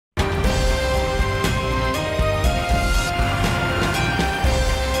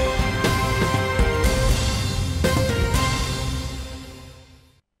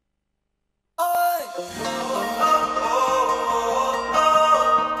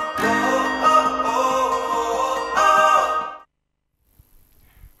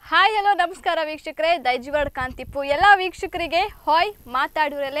ನಮಸ್ಕಾರ ವೀಕ್ಷಕರೇ ದೈಜಿವರ್ಲ್ಡ್ ಕಾಂತಿಪ್ಪು ಎಲ್ಲ ವೀಕ್ಷಕರಿಗೆ ಹಾಯ್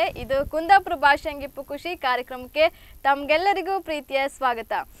ಮಾತಾಡುವರಲ್ಲೇ ಇದು ಕುಂದಾಪುರ ಭಾಷೆಂಗಿಪ್ಪು ಖುಷಿ ಕಾರ್ಯಕ್ರಮಕ್ಕೆ ತಮಗೆಲ್ಲರಿಗೂ ಪ್ರೀತಿಯ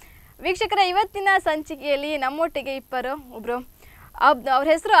ಸ್ವಾಗತ ವೀಕ್ಷಕರೇ ಇವತ್ತಿನ ಸಂಚಿಕೆಯಲ್ಲಿ ನಮ್ಮೊಟ್ಟಿಗೆ ಒಬ್ಬರು ಅವ್ರ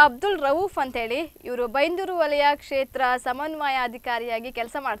ಹೆಸರು ಅಬ್ದುಲ್ ರವೂಫ್ ಅಂತ ಹೇಳಿ ಇವರು ಬೈಂದೂರು ವಲಯ ಕ್ಷೇತ್ರ ಸಮನ್ವಯಾಧಿಕಾರಿಯಾಗಿ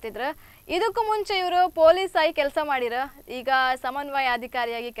ಕೆಲಸ ಮಾಡ್ತಿದ್ರು ಇದಕ್ಕೂ ಮುಂಚೆ ಇವರು ಪೊಲೀಸ್ ಆಗಿ ಕೆಲಸ ಮಾಡಿರ ಈಗ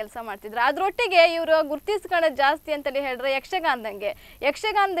ಸಮನ್ವಯಾಧಿಕಾರಿಯಾಗಿ ಕೆಲಸ ಮಾಡ್ತಿದ್ರು ಅದರೊಟ್ಟಿಗೆ ಇವರು ಗುರುತಿಸ್ಕೊಳ್ಳೋ ಜಾಸ್ತಿ ಅಂತೇಳಿ ಹೇಳಿದ್ರೆ ಯಕ್ಷಗಾನದಾಗೆ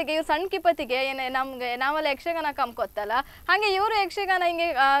ಇವ್ರು ಸಣ್ಣ ಕಿಪತಿಗೆ ನಮ್ಗೆ ನಾವೆಲ್ಲ ಯಕ್ಷಗಾನ ಕಮ್ಕೊತ್ತಲ್ಲ ಹಾಗೆ ಇವರು ಯಕ್ಷಗಾನ ಹಿಂಗೆ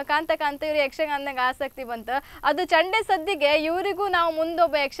ಕಾಂತ ಇವರು ಯಕ್ಷಗಾನದಾಗ ಆಸಕ್ತಿ ಬಂತು ಅದು ಚಂಡೆ ಸದ್ದಿಗೆ ಇವರಿಗೂ ನಾವು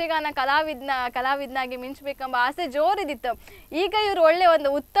ಮುಂದೊಬ್ಬ ಯಕ್ಷಗಾನ ಕಲಾವಿದನಾಗಿ ಮಿಂಚಬೇಕೆಂಬ ಆಸೆ ಜೋರಿದಿತ್ತು ಈಗ ಇವರು ಒಳ್ಳೆ ಒಂದು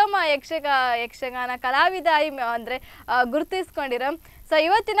ಉತ್ತಮ ಯಕ್ಷಗಾನ ಕಲಾವಿದ ಅಂದ್ರೆ ಗುರುತಿಸ್ಕೊಂಡಿರ ಸೊ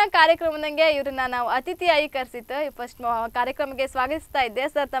ಇವತ್ತಿನ ಕಾರ್ಯಕ್ರಮದಂಗೆ ಇವ್ರನ್ನ ನಾವು ಅತಿಥಿಯಾಗಿ ಕರೆಸಿತ್ತು ಫಸ್ಟ್ ಕಾರ್ಯಕ್ರಮಕ್ಕೆ ಸ್ವಾಗತಿಸ್ತಾ ಇದ್ದೆ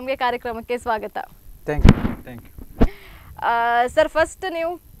ಸರ್ ತಮಗೆ ಕಾರ್ಯಕ್ರಮಕ್ಕೆ ಸ್ವಾಗತ ಥ್ಯಾಂಕ್ ಯು ಸರ್ ಫಸ್ಟ್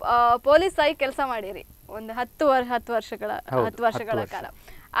ನೀವು ಪೊಲೀಸ್ ಆಗಿ ಕೆಲಸ ಮಾಡಿರಿ ಒಂದು 10 ವರ್ಷಗಳ ಕಾಲ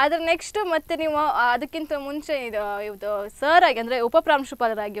ಆದ್ರೆ ನೆಕ್ಸ್ಟ್ ಮತ್ತೆ ನೀವು ಅದಕ್ಕಿಂತ ಮುಂಚೆ ಇದು ಸರ್ ಆಗಿ ಅಂದ್ರೆ ಉಪ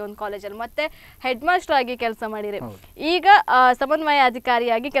ಪ್ರಾಂಶುಪಾಲರಾಗಿ ಒಂದು ಕಾಲೇಜಲ್ಲಿ ಮತ್ತೆ ಹೆಡ್ ಮಾಸ್ಟರ್ ಆಗಿ ಕೆಲಸ ಮಾಡಿರಿ ಈಗ ಸಮನ್ವಯ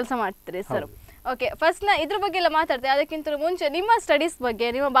ಅಧಿಕಾರಿಯಾಗಿ ಕೆಲಸ ಮಾಡ್ತೀರಿ ಸರ್ ಓಕೆ ಫಸ್ಟ್ ನಾ ಇದ್ರ ಬಗ್ಗೆ ಎಲ್ಲ ಮಾತಾಡ್ತೇವೆ ಅದಕ್ಕಿಂತ ಮುಂಚೆ ನಿಮ್ಮ ಸ್ಟಡೀಸ್ ಬಗ್ಗೆ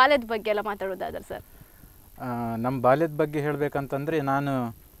ನಿಮ್ಮ ಬಾಲ್ಯದ ಬಗ್ಗೆ ಎಲ್ಲ ಮಾತಾಡೋದಾದ್ರೆ ಸರ್ ನಮ್ಮ ಬಾಲ್ಯದ ಬಗ್ಗೆ ಹೇಳ್ಬೇಕಂತಂದ್ರೆ ನಾನು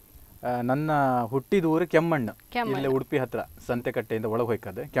ನನ್ನ ಹುಟ್ಟಿದ ಊರು ಕೆಮ್ಮಣ್ಣು ಇಲ್ಲೇ ಉಡುಪಿ ಹತ್ರ ಸಂತೆಕಟ್ಟೆಯಿಂದ ಒಳಗೆ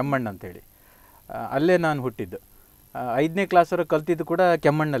ಹೋಯ್ಕದು ಕೆಮ್ಮಣ್ಣು ಅಂತೇಳಿ ಅಲ್ಲೇ ನಾನು ಹುಟ್ಟಿದ್ದು 5ನೇ ಕ್ಲಾಸ್ವರೆಗೆ ಕಲ್ತಿದ್ದು ಕೂಡ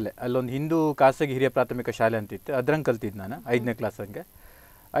ಕೆಮ್ಮಣ್ಣಲ್ಲೇ ಅಲ್ಲೊಂದು ಹಿಂದೂ ಖಾಸಗಿ ಹಿರಿಯ ಪ್ರಾಥಮಿಕ ಶಾಲೆ ಅಂತಿತ್ತು ಅದ್ರಂಗೆ ಕಲ್ತಿದ್ದು ನಾನು 5ನೇ ಕ್ಲಾಸಂಗೆ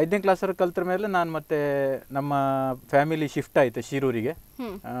 5ನೇ ಕ್ಲಾಸ್ವರೆಗೆ ಕಲ್ತರ ಮೇಲೆ ನಾನು ಮತ್ತೆ ನಮ್ಮ ಫ್ಯಾಮಿಲಿ ಶಿಫ್ಟ್ ಆಯಿತು ಶಿರೂರಿಗೆ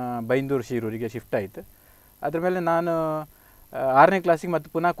ಬೈಂದೂರು ಶಿರೂರಿಗೆ ಶಿಫ್ಟ್ ಆಯಿತು ಅದ್ರ ಮೇಲೆ ನಾನು 6ನೇ ಕ್ಲಾಸಿಗೆ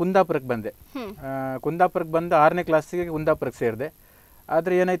ಮತ್ತೆ ಪುನಃ ಕುಂದಾಪುರಕ್ಕೆ ಬಂದೆ ಕುಂದಾಪುರಕ್ಕೆ ಬಂದು 6ನೇ ಕ್ಲಾಸಿಗೆ ಕುಂದಾಪುರಕ್ಕೆ ಸೇರಿದೆ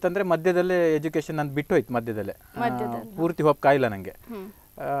ಆದರೆ ಏನಾಯ್ತಂದರೆ ಮಧ್ಯದಲ್ಲೇ ಎಜುಕೇಷನ್ ನಾನು ಬಿಟ್ಟು ಹೋಯ್ತು ಮಧ್ಯದಲ್ಲೇ ಪೂರ್ತಿ ಹೋಗ್ಕಾಯಿಲ್ಲ ನನಗೆ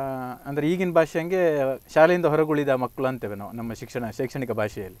ಅಂದರೆ ಈಗಿನ ಭಾಷೆ ಹಂಗೆ ಶಾಲೆಯಿಂದ ಹೊರಗುಳಿದ ಮಕ್ಕಳು ಅಂತೇವೆ ನಾವು ನಮ್ಮ ಶೈಕ್ಷಣಿಕ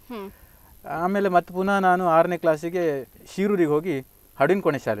ಭಾಷೆಯಲ್ಲಿ ಆಮೇಲೆ ಮತ್ತೆ ಪುನಃ ನಾನು 6ನೇ ಕ್ಲಾಸಿಗೆ ಶಿರೂರಿಗೆ ಹೋಗಿ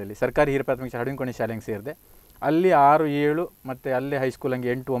ಹಡಿನಕೋಣೆ ಶಾಲೆಯಲ್ಲಿ ಸರ್ಕಾರಿ ಹಿರಿಯ ಪ್ರಾಥಮಿಕ ಹಡಿನಕೋಣೆ ಶಾಲೆಗೆ ಸೇರಿದೆ ಅಲ್ಲಿ 6, 7 ಮತ್ತು ಅಲ್ಲೇ ಹೈಸ್ಕೂಲ್ ಹಂಗೆ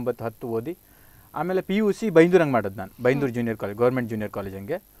 8, 9, 10 ಓದಿ ಆಮೇಲೆ PUC ಬೈಂದೂರಂಗೆ ಮಾಡೋದು ನಾನು Byndoor junior college government junior college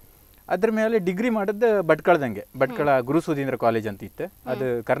ಹಂಗೆ ಅದ್ರ ಮೇಲೆ ಡಿಗ್ರಿ ಮಾಡಿದ್ದು ಭಟ್ಕಳ ಗುರು ಸುಧೀಂದ್ರ ಕಾಲೇಜ್ ಅಂತ ಇತ್ತು ಅದು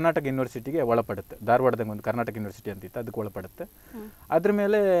ಕರ್ನಾಟಕ ಯೂನಿವರ್ಸಿಟಿಗೆ ಒಳಪಡುತ್ತೆ ಧಾರವಾಡದಂಗೆ ಒಂದು ಕರ್ನಾಟಕ ಯೂನಿವರ್ಸಿಟಿ ಅಂತ ಇತ್ತು ಅದಕ್ಕೆ ಒಳಪಡುತ್ತೆ ಅದ್ರ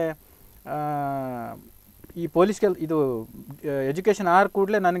ಮೇಲೆ ಈ ಇದು ಎಜುಕೇಷನ್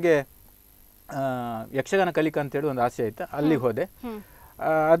ಕೂಡಲೇ ನನಗೆ ಯಕ್ಷಗಾನ ಕಲಿಕಾ ಅಂತೇಳಿ ಒಂದು ಆಸೆ ಆಯ್ತು ಅಲ್ಲಿಗೆ ಹೋದೆ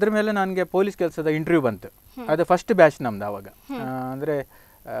ಅದ್ರ ಮೇಲೆ ನನಗೆ ಪೊಲೀಸ್ ಕೆಲಸದ ಇಂಟರ್ವ್ಯೂ ಬಂತು ಅದು ಫಸ್ಟ್ ಬ್ಯಾಚ್ ನಮ್ದು ಆವಾಗ ಅಂದರೆ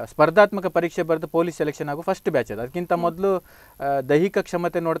ಸ್ಪರ್ಧಾತ್ಮಕ ಪರೀಕ್ಷೆ ಬರೆದು ಪೊಲೀಸ್ ಸೆಲೆಕ್ಷನ್ ಆಗೋ ಫಸ್ಟ್ ಬ್ಯಾಚ್ ಅದು ಅದಕ್ಕಿಂತ ಮೊದಲು ದೈಹಿಕ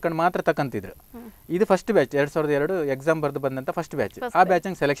ಕ್ಷಮತೆ ನೋಡ್ಕೊಂಡು ಮಾತ್ರ ತಕ್ಕಂತಿದ್ರು ಇದು ಫಸ್ಟ್ ಬ್ಯಾಚ್ 2002 ಎಕ್ಸಾಮ್ ಬರೆದು ಬಂದಂಥ ಫಸ್ಟ್ ಬ್ಯಾಚ್ ಆ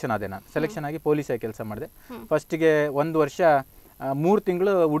ಬ್ಯಾಚಂಗೆ ಸೆಲೆಕ್ಷನ್ ಆದೆ ನಾನು ಸೆಲೆಕ್ಷನ್ ಆಗಿ ಪೊಲೀಸಾಗಿ ಕೆಲಸ ಮಾಡಿದೆ ಫಸ್ಟಿಗೆ 1 ವರ್ಷ 3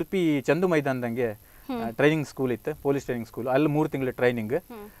 ತಿಂಗಳು ಉಡುಪಿ ಚಂದು ಮೈದಾನದಂಗೆ ಟ್ರೈನಿಂಗ್ ಸ್ಕೂಲ್ ಇತ್ತು ಪೊಲೀಸ್ ಟ್ರೈನಿಂಗ್ ಸ್ಕೂಲ್ ಅಲ್ಲಿ 3 ತಿಂಗಳು ಟ್ರೈನಿಂಗ್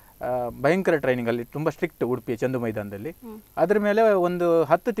ಭಯಂಕರ ಟ್ರೈನಿಂಗ್ ಅಲ್ಲಿ ತುಂಬ ಸ್ಟ್ರಿಕ್ಟ್ ಉಡುಪಿ ಚಂದು ಮೈದಾನದಲ್ಲಿ ಅದ್ರ ಮೇಲೆ ಒಂದು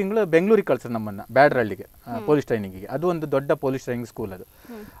 10 ತಿಂಗಳು ಬೆಂಗಳೂರಿಗೆ ಕಳ್ಸರು ನಮ್ಮನ್ನು ಬ್ಯಾಡ್ರಳ್ಳಿಗೆ ಪೊಲೀಸ್ ಟ್ರೈನಿಂಗಿಗೆ ಅದು ಒಂದು ದೊಡ್ಡ ಪೊಲೀಸ್ ಟ್ರೈನಿಂಗ್ ಸ್ಕೂಲ್ ಅದು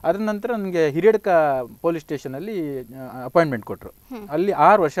ಅದ್ರ ನಂತರ ನನಗೆ ಹಿರಿಯಡ್ಕ ಪೊಲೀಸ್ ಸ್ಟೇಷನಲ್ಲಿ ಅಪಾಯಿಂಟ್ಮೆಂಟ್ ಕೊಟ್ಟರು ಅಲ್ಲಿ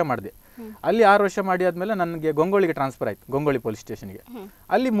 6 ವರ್ಷ ಮಾಡಿದೆ ಅಲ್ಲಿ 6 ವರ್ಷ ಮಾಡಿ ಆದಮೇಲೆ ನನಗೆ ಗೊಂಗೋಳಿಗೆ ಟ್ರಾನ್ಸ್ಫರ್ ಆಯಿತು ಗೊಂಗೋಳಿ ಪೊಲೀಸ್ ಸ್ಟೇಷನ್ಗೆ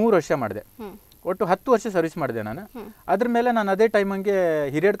ಅಲ್ಲಿ 3 ವರ್ಷ ಮಾಡಿದೆ ಒಟ್ಟು 10 ವರ್ಷ ಸರ್ವಿಸ್ ಮಾಡಿದೆ ನಾನು ಅದ್ರ ಮೇಲೆ ನಾನು ಅದೇ ಟೈಮಂಗೆ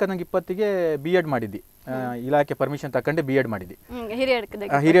ಹಿರಿಯಡ್ಕದಂಗೆ 20ಗೆ B.Ed ಮಾಡಿದ್ದೆ ಇಲಾಖೆ ಪರ್ಮಿಷನ್ ತಗೊಂಡೆ B.Ed ಮಾಡಿದ್ದೆ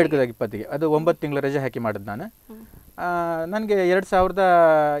ಹಿರಿಯಡ್ಕದಾಗ 20ಗೆ ಅದು 9 ತಿಂಗಳು ರಜೆ ಹಾಕಿ ಮಾಡಿದ್ ನಾನು ನನಗೆ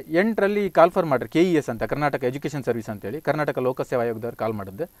 2008ರಲ್ಲಿ ಕಾಲ್ಫರ್ ಮಾಡ್ರಿ KES ಅಂತ ಕರ್ನಾಟಕ ಎಜುಕೇಷನ್ ಸರ್ವಿಸ್ ಅಂತೇಳಿ ಕರ್ನಾಟಕ ಲೋಕಸೇವಾ ಆಯೋಗದವ್ರು ಕಾಲ್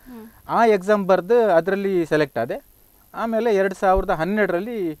ಮಾಡಿದ್ದೆ ಆ ಎಕ್ಸಾಮ್ ಬರೆದು ಅದರಲ್ಲಿ ಸೆಲೆಕ್ಟ್ ಆದೆ ಆಮೇಲೆ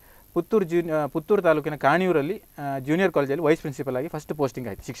 2012ರಲ್ಲಿ ಪುತ್ತೂರು ತಾಲೂಕಿನ ಕಾಣಿಯೂರಲ್ಲಿ ಜೂನಿಯರ್ ಕಾಲೇಜಲ್ಲಿ ವೈಸ್ ಪ್ರಿನ್ಸಿಪಲ್ ಆಗಿ ಫಸ್ಟ್ ಪೋಸ್ಟಿಂಗ್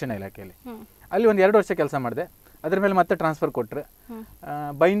ಆಯಿತು ಶಿಕ್ಷಣ ಇಲಾಖೆಯಲ್ಲಿ ಅಲ್ಲಿ ಒಂದು 2 ವರ್ಷ ಕೆಲಸ ಮಾಡಿದೆ ಅದ್ರ ಮೇಲೆ ಮತ್ತೆ ಟ್ರಾನ್ಸ್ಫರ್ ಕೊಟ್ಟರೆ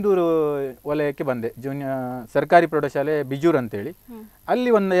ಬೈಂದೂರು ವಲಯಕ್ಕೆ ಬಂದೆ ಸರ್ಕಾರಿ ಪ್ರೌಢಶಾಲೆ ಬಿಜೂರು ಅಂತೇಳಿ ಅಲ್ಲಿ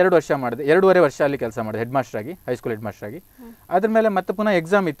ಒಂದು 2 ವರ್ಷ ಮಾಡಿದೆ 2.5 ವರ್ಷ ಅಲ್ಲಿ ಕೆಲಸ ಮಾಡಿದೆ ಹೆಡ್ ಮಾಸ್ಟರ್ ಆಗಿ ಹೈಸ್ಕೂಲ್ ಹೆಡ್ ಮಾಸ್ಟರ್ ಆಗಿ ಅದ್ರ ಮೇಲೆ ಮತ್ತೆ ಪುನಃ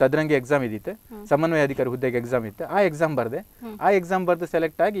ಎಕ್ಸಾಮ್ ಇತ್ತು ಅದ್ರಂಗೆ ಎಕ್ಸಾಮ್ ಇದ್ದಿತ್ತು ಸಮನ್ವಯ ಅಧಿಕಾರಿ ಹುದ್ದೆಗೆ ಎಕ್ಸಾಮ್ ಇತ್ತು ಆ ಎಕ್ಸಾಮ್ ಬರೆದು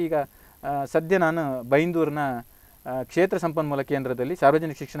ಸೆಲೆಕ್ಟ್ ಆಗಿ ಈಗ ಸದ್ಯ ನಾನು ಬೈಂದೂರಿನ ಕ್ಷೇತ್ರ ಸಂಪನ್ಮೂಲ ಕೇಂದ್ರದಲ್ಲಿ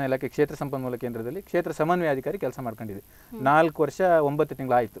ಸಾರ್ವಜನಿಕ ಶಿಕ್ಷಣ ಇಲಾಖೆ ಕ್ಷೇತ್ರ ಸಂಪನ್ಮೂಲ ಕೇಂದ್ರದಲ್ಲಿ ಕ್ಷೇತ್ರ ಸಮನ್ವಯಾಧಿಕಾರಿ ಕೆಲಸ ಮಾಡ್ಕೊಂಡಿದ್ದೆ 4 ವರ್ಷ 9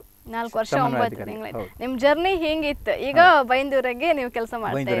 ತಿಂಗಳು ಆಯ್ತು 4 ವರ್ಷ 9 ತಿಂಗಳು ನಿಮ್ಮ ಜರ್ನಿ ಹೆಂಗಿತ್ತು ಈಗ ಬೈಂದೂರಿಗೆ ನೀವು ಕೆಲಸ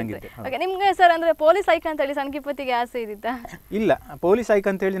ಮಾಡ್ತಾ ಇದ್ದೀರಿ ನಿಮ್ಗೆ ಸರ್ ಅಂದ್ರೆ ಪೊಲೀಸ್ ಆಯ್ಕೆ ಅಂತ ಹೇಳಿ ಸಣ್ಕಿಪತಿಗೆ ಆಸೆ ಇದ್ದಿತ್ತಾ ಇಲ್ಲ ಪೊಲೀಸ್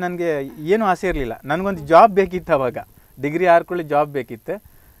ಆಯ್ಕೆ ಅಂತ ಹೇಳಿ ನನಗೆ ಏನು ಆಸೆ ಇರಲಿಲ್ಲ ನನಗೊಂದು ಜಾಬ್ ಬೇಕಿತ್ತು ಅವಾಗ ಡಿಗ್ರಿ ಆರ್ಕೊಳ್ಳಿ ಜಾಬ್ ಬೇಕಿತ್ತು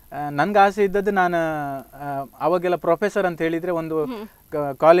ನನಗೆ ಆಸೆ ಇದ್ದದ್ದು ನಾನು ಅವಾಗೆಲ್ಲ ಪ್ರೊಫೆಸರ್ ಅಂತ ಹೇಳಿದರೆ ಒಂದು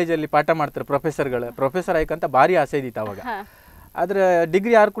ಕಾಲೇಜಲ್ಲಿ ಪಾಠ ಮಾಡ್ತಾರೆ ಪ್ರೊಫೆಸರ್ ಆಯ್ಕಂತ ಭಾರಿ ಆಸೆ ಇದ್ದಿತ್ತು ಅವಾಗ ಆದರೆ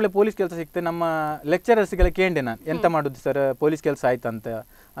ಡಿಗ್ರಿ ಆರ್ಕೊಳ್ಳೆ ಪೊಲೀಸ್ ಕೆಲಸ ಸಿಕ್ತೆ ನಮ್ಮ ಲೆಕ್ಚರರ್ಸ್ಗೆಲ್ಲ ಕೇಳಿದೆ ನಾನು ಎಂತ ಮಾಡೋದು ಸರ್ ಪೊಲೀಸ್ ಕೆಲಸ ಆಯ್ತು ಅಂತ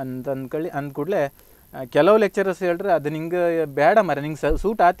ಅಂದ್ಕೊಳ್ಳಿ ಅಂದ್ಕೂಡಲೇ ಕೆಲವು ಲೆಕ್ಚರರ್ಸ್ ಹೇಳ್ರೆ ಅದು ನಿಂಗೆ ಬೇಡ ಮರೆ ನಿಂಗೆ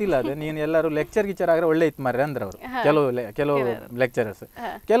ಸೂಟ್ ಆತಿಲ್ಲ ಅದು ನೀನು ಎಲ್ಲರೂ ಲೆಕ್ಚರ್ ಗಿಚರ್ ಆಗ್ರೆ ಒಳ್ಳೆ ಇತ್ತು ಮರೆ ಅಂದ್ರೆ ಅವರು ಕೆಲವು ಲೆಕ್ಚರರ್ಸ್.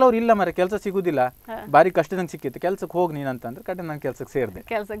 ಕೆಲವ್ರು ಇಲ್ಲ ಮರೆ ಕೆಲಸ ಸಿಗುದಿಲ್ಲ, ಬಾರಿ ಕಷ್ಟದಂಗೆ ಸಿಕ್ಕಿತ್ತು, ಕೆಲ್ಸಕ್ಕೆ ಹೋಗಿ ನೀನು ಅಂತಂದ್ರೆ ಕಡೆ ನಾನು ಕೆಲ್ಸಕ್ಕೆ ಸೇರಿದೆ.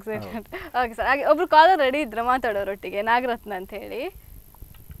 ಓಕೆ ಸರ್, ಹಾಗೆ ಒಬ್ರು ಕಾಲರ್ ರೆಡಿ ಇದ್ರೆ ಮಾತಾಡೋರೊಟ್ಟಿಗೆ, ನಾಗರತ್ನ ಅಂತ ಹೇಳಿ.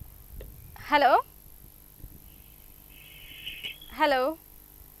 ಹಲೋ ಹಲೋ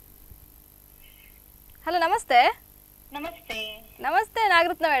ಹಲೋ, ನಮಸ್ತೆ. ನಮಸ್ತೆ. ನಮಸ್ತೆ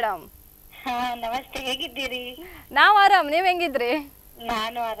ನಾಗರತ್ನ ಮೇಡಮ್. ನಮಸ್ತೆ, ಹೇಗಿದ್ದೀರಿ? ನಾವ್ ಆರಾಮ್, ನೀವ್ ಹೆಂಗಿದ್ರಿ?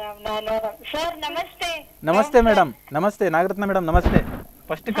 ನಾನು ಆರಾಮ್. ಸರ್ ನಮಸ್ತೆ. ನಮಸ್ತೆ ಮೇಡಮ್. ನಮಸ್ತೆ ನಾಗರತ್ನ ಮೇಡಮ್, ನಮಸ್ತೆ.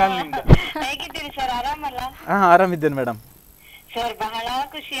 ಫಸ್ಟ್ ಕಾಲ್ ನಿಮ್ದು. ಹೇಗಿದ್ದೀರಿ ಸರ್, ಆರಾಮಲ್ಲ? ಹಾ ಆರಾಮಿದ್ದೇನೆ ಮೇಡಮ್. ಸರ್ ಬಹಳ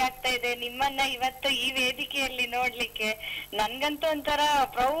ಖುಷಿ ಆಗ್ತಾ ಇದೆ ನಿಮ್ಮನ್ನ ಇವತ್ತು ಈ ವೇದಿಕೆಯಲ್ಲಿ ನೋಡ್ಲಿಕ್ಕೆ. ನನ್ಗಂತೂ ಒಂಥರ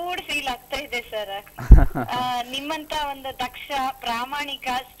ಪ್ರೌಡ್ ಫೀಲ್ ಆಗ್ತಾ ಇದೆ ಸರ್. ನಿಮ್ಮಂತ ಒಂದು ದಕ್ಷ, ಪ್ರಾಮಾಣಿಕ,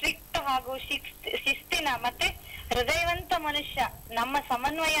 ಸ್ಟ್ರಿಕ್ಟ್ ಹಾಗೂ ಶಿಸ್ತಿನ ಮತ್ತೆ ಹೃದಯವಂತ ಮನುಷ್ಯ ನಮ್ಮ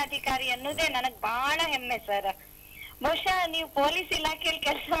ಸಮನ್ವಯಾಧಿಕಾರಿ ಅನ್ನೋದೇ ನನಗ್ ಬಹಳ ಹೆಮ್ಮೆ ಸರ್. ಬಹುಶಃ ನೀವು ಪೊಲೀಸ್ ಇಲಾಖೆಯಲ್ಲಿ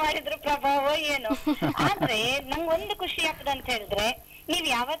ಕೆಲಸ ಮಾಡಿದ್ರ ಪ್ರಭಾವ ಏನು, ಆದ್ರೆ ನಂಗೊಂದು ಖುಷಿ ಆಗ್ತದಂತ ಹೇಳಿದ್ರೆ, ನೀವ್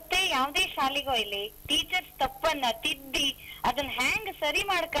ಯಾವತ್ತೇ ಯಾವ್ದೇ ಶಾಲೆಗೋ ಇಲ್ಲಿ ಟೀಚರ್ಸ್ ತಪ್ಪನ್ನ ತಿದ್ದಿ ಅದನ್ನ ಹ್ಯಾಂಗ್ ಸರಿ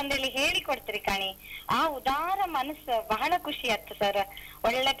ಮಾಡ್ಕಂದೇಳಿ ಹೇಳಿ ಕೊಡ್ತೀರಿ ಕಾಣಿ. ಆ ಉದಾರ ಮನಸ್ಸು ಬಹಳ ಖುಷಿ ಆಯ್ತು ಸರ್.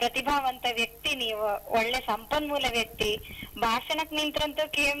 ಒಳ್ಳೆ ಪ್ರತಿಭಾವಂತ ವ್ಯಕ್ತಿ ನೀವು, ಒಳ್ಳೆ ಸಂಪನ್ಮೂಲ ವ್ಯಕ್ತಿ. ಭಾಷಣಕ್ ನಿಂತ್ರಂತೂ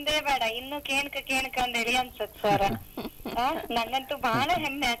ಕೇಮ್ದೇ ಬೇಡ, ಇನ್ನು ಕೇಣ್ಕ ಅಂದೇಳಿ ಅನ್ಸತ್ ಸರ್. ನಂಗಂತೂ ಬಹಳ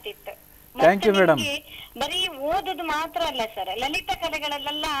ಹೆಮ್ಮೆ ಆತಿತ್ತು. ಬರೀ ಓದುದು ಮಾತ್ರ ಅಲ್ಲ ಸರ್, ಲಲಿತ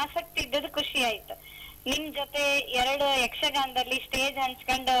ಕಲೆಗಳಲ್ಲೆಲ್ಲ ಆಸಕ್ತಿ ಇದ್ದದ್ದು ಖುಷಿ ಆಯ್ತು. ನಿಮ್ ಜೊತೆ 2 ಯಕ್ಷಗಾನದಲ್ಲಿ ಸ್ಟೇಜ್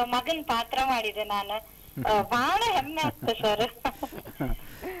ಹಂಚ್ಕೊಂಡು ಮಗನ್ ಪಾತ್ರ ಮಾಡಿದೆ ನಾನು. ಬಹಳ ಹೆಮ್ಮೆ ಆಗ್ತದೆ sir.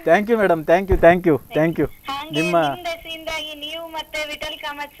 Thank you madam, thank you. ನಿಮ್ಮ ದಸೆಯಿಂದಾಗಿ ನೀವು ಮತ್ತೆ ವಿಠಲ್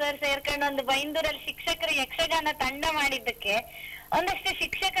ಕಾಮತ್ ಸರ್ ಸೇರ್ಕೊಂಡು ಒಂದು ಬೈಂದೂರಲ್ಲಿ ಶಿಕ್ಷಕರ ಯಕ್ಷಗಾನ ತಂಡ ಮಾಡಿದ್ದಕ್ಕೆ ಒಂದಷ್ಟು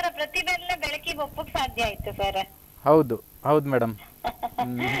ಶಿಕ್ಷಕರ ಪ್ರತಿಭೆ ಎಲ್ಲ ಬೆಳಕಿಗೆ ಒಪ್ಪಕ್ ಸಾಧ್ಯ ಆಯ್ತು ಸರ್. ಹೌದು ಮೇಡಮ್.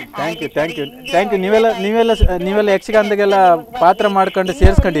 Thank you. ನೀವೆಲ್ಲ ಯಕ್ಷಗಾನದಾಗೆಲ್ಲ ಪಾತ್ರ ಮಾಡ್ಕೊಂಡು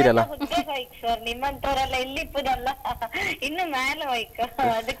ಸೇರ್ಸ್ಕೊಂಡಿರಲ್ಲ ಸರ್. ನಿಮ್ಮಂತವರೆಲ್ಲ ಎಲ್ಲಿಪ್ಪದಲ್ಲ, ಇನ್ನು ಮೇಲೆ ಹೋಯ್ಕ.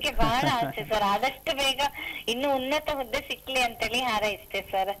 ಅದಕ್ಕೆ ಬಹಳ ಆಸೆ ಸರ್, ಆದಷ್ಟು ಬೇಗ ಇನ್ನು ಉನ್ನತ ಹುದ್ದೆ ಸಿಕ್ಲಿ ಅಂತೇಳಿ ಹಾರೈಸ್ತೇವೆ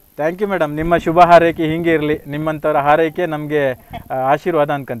ಸರ್. ಥ್ಯಾಂಕ್ ಯು ಮೇಡಮ್, ನಿಮ್ಮ ಶುಭ ಹಾರೈಕೆ ಹಿಂಗೆ ಇರ್ಲಿ, ನಿಮ್ಮಂತವರ ಹಾರೈಕೆ ನಮ್ಗೆ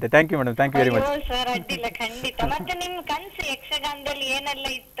ಆಶೀರ್ವಾದ ಅನ್ಕಂತೆ. Thank you madam, thank you very much sir. ಅಡ್ಡಿಲ್ಲ, ಖಂಡಿತ. ಮತ್ತೆ ನಿಮ್ ಕನ್ಸು ಯಕ್ಷಗಾನದಲ್ಲಿ ಏನೆಲ್ಲ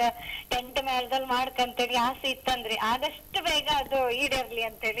ಇತ್ತು, ಟೆಂಟ್ ಮೇಳದಲ್ಲಿ ಮಾಡ್ಕಂತೇಳಿ ಆಸೆ ಇತ್ತಂದ್ರಿ, ಆದಷ್ಟು ಬೇಗ ಅದು ಈಡೇರ್ಲಿ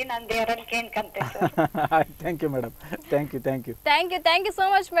ಅಂತೇಳಿ ನಾನು ದೇವರಲ್ಲಿ ಕೇಳ್ಕಂತೆ sir. Thank you madam, thank you so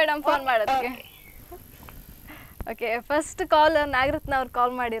much madam phone ಮಾಡೋದಕ್ಕೆ. ಓಕೆ, ಫಸ್ಟ್ ಕಾಲ್ ನಾಗರತ್ನ ಅವ್ರು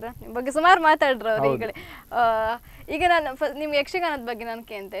ಕಾಲ್ ಮಾಡಿರ, ನಿಮ್ಮ ಬಗ್ಗೆ ಸುಮಾರು ಮಾತಾಡ್ರು ಅವ್ರು. ಈಗ ನಾನು ನಿಮ್ಗೆ ಯಕ್ಷಗಾನದ ಬಗ್ಗೆ ನಾನು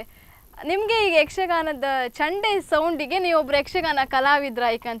ಕೇಂತೆ, ನಿಮ್ಗೆ ಈಗ ಯಕ್ಷಗಾನದ ಚಂಡೆ ಸೌಂಡಿಗೆ ನೀವು ಒಬ್ರು ಯಕ್ಷಗಾನ ಕಲಾವಿದ್ರ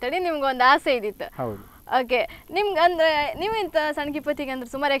ಆಯ್ಕೆ ಅಂತೇಳಿ ನಿಮ್ಗೆ ಒಂದು ಆಸೆ ಇದ್ದಿತ್ತು. ಓಕೆ, ನಿಮ್ಗೆ ಅಂದ್ರೆ ನೀವು ಇಂಥ ಸಣ್ಣಕಿಪ್ಪತ್ತಿಗೆ ಅಂದ್ರೆ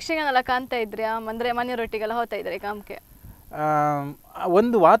ಸುಮಾರು ಯಕ್ಷಗಾನ ಎಲ್ಲ ಕಾಣ್ತಾ ಇದ್ರಿ, ಅಂದ್ರೆ ಮನೆಯವರೊಟ್ಟಿಗೆಲ್ಲ ಹೋಗ್ತಾ ಇದ್ರಿ ಕಾಮಕ್ಕೆ?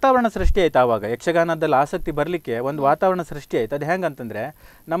 ಒಂದು ವಾತಾವರಣ ಸೃಷ್ಟಿ ಆಯ್ತು ಆವಾಗ. ಯಕ್ಷಗಾನದಲ್ಲಿ ಆಸಕ್ತಿ ಬರಲಿಕ್ಕೆ ಒಂದು ವಾತಾವರಣ ಸೃಷ್ಟಿ ಆಯ್ತು. ಅದು ಹೆಂಗಂತಂದರೆ,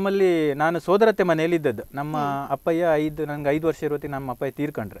 ನಮ್ಮಲ್ಲಿ ನಾನು ಸೋದರತ್ತೆ ಮನೆಯಲ್ಲಿ ಇದ್ದದ್ದು. ನಮ್ಮ ಅಪ್ಪಯ್ಯ ನಂಗೆ 5 ವರ್ಷ ಇರೋತ್ತಿಗೆ ನಮ್ಮ ಅಪ್ಪಯ್ಯ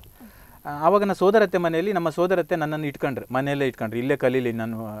ತೀರ್ಕೊಂಡ್ರೆ. ಆವಾಗ ನಾನು ಸೋದರತ್ತೆ ಮನೆಯಲ್ಲಿ, ನಮ್ಮ ಸೋದರತ್ತೆ ನನ್ನನ್ನು ಇಟ್ಕೊಂಡ್ರೆ, ಮನೆಯಲ್ಲೇ ಇಟ್ಕೊಂಡ್ರೆ, ಇಲ್ಲೇ ಕಲೀಲಿ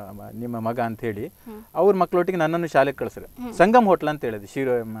ನಾನು ನಿಮ್ಮ ಮಗ ಅಂಥೇಳಿ ಅವ್ರ ಮಕ್ಕಳೊಟ್ಟಿಗೆ ನನ್ನನ್ನು ಶಾಲೆಗೆ ಕಳಿಸ್ರೆ. ಸಂಗಮ್ ಹೋಟ್ಲ್ ಅಂತ ಹೇಳಿದೆ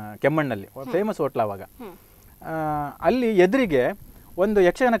ಕೆಮ್ಮಣ್ಣಲ್ಲಿ, ಫೇಮಸ್ ಹೋಟ್ಲ್ ಆವಾಗ. ಅಲ್ಲಿ ಎದುರಿಗೆ ಒಂದು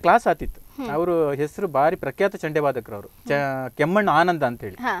ಯಕ್ಷಗಾನ ಕ್ಲಾಸ್ ಆತಿತ್ತು. ಅವರು ಹೆಸರು ಭಾರಿ ಪ್ರಖ್ಯಾತ ಚಂಡೆವಾದಕರು ಅವರು, ಕೆಮ್ಮಣ್ಣ ಆನಂದ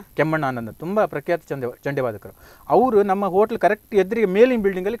ಅಂತೇಳಿ. ಕೆಮ್ಮಣ್ಣ ಆನಂದ ತುಂಬಾ ಪ್ರಖ್ಯಾತ ಚಂಡೆವಾದಕರು. ಅವರು ನಮ್ಮ ಹೋಟ್ಲ್ ಕರೆಕ್ಟ್ ಎದುರಿಗೆ ಮೇಲಿನ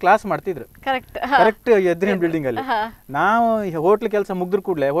ಬಿಲ್ಡಿಂಗ್ ಅಲ್ಲಿ ಕ್ಲಾಸ್ ಮಾಡ್ತಿದ್ರು. ಕರೆಕ್ಟ್ ಎದುರಿನ ಬಿಲ್ಡಿಂಗ್ ಅಲ್ಲಿ. ನಾವು ಹೋಟ್ಲ್ ಕೆಲಸ ಮುಗ್ದ್ರ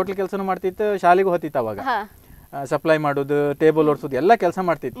ಕೂಡಲೇ ಹೋಟ್ಲ್ ಕೆಲಸನೂ ಮಾಡ್ತಿತ್ತು, ಶಾಲೆಗೂ ಹೋಗ್ತಿತ್ತು. ಅವಾಗ ಸಪ್ಲೈ ಮಾಡೋದು, ಟೇಬಲ್ ಓಡಿಸೋದು ಎಲ್ಲ ಕೆಲಸ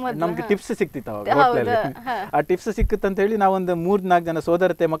ಮಾಡ್ತಿತ್ತು. ನಮ್ಗೆ ಟಿಪ್ಸ್ ಸಿಕ್ತಿತ್ತು ಅವಾಗ ಹೋಟ್ಲಲ್ಲಿ. ಆ ಟಿಪ್ಸ್ ಸಿಕ್ಕತ್ತಂತ ಹೇಳಿ ನಾವೊಂದು 3-4 ಜನ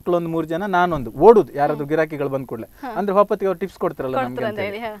ಸೋದರತೆ ಮಕ್ಕಳು, ಒಂದು 3 ಜನ, ನಾನೊಂದು ಓಡುದು ಯಾರಾದ್ರೂ ಗಿರಾಕಿಗಳು ಬಂದ್ ಕೂಡಲೇ. ಅಂದ್ರೆ ಹೊಪ್ಪತ್ತಿಗೆ ಅವ್ರು ಟಿಪ್ಸ್ ಕೊಡ್ತಾರಲ್ಲ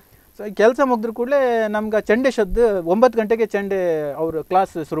ನಮ್ಗೆ. ಸೊ ಈ ಕೆಲಸ ಮುಗಿದ್ರು ಕೂಡಲೇ ನಮ್ಗೆ ಚಂಡೆ ಶಬ್ದ 9 ಗಂಟೆಗೆ ಚಂಡೆ ಅವರು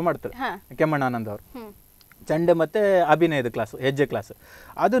ಕ್ಲಾಸ್ ಶುರು ಮಾಡ್ತಾರೆ, ಕೆಮ್ಮಣ್ಣ ಆನಂದ್ ಅವರು. ಚಂಡೆ ಮತ್ತೆ ಅಭಿನಯದ ಕ್ಲಾಸ್, ಹೆಜ್ಜೆ ಕ್ಲಾಸ್.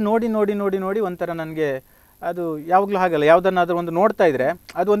 ಅದು ನೋಡಿ ಒಂಥರ ನನಗೆ ಅದು ಯಾವಾಗಲೂ ಹಾಗಲ್ಲ, ಯಾವುದನ್ನಾದ್ರೂ ಒಂದು ನೋಡ್ತಾ ಇದ್ರೆ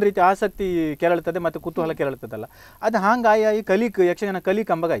ಅದು ಒಂದು ರೀತಿ ಆಸಕ್ತಿ ಕೆರಳ್ತದೆ ಮತ್ತು ಕುತೂಹಲ ಕೆರಳ್ತದಲ್ಲ. ಅದು ಹಾಂಗಾಯಿ ಯಕ್ಷಗಾನ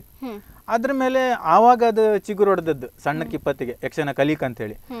ಕಲಿಕ್ ಅಂಬಗಾಯ್ತು. ಅದ್ರ ಮೇಲೆ ಆವಾಗ ಅದು ಚಿಗುರೊಡ್ದದ್ದು ಸಣ್ಣ ಕಿಪ್ಪತ್ತಿಗೆ ಯಕ್ಷಗಾನ ಕಲಿಕ್ ಅಂತ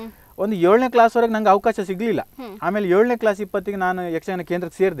ಹೇಳಿ. ಒಂದು 7ನೇ ಕ್ಲಾಸ್ ವರೆಗೆ ನಂಗೆ ಅವಕಾಶ ಸಿಗ್ಲಿಲ್ಲ. ಆಮೇಲೆ 7ನೇ ಕ್ಲಾಸ್ 20ಗೆ ನಾನು ಯಕ್ಷಗಾನ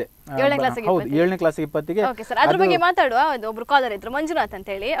ಕೇಂದ್ರಕ್ಕೆ ಸೇರಿದೆ. ಹೌದು, 7ನೇ ಕ್ಲಾಸ್ 20ಗೆ. ಅದ್ರ ಬಗ್ಗೆ ಮಾತಾಡುವ. ಒಬ್ರು ಕಾಲರ್ ಇದ್ರು, ಮಂಜುನಾಥ್ ಅಂತ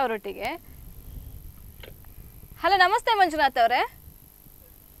ಹೇಳಿ, ಅವರೊಟ್ಟಿಗೆ. ಹಲೋ, ನಮಸ್ತೆ ಮಂಜುನಾಥ್ ಅವರೇ.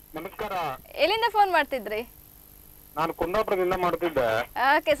 ನಮಸ್ಕಾರ. ಎಲ್ಲಿಂದ ಫೋನ್ ಮಾಡ್ತಿದ್ರಿ? ನಾನು ಕುಂದಾಪುರದಿಂದ ಮಾಡ್ತಿದ್ದೆ.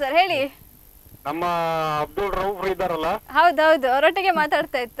 ಓಕೆ ಸರ್, ಹೇಳಿ. ನಮ್ಮ ಅಬ್ದುಲ್ ರವೂಫ್ ಇದ್ದಾರಲ್ಲ? ಹೌದೌದು, ಅವರೊಟ್ಟಿಗೆ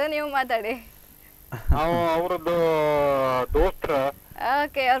ಮಾತಾಡ್ತಾ ಇತ್ತು, ನೀವು ಮಾತಾಡಿ. ಅವರದ್ದು ದೋಸ್ತ್ರ.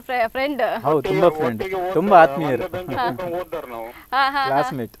 ಓಕೆ, ಅವ್ರ ಫ್ರೆಂಡ್. ಹೌದು, ತುಂಬಾ ಫ್ರೆಂಡ್, ತುಂಬಾ ಆತ್ಮೀಯರು. ಓದ್ದಾರ ನಾವು,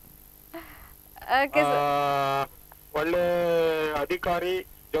 ಕ್ಲಾಸ್ಮೇಟ್. ಒಳ್ಳೆ ಅಧಿಕಾರಿ,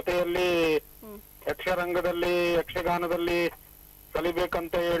 ಜೊತೆಯಲ್ಲಿ ಯಕ್ಷರಂಗದಲ್ಲಿ ಯಕ್ಷಗಾನದಲ್ಲಿ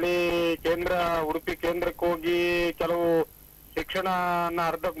ಕಲಿಬೇಕಂತ ಹೇಳಿ ಉಡುಪಿ ಕೇಂದ್ರಕ್ಕೆ ಹೋಗಿ ಕೆಲವು ಶಿಕ್ಷಣನ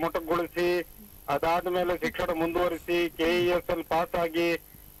ಅರ್ಧಕ್ಕೆ ಮೊಟಕುಗೊಳಿಸಿ ಅದಾದ್ಮೇಲೆ ಶಿಕ್ಷಣ ಮುಂದುವರಿಸಿ KES ಅಲ್ಲಿ ಪಾಸ್ ಆಗಿ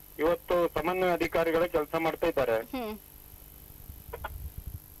ಇವತ್ತು ಸಮನ್ವಯ ಅಧಿಕಾರಿಗಳ ಕೆಲಸ ಮಾಡ್ತಾ ಇದ್ದಾರೆ.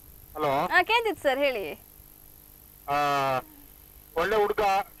 ಹಲೋ, ಕೇಳ್ತಿತ್ತು ಸರ್, ಹೇಳಿ. ಒಳ್ಳೆ ಹುಡುಗ,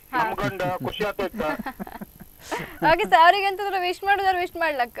 ನಮ್ ಗಂಡ, ಖುಷಿ ಆಗ್ತೈತ. ಓಕೆ ಸರ್, ಅವ್ರಿಗೆ ಎಂತಾದ್ರು ವಿಶ್ ಮಾಡಿದ್ರೆ ವಿಶ್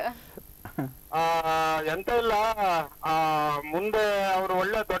ಮಾಡ್ಲಕ್ಕ ಎಂತ ಇಲ್ಲ, ಮುಂದೆ ಅವರು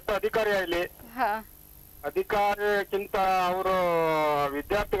ಒಳ್ಳೆ ದೊಡ್ಡ ಅಧಿಕಾರಿ ಆಗ್ಲಿ. ಅಧಿಕಾರಿಕ್ಕಿಂತ ಅವರು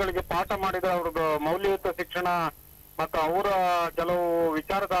ವಿದ್ಯಾರ್ಥಿಗಳಿಗೆ ಪಾಠ ಮಾಡಿದ ಅವ್ರದ್ದು ಮೌಲ್ಯಯುತ ಶಿಕ್ಷಣ ಮತ್ತು ಅವರ ಕೆಲವು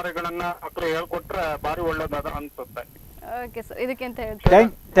ವಿಚಾರಧಾರೆಗಳನ್ನ ಮಕ್ಕಳು ಹೇಳ್ಕೊಟ್ರೆ ಬಾರಿ ಒಳ್ಳೇದಾದ ಅನ್ಸುತ್ತೆ. ಓಕೆ ಸರ್, ಇದಕ್ಕೆಂತ ಹೇಳ್ತೀವಿ.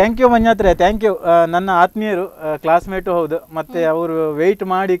 Thank you ಮಂಜಾತ್ರೆ, thank you. ನನ್ನ ಆತ್ಮೀಯರು, ಕ್ಲಾಸ್ಮೇಟು ಹೌದು. ಮತ್ತೆ ಅವರು ವೆಯ್ಟ್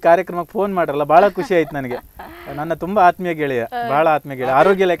ಮಾಡಿ ಕಾರ್ಯಕ್ರಮಕ್ಕೆ ಫೋನ್ ಮಾಡ್ರಲ್ಲ, ಬಹಳ ಖುಷಿ ಆಯ್ತು ನನಗೆ. ನನ್ನ ತುಂಬಾ ಆತ್ಮೀಯ ಗೆಳೆಯ, ಬಹಳ ಆತ್ಮೀಯ ಗೆಳೆಯ,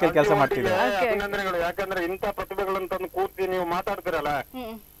 ಆರೋಗ್ಯ ಇಲಾಖೆಯಲ್ಲಿ ಕೆಲಸ ಮಾಡ್ತಿದ್ದೆ. ಅಭಿನಂದನೆಗಳು, ಯಾಕಂದ್ರೆ ಇಂಥ ಪ್ರತಿಭೆಗಳಂತ ಕೂರ್ತಿ ನೀವು ಮಾತಾಡ್ತಿರಲ್ಲ.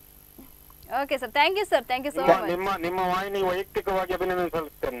 Okay sir, thank you sir, thank you so much. ನಿಮ್ಮ ವಾಹಿನಿ ವೈಯಕ್ತಿಕವಾಗಿ ಅಭಿನಂದನೆ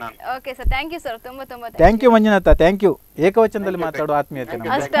ಸಲ್ಲಿಸ್ತೇನೆ ನಾನು. Okay sir, thank you sir, ತುಂಬಾ thank you Manjunatha, thank you. ಏಕವಚನದಲ್ಲಿ ಮಾತಾಡೋ ಆತ್ಮೀಯತೆ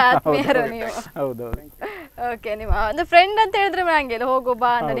ಅಷ್ಟೇ ಆತ್ಮೀಯರು ನೀವು. ಹೌದೌದು. ಓಕೆ, ನಿಮ್ಮ ಒಂದು ಫ್ರೆಂಡ್ ಅಂತ ಹೇಳಿದ್ರೆ ಹಂಗಿಲ್ಲ, ಹೋಗು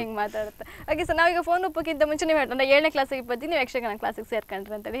ಬಾ ಅಂತ ಹಿಂಗೆ ಮಾತಾಡುತ್ತೆ. ಓಕೆ ಸರ್, ನಾವೀಗ ಫೋನ್ ಒಪ್ಪಕ್ಕಿಂತ ಮುಂಚೆ ನೀವು ಹೇಳ್ತಾರೆ 7ನೇ ಕ್ಲಾಸಿಗೆ ನೀವು ಯಕ್ಷಗಾನ ಕ್ಲಾಸಿಗೆ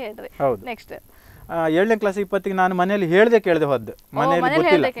ಸೇರ್ಕೊಂಡ್ರಿ ಅಂತೇಳಿ ಹೇಳ್ರಿ. ನೆಕ್ಸ್ಟ್ 7ನೇ ಕ್ಲಾಸ್ 20ಗೆ ನಾನು ಮನೆಯಲ್ಲಿ ಕೇಳದೆ ಹೋದ್ದು. ಮನೆಯಲ್ಲಿ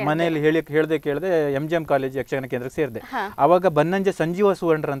ಗೊತ್ತಿಲ್ಲ, ಮನೆಯಲ್ಲಿ ಹೇಳ್ದೆ MGM ಕಾಲೇಜ್ ಯಕ್ಷಗಾನ ಕೇಂದ್ರಕ್ಕೆ ಸೇರಿದೆ. ಅವಾಗ ಬನ್ನಂಜೆ ಸಂಜೀವ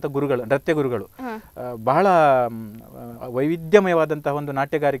ಸುವರ್ಣರ್ ಅಂತ ಗುರುಗಳು, ನೃತ್ಯ ಗುರುಗಳು, ಬಹಳ ವೈವಿಧ್ಯಮಯವಾದಂತಹ ಒಂದು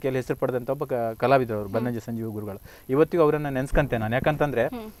ನಾಟ್ಯಗಾರಿಕೆಯಲ್ಲಿ ಹೆಸರು ಪಡೆದಂತ ಒಬ್ಬ ಕಲಾವಿದರು ಅವರು, ಬನ್ನಂಜೆ ಸಂಜೀವ ಗುರುಗಳು. ಇವತ್ತಿಗೂ ಅವರನ್ನ ನೆನ್ಸ್ಕಂತೆ ನಾನು. ಯಾಕಂತಂದ್ರೆ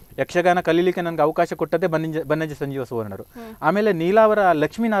ಯಕ್ಷಗಾನ ಕಲೀಲಿಕ್ಕೆ ನನ್ಗೆ ಅವಕಾಶ ಕೊಟ್ಟದ್ದೇ ಬನ್ನಂಜೆ ಸಂಜೀವ ಸುವರ್ಣರು. ಆಮೇಲೆ ನೀಲಾವರ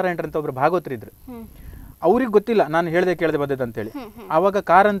ಲಕ್ಷ್ಮೀನಾರಾಯಣರು ಅಂತ ಒಬ್ರು ಭಾಗವತರಿದ್ರು. ಅವ್ರಿಗೆ ಗೊತ್ತಿಲ್ಲ ನಾನು ಕೇಳದೆ ಬಂದದ್ದು ಅಂತೇಳಿ. ಆವಾಗ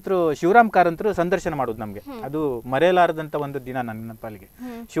ಶಿವರಾಮ್ ಕಾರಂತರು ಸಂದರ್ಶನ ಮಾಡೋದು ನಮ್ಗೆ. ಅದು ಮರೆಯಲಾರದಂತ ಒಂದು ದಿನ ನನ್ನ ಪಾಲಿಗೆ.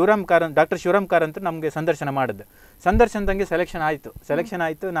 ಡಾಕ್ಟರ್ ಶಿವರಾಮ್ ಕಾರಂತರು ನಮ್ಗೆ ಸಂದರ್ಶನ ಮಾಡಿದ್ದು. ಸಂದರ್ಶನದಂಗೆ ಸೆಲೆಕ್ಷನ್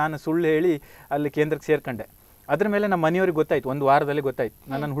ಆಯ್ತು. ನಾನು ಸುಳ್ಳು ಹೇಳಿ ಅಲ್ಲಿ ಕೇಂದ್ರಕ್ಕೆ ಸೇರ್ಕೊಂಡೆ. ಅದ್ರ ಮೇಲೆ ನಮ್ಮ ಮನೆಯವ್ರಿಗೆ ಗೊತ್ತಾಯ್ತು, ಒಂದು ವಾರದಲ್ಲಿ ಗೊತ್ತಾಯ್ತು.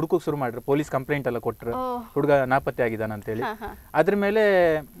 ನನ್ನನ್ನು ಹುಡುಕೋಕೆ ಶುರು ಮಾಡ್ರು, ಪೊಲೀಸ್ ಕಂಪ್ಲೇಂಟ್ ಎಲ್ಲ ಕೊಟ್ಟರು, ಹುಡುಗ ನಾಪತ್ತೆ ಆಗಿದ್ದಾನ ಅಂತೇಳಿ. ಅದ್ರ ಮೇಲೆ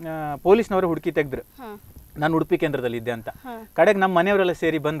ಪೊಲೀಸ್ನವರು ಹುಡುಕಿ ತೆಗೆದ್ರು ನಾನು ಉಡುಪಿ ಕೇಂದ್ರದಲ್ಲಿ ಇದ್ದೆ ಅಂತ. ಕಡೆಗೆ ನಮ್ಮ ಮನೆಯವರೆಲ್ಲ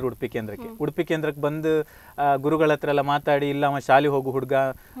ಸೇರಿ ಬಂದ್ರು ಉಡುಪಿ ಕೇಂದ್ರಕ್ಕೆ ಬಂದು ಗುರುಗಳ ಹತ್ರ ಎಲ್ಲ ಮಾತಾಡಿ, ಇಲ್ಲ ಅವ ಶಾಲೆ ಹೋಗು ಹುಡುಗ,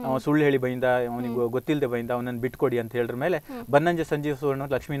 ಅವ ಸುಳ್ಳು ಹೇಳಿ ಬೈಂದ, ಅವನಿಗೆ ಗೊತ್ತಿಲ್ಲದೆ ಬೈಂದ, ಅವನನ್ನು ಬಿಟ್ಕೊಡಿ ಅಂತ ಹೇಳಿದ್ರ ಮೇಲೆ ಬನ್ನಂಜೆ ಸಂಜೀವ ಸುವರ್ಣ,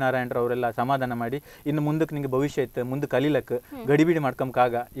 ಲಕ್ಷ್ಮೀನಾರಾಯಣರು ಅವರೆಲ್ಲ ಸಮಾಧಾನ ಮಾಡಿ, ಇನ್ನು ಮುಂದಕ್ಕೆ ನಿಂಗೆ ಭವಿಷ್ಯ ಇತ್ತು, ಮುಂದೆ ಕಲೀಲಕ್ಕೆ ಗಡಿಬಿಡಿ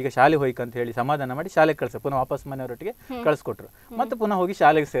ಮಾಡ್ಕೊಂಬಾಗ ಈಗ ಶಾಲೆ ಹೋಯ್ಕ ಅಂತ ಹೇಳಿ ಸಮಾಧಾನ ಮಾಡಿ ಶಾಲೆಗೆ ಕಳ್ಸ, ಪುನಃ ವಾಪಸ್ ಮನೆಯವರೊಟ್ಟಿಗೆ ಕಳ್ಸಿಕೊಟ್ರು. ಮತ್ತೆ ಪುನಃ ಹೋಗಿ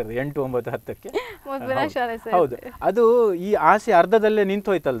ಶಾಲೆಗೆ ಸೇರಿದೆ 8, 9, 10ಕ್ಕೆ. ಹೌದು, ಅದು ಈ ಆಸೆ ಅರ್ಧದಲ್ಲೇ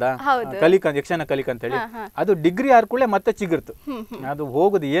ನಿಂತು ಹೋಯ್ತಲ್ದ, ಯಕ್ಷಗಾನ ಕಲಿಕಂತ ಹೇಳಿ. ಅದು ಡಿಗ್ರಿ ಆರ್ಕೂಳೆ ಮತ್ತೆ ಚಿಗುರ್ತು. ಅದು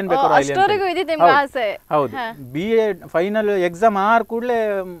ಹೋಗುದು ಏನ್ ಬೇಕಾದ್ರೂ. ಹೌದು, BA ಫೈನಲ್ ಎಕ್ಸಾಮ್ ಕೂಡಲೇ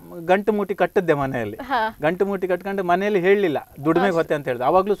ಗಂಟು ಮೂಟಿ ಕಟ್ಟದ್ದೆ ಮನೆಯಲ್ಲಿ. ಗಂಟು ಮೂಟಿ ಕಟ್ಕೊಂಡು ಮನೆಯಲ್ಲಿ ಹೇಳಲಿಲ್ಲ ದುಡಿಮೆಗೆ ಹೊತ್ತೆ ಅಂತ ಹೇಳಿದ್ರು.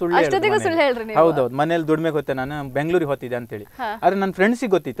 ಅವಾಗ್ಲೂ ಸುಳ್ಳು. ಹೌದೌದು, ಮನೇಲಿ ದುಡಿಮೆಗೆ ಹೊತ್ತೆ, ನಾನು ಬೆಂಗಳೂರಿಗೆ ಹೊತ್ತಿದ್ದೆ ಅಂತ ಹೇಳಿ. ಆದ್ರೆ ನನ್ನ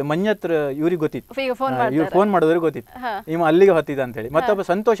ಫ್ರೆಂಡ್ಸಿಗೆ ಗೊತ್ತಿತ್ತು, ಮಂಜತ್ರ ಇವ್ರಿಗೆ ಗೊತ್ತಿತ್ತು, ಇವ್ರು ಫೋನ್ ಮಾಡೋರಿಗೆ ಗೊತ್ತಿತ್ತು ಇವ ಅಲ್ಲಿಗೆ ಹೊತ್ತಿದ್ದ ಅಂತ ಹೇಳಿ. ಮತ್ತೊಬ್ಬ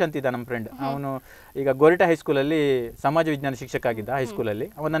ಸಂತೋಷ್ ಅಂತಿದ್ದ ನಮ್ಮ ಫ್ರೆಂಡ್, ಅವನು ಈಗ ಗೋರಿಟಾ ಹೈಸ್ಕೂಲಲ್ಲಿ ಸಮಾಜ ವಿಜ್ಞಾನ ಶಿಕ್ಷಕ ಆಗಿದ್ದ ಹೈಸ್ಕೂಲಲ್ಲಿ.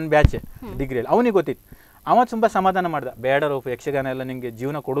 ಅವನು ನನ್ನ ಬ್ಯಾಚ್ ಡಿಗ್ರಿಯಲ್ಲಿ. ಅವನಿಗೆ ಗೊತ್ತಿತ್ತು. ಅವ ತುಂಬಾ ಸಮಾಧಾನ ಮಾಡ್ದ, ಬೇಡ ರೋಫ್, ಯಕ್ಷಗಾನ ಎಲ್ಲ ನಿಂಗೆ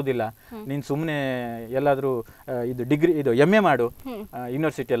ಜೀವನ ಕೊಡುದಿಲ್ಲ, ನೀನ್ ಸುಮ್ಮನೆ ಎಲ್ಲಾದ್ರೂ ಇದು ಡಿಗ್ರಿ MA ಮಾಡು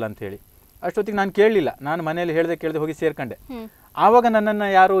ಯೂನಿವರ್ಸಿಟಿ ಎಲ್ಲ ಅಂತ ಹೇಳಿ. ಅಷ್ಟೊತ್ತಿಗೆ ನಾನು ಕೇಳಲಿಲ್ಲ, ನಾನು ಮನೆಯಲ್ಲಿ ಕೇಳದೆ ಹೋಗಿ ಸೇರ್ಕೊಂಡೆ. ಆವಾಗ ನನ್ನನ್ನು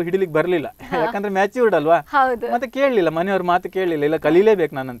ಯಾರು ಹಿಡಿಲಿಕ್ಕೆ ಬರಲಿಲ್ಲ, ಯಾಕಂದ್ರೆ ಮ್ಯಾಚ್ಯೂರ್ಡ್ ಅಲ್ವಾ. ಮತ್ತೆ ಕೇಳಲಿಲ್ಲ, ಮನೆಯವ್ರ ಮಾತು ಕೇಳಲಿಲ್ಲ, ಇಲ್ಲ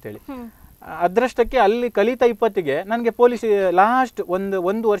ಕಲೀಲೇಬೇಕು ನಾನು ಅಂತೇಳಿ. ಅದೃಷ್ಟಕ್ಕೆ ಅಲ್ಲಿ ಕಲಿತಾ 20ಗೆ ನನಗೆ ಪೊಲೀಸ್ ಲಾಸ್ಟ್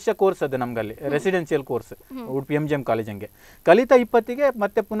ಒಂದು ವರ್ಷ ಕೋರ್ಸ್ ಅದು ನಮ್ಗಲ್ಲಿ ರೆಸಿಡೆನ್ಷಿಯಲ್ ಕೋರ್ಸ್ ಉಡುಪಿ MGM ಕಾಲೇಜಂಗೆ. ಕಲಿತಾ 20ಗೆ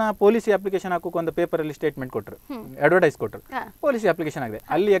ಮತ್ತೆ ಪುನಃ ಪೊಲೀಸ್ ಅಪ್ಲಿಕೇಶನ್ ಹಾಕೋಕೆ ಒಂದು ಪೇಪರಲ್ಲಿ ಸ್ಟೇಟ್ಮೆಂಟ್ ಕೊಟ್ಟರು, ಅಡ್ವರ್ಟೈಸ್ ಕೊಟ್ಟರು, ಪೊಲೀಸ್ ಅಪ್ಲಿಕೇಶನ್ ಆಗಿದೆ.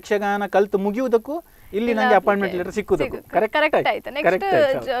 ಅಲ್ಲಿ ಯಕ್ಷಗಾನ ಕಲ್ತು ಮುಗಿಯುವುದಕ್ಕೂ ಇಲ್ಲಿ ನನಗೆ ಅಪಾಯಿಂಟ್ಮೆಂಟ್ ಲೆಟರ್ ಸಿಕ್ಕುದಕ್ಕೂ ಕರೆಕ್ಟ್ ಆಯ್ತು.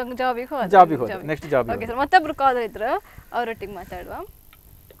 ಜಾಬಿಗೆ ಹೋದೆ, ನೆಕ್ಸ್ಟ್ ಜಾಬ್. ಮತ್ತೊಬ್ರು ಕಾಲ್ ಇದ್ರು, ಅವರೊಟ್ಟಿಗೆ ಮಾತಾಡುವ.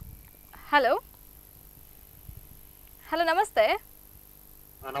 ಹಲೋ, ನಮಸ್ತೆ.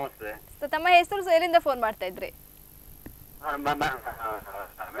 ನಮಸ್ತೆ. ತಮ್ಮ ಹೆಸರು, ಎಲ್ಲಿಂದ ಫೋನ್ ಮಾಡ್ತಾ ಇದ್ರಿ?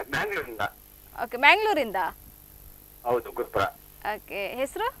 ಓಕೆ, ಮ್ಯಾಂಗ್ಳೂರಿಂದ. ಹೌದು, ಗುರುಪುರ. ಓಕೆ,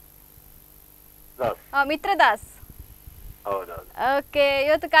 ಹೆಸರು? ಮಿತ್ರದಾಸ್. ಓಕೆ,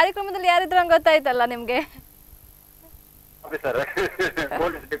 ಇವತ್ತು ಕಾರ್ಯಕ್ರಮದಲ್ಲಿ ಯಾರಿದ್ರು ಹಂಗ ಗೊತ್ತಾಯ್ತಲ್ಲ ನಿಮ್ಗೆ?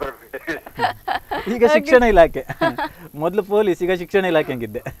 ಈಗ ಶಿಕ್ಷಣ ಇಲಾಖೆ, ಮೊದಲು ಪೊಲೀಸ್, ಈಗ ಶಿಕ್ಷಣ ಇಲಾಖೆ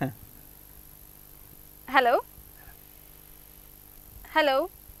ಹಂಗಿದ್ದೆ. ಹಲೋ,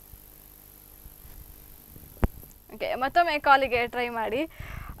 ಓಕೆ, ಮತ್ತೊಮ್ಮೆ ಕಾಲಿಗೆ ಟ್ರೈ ಮಾಡಿ.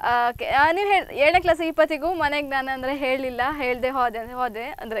 ನೀವು 7ನೇ ಕ್ಲಾಸ್ 20ಗೂ ಮನೆಗೆ ನಾನು ಅಂದರೆ ಹೇಳಲಿಲ್ಲ, ಹೇಳ್ದೆ ಹೋದೆ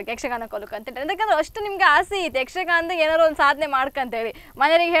ಅಂದರೆ ಯಕ್ಷಗಾನ ಕಲಿಕೆ ಅಂತ ಹೇಳಿ. ಯಾಕಂದ್ರೆ ಅಷ್ಟು ನಿಮ್ಗೆ ಆಸೆ ಇತ್ತು ಯಕ್ಷಗಾನದಾಗ ಏನಾರು ಒಂದು ಸಾಧನೆ ಮಾಡ್ಕಂತೇಳಿ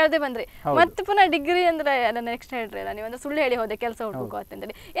ಮನೆಯವರಿಗೆ ಹೇಳ್ದೆ ಬಂದ್ರಿ. ಮತ್ತೆ ಪುನಃ ಡಿಗ್ರಿ ಅಂದರೆ ಅದನ್ನ ನೆಕ್ಸ್ಟ್ ಹೇಳ್ರಿ ಅಲ್ಲ, ನೀವು ಅಂದ್ರೆ ಸುಳ್ಳು ಹೇಳಿ ಹೋದೆ ಕೆಲಸ ಹುಡುಕೋ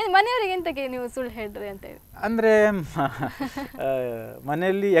ಅಂತೇಳಿ. ಏನು ಮನೆಯವರಿಗೆ ಎಂತಕ್ಕೆ ನೀವು ಸುಳ್ಳು ಹೇಳ್ರಿ ಅಂತೇಳಿ? ಅಂದರೆ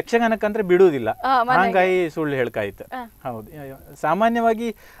ಮನೆಯಲ್ಲಿ ಯಕ್ಷಗಾನಕ್ಕಂದ್ರೆ ಬಿಡುವುದಿಲ್ಲ, ಹಾಗಾಗಿ ಸುಳ್ಳು ಹೇಳ್ಕಾಯ್ತು. ಹೌದು, ಸಾಮಾನ್ಯವಾಗಿ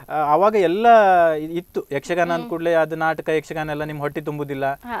ಆವಾಗ ಎಲ್ಲ ಇತ್ತು. ಯಕ್ಷಗಾನ ಅಂದ ಕೂಡಲೇ ಅದು ನಾಟಕ ಯಕ್ಷಗಾನ ಎಲ್ಲ ನಿಮ್ ಹೊಟ್ಟೆ ತುಂಬುದಿಲ್ಲ,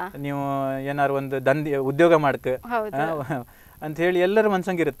 ನೀವು ಏನಾರು ಒಂದು ಉದ್ಯೋಗ ಮಾಡ್ಕ ಅಂತ ಹೇಳಿ ಎಲ್ಲರ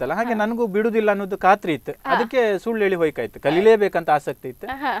ಮನ್ಸಂಗಿರುತ್ತಲ್ಲ, ಹಾಗೆ ನನಗೂ ಬಿಡುದಿಲ್ಲ ಅನ್ನೋದು ಖಾತ್ರಿ ಇತ್ತು. ಅದಕ್ಕೆ ಸುಳ್ಳು ಹೇಳಿ ಹೋಯ್ಕಾಯ್ತು. ಕಲಿಲೇಬೇಕಂತ ಆಸಕ್ತಿ ಇತ್ತು,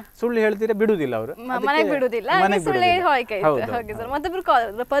 ಸುಳ್ಳು ಹೇಳ್ತೀರಾ ಬಿಡುದಿಲ್ಲ ಅವರು, ಮನೆಗೆ ಬಿಡುದಿಲ್ಲ, ಸುಳ್ಳು ಹೇಳಿ ಹೋಯ್ಕಾಯ್ತು. ಹಾಗೆ ಸರ್, ಮತ್ತೊಬ್ರು ಕಾಲ್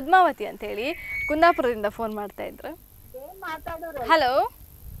ಪದ್ಮಾವತಿ ಅಂತ ಹೇಳಿ ಕುಂದಾಪುರದಿಂದ ಫೋನ್ ಮಾಡ್ತಾ ಇದ್ರು. ಹಲೋ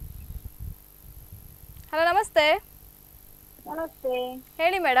ಹಲೋ, ನಮಸ್ತೆ. ನಮಸ್ತೆ,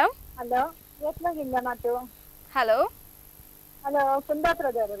 ಹೇಳಿ ಮೇಡಮ್. ಹಲೋ, ಯತ್ನಾಗಿಂದ ಮಾತು. Hello hello,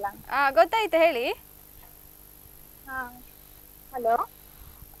 ಕುಂದಾಪುರದವರಲ್ಲ? ಗೊತ್ತಾಯ್ತು, ಹೇಳಿ. ಹಲೋ,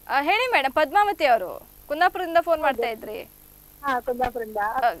 ಹೇಳಿ ಮೇಡಮ್. ಪದ್ಮಾವತಿ ಅವರು ಕುಂದಾಪುರದಿಂದ ಫೋನ್ ಮಾಡ್ತಾ ಇದ್ರಿ. ಕುಂದಾಪುರದಿಂದ.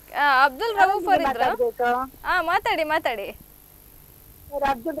 ಅಬ್ದುಲ್ ರವೂಫ್ ಅವ್ರು ಇದ್ರ? ಮಾತಾಡಿ ಮಾತಾಡಿ.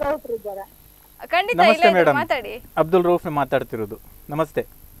 ಅಬ್ದುಲ್ ರವೂಫ್ ಇದ್ದಾರಾ? ಖಂಡಿತ ನಮಸ್ತೆ ಇಲ್ಲ, ಮೇಡಮ್, ಮಾತಾಡಿ. ಅಬ್ದುಲ್ ರವೂಫ್ ಮಾತಾಡ್ತಿರೋದು. ನಮಸ್ತೆ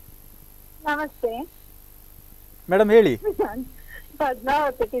ನಮಸ್ತೆ ಮೇಡಮ್, ಹೇಳಿ.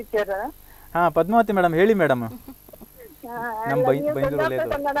 ಪದ್ಮಾವತಿ ಟೀಚರ್. ಹಾ, ಪದ್ಮಾವತಿ ಮೇಡಮ್, ಹೇಳಿ ಮೇಡಮ್.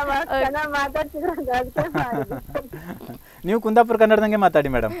 ನೀವು ಕುಂದಾಪುರ ಕನ್ನಡದಂಗೆ ಮಾತಾಡಿ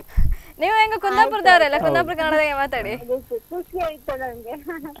ಮೇಡಮ್. ನೀವು ಹೆಂಗ ಕುಂದಾಪುರದವರಲ್ಲ, ಕುಂದಾಪುರ ಕನ್ನಡದಂಗೆ ಮಾತಾಡಿ. ಖುಷಿ ಆಯ್ತು ನಂಗೆ.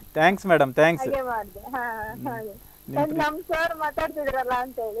 Thanks madam, thanks. ನಮ್ ಸರ್ ಮಾತಾಡ್ತಿದ್ರಲ್ಲ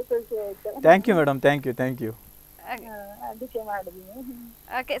ಅಂತ ಹೇಳಿ ಖುಷಿ ಆಯ್ತು. Thank you madam, thank you, thank you. ಅದಕ್ಕೆ ಮಾಡಿದ್ವಿ.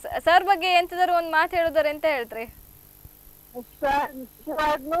 ಓಕೆ, ಸರ್ ಬಗ್ಗೆ ಎಂತದಾರು ಒಂದು ಮಾತು ಹೇಳಿದಾರೆ ಅಂತ ಹೇಳ್ತ್ರಿ?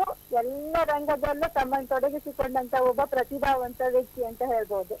 ನಿಜವಾಗ್ಲೂ ಎಲ್ಲ ರಂಗದಲ್ಲೂ ತಮ್ಮನ್ನು ತೊಡಗಿಸಿಕೊಂಡಂತ ಒಬ್ಬ ಪ್ರತಿಭಾವಂತ ವ್ಯಕ್ತಿ ಅಂತ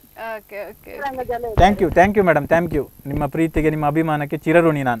ಹೇಳ್ಬೋದು. Thank you, thank you madam, thank you. ನಿಮ್ಮ ಪ್ರೀತಿಗೆ, ನಿಮ್ಮ ಅಭಿಮಾನಕ್ಕೆ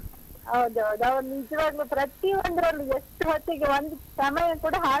ಚಿರಋಣಿ ನಾನು. ಹೌದೌದು, ಅವ್ರು ನಿಜವಾಗ್ಲೂ ಪ್ರತಿಯೊಂದ್ರಲ್ಲೂ ಎಷ್ಟು ಹೊತ್ತಿಗೆ ಒಂದು ಸಮಯ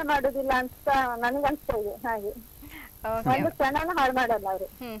ಕೂಡ ಹಾಳು ಮಾಡುದಿಲ್ಲ ಅಂತ ನನ್ಗನ್ಸ್ತಾ ಇದೆ. ಹಾಗೆ ಒಂದು ಕ್ಷಣನೂ ಹಾಳು ಮಾಡಲ್ಲ ಅವರು.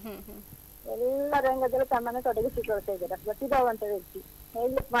 ಎಲ್ಲ ರಂಗದಲ್ಲೂ ತಮ್ಮನ್ನು ತೊಡಗಿಸಿಕೊಳ್ತಾ ಇದ್ದಾರೆ. ಪ್ರತಿಭಾವಂತ ವ್ಯಕ್ತಿ,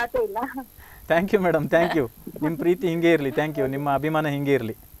 ಹೇಳ್ಲಿಕ್ಕೆ ಮಾತೇ ಇಲ್ಲ. Thank you madam, thank you. ನಿಮ್ಮ ಪ್ರೀತಿ ಹಿಂಗೆ ಇರಲಿ, ಥ್ಯಾಂಕ್ ಯು. ನಿಮ್ಮ ಅಭಿಮಾನ ಹಿಂಗೆ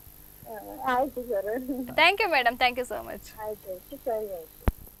ಇರಲಿ. ಆಯ್ತು sir, thank you madam, thank you so much. ಆಯ್ತು, ಸರಿ, ಆಯ್ತು.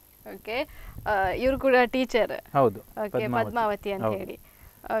 ಓಕೆ, ಇವರು ಕೂಡ ಟೀಚರ್. ಹೌದು, ಓಕೆ, ಪದ್ಮಾವತಿ ಅಂತ ಹೇಳಿ.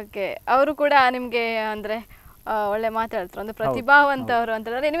 ಓಕೆ, ಅವರು ಕೂಡ ನಿಮ್ಗೆ ಅಂದ್ರೆ ಒಳ್ಳೆ ಮಾತಾಡ್ತಾರೆ, ಒಂದು ಪ್ರತಿಭಾವಂತವರು ಅಂತ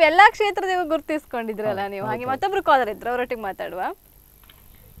ಹೇಳಿದ್ರೆ ನೀವು ಎಲ್ಲಾ ಕ್ಷೇತ್ರದಾಗ ಗುರುತಿಸ್ಕೊಂಡಿದ್ರಲ್ಲ ನೀವು. ಹಾಗೆ ಮತ್ತೊಬ್ರು ಕಾಲರ್ ಇದ್ರು, ಅವರೊಟ್ಟಿಗೆ ಮಾತಾಡುವ.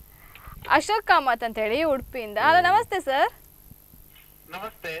 ಅಶೋಕ್ ಕಾಮತ್ ಅಂತ ಹೇಳಿ ಉಡುಪಿಯಿಂದ. ಹಲೋ, ನಮಸ್ತೆ ಸರ್.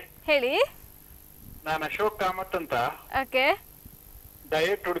 ನಮಸ್ತೆ, ಹೇಳಿ. ನಾನು ಅಶೋಕ್ ಕಾಮತ್ ಅಂತ. ಓಕೆ,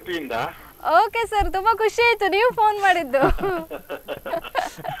 ಡಯಟ್ ಉಡುಪಿಯಿಂದ. ಓಕೆ ಸರ್, ತುಂಬಾ ಖುಷಿ ಆಯ್ತು ನೀವು ಫೋನ್ ಮಾಡಿದ್ದು.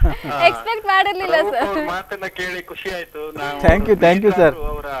 Expect ಮಾಡಿರ್ಲಿಲ್ಲ sir. ಮಾತನ್ನ ಕೇಳಿ ಖುಷಿ ಆಯ್ತು. Thank you, thank you sir.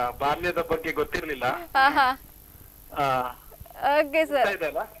 ಅವರ ಬಾಲ್ಯದ ಬಗ್ಗೆ ಗೊತ್ತಿರ್ಲಿಲ್ಲ. ಓಕೆ ಸರ್,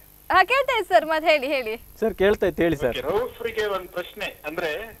 ಕೇಳ್ತಾ ಇತ್ತು ಸರ್, ಮತ್ತೆ ಹೇಳಿ ಹೇಳಿ ಸರ್. ಕೇಳ್ತಾ ಇತ್ತು, ಹೇಳಿ ಸರ್. ರೌಫ್ರಿಗೆ ಒಂದು ಪ್ರಶ್ನೆ.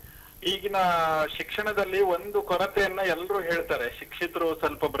 ಅಂದ್ರೆ ಈಗಿನ ಶಿಕ್ಷಣದಲ್ಲಿ ಒಂದು ಕೊರತೆಯನ್ನ ಎಲ್ಲರೂ ಹೇಳ್ತಾರೆ, ಶಿಕ್ಷಿತರು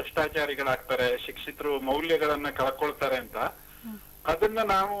ಸ್ವಲ್ಪ ಭ್ರಷ್ಟಾಚಾರಿಗಳಾಗ್ತಾರೆ, ಶಿಕ್ಷಿತರು ಮೌಲ್ಯಗಳನ್ನ ಕಳ್ಕೊಳ್ತಾರೆ ಅಂತ. ಅದನ್ನ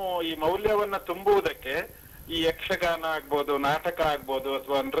ನಾವು ಈ ಮೌಲ್ಯವನ್ನ ತುಂಬುವುದಕ್ಕೆ ಈ ಯಕ್ಷಗಾನ ಆಗ್ಬೋದು, ನಾಟಕ ಆಗ್ಬೋದು,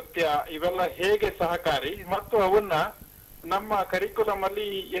 ಅಥವಾ ನೃತ್ಯ, ಇವೆಲ್ಲ ಹೇಗೆ ಸಹಕಾರಿ, ಮತ್ತು ಅವನ್ನ ನಮ್ಮ ಕರಿಕ್ಯುಲಮ್ ಅಲ್ಲಿ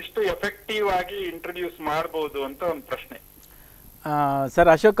ಎಷ್ಟು ಎಫೆಕ್ಟಿವ್ ಆಗಿ ಇಂಟ್ರೊಡ್ಯೂಸ್ ಮಾಡಬಹುದು ಅಂತ ಒಂದು ಪ್ರಶ್ನೆ. ಸರ್,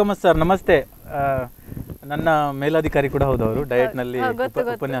 ಅಶೋಕ್ ಕಾಮತ್ ಸರ್, ನಮಸ್ತೆ. ನನ್ನ ಮೇಲಾಧಿಕಾರಿ ಕೂಡ ಹೌದು ಅವರು. ಡಯಟ್ನಲ್ಲಿ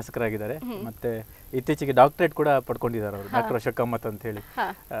ಉಪನ್ಯಾಸಕರಾಗಿದ್ದಾರೆ, ಮತ್ತೆ ಇತ್ತೀಚೆಗೆ ಡಾಕ್ಟರೇಟ್ ಕೂಡ ಪಡ್ಕೊಂಡಿದ್ದಾರೆ ಅವರು, ಡಾಕ್ಟರ್ ಅಶೋಕ್ ಕಾಮತ್ ಅಂತ ಹೇಳಿ.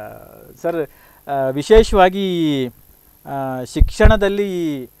 ಸರ್, ವಿಶೇಷವಾಗಿ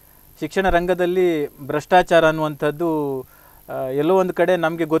ಶಿಕ್ಷಣ ರಂಗದಲ್ಲಿ ಭ್ರಷ್ಟಾಚಾರ ಅನ್ನುವಂಥದ್ದು ಎಲ್ಲೋ ಒಂದು ಕಡೆ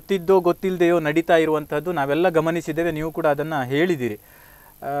ನಮಗೆ ಗೊತ್ತಿದ್ದೋ ಗೊತ್ತಿಲ್ಲದೆಯೋ ನಡೀತಾ ಇರುವಂಥದ್ದು ನಾವೆಲ್ಲ ಗಮನಿಸಿದ್ದೇವೆ. ನೀವು ಕೂಡ ಅದನ್ನು ಹೇಳಿದ್ದೀರಿ.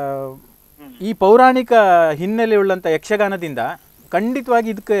 ಈ ಪೌರಾಣಿಕ ಹಿನ್ನೆಲೆಯುಳ್ಳಂಥ ಯಕ್ಷಗಾನದಿಂದ ಖಂಡಿತವಾಗಿ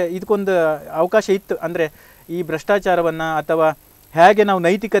ಇದಕ್ಕೊಂದು ಅವಕಾಶ ಇತ್ತು. ಅಂದರೆ ಈ ಭ್ರಷ್ಟಾಚಾರವನ್ನು ಅಥವಾ ಹೇಗೆ ನಾವು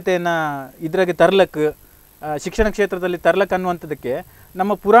ನೈತಿಕತೆಯನ್ನು ಇದ್ರಾಗೆ ತರ್ಲಕ್ಕೆ, ಶಿಕ್ಷಣ ಕ್ಷೇತ್ರದಲ್ಲಿ ತರ್ಲಕ್ಕೆ ಅನ್ನುವಂಥದ್ದಕ್ಕೆ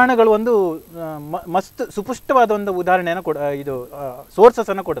ನಮ್ಮ ಪುರಾಣಗಳು ಒಂದು ಮಸ್ತ್ ಸುಪುಷ್ಟವಾದ ಒಂದು ಉದಾಹರಣೆಯನ್ನು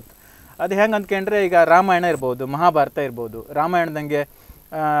ಸೋರ್ಸಸನ್ನು ಕೊಡುತ್ತೆ. ಅದು ಹೆಂಗೆ ಅಂದ್ಕೊಂಡ್ರೆ, ಈಗ ರಾಮಾಯಣ ಇರ್ಬೋದು, ಮಹಾಭಾರತ ಇರ್ಬೋದು. ರಾಮಾಯಣದಂಗೆ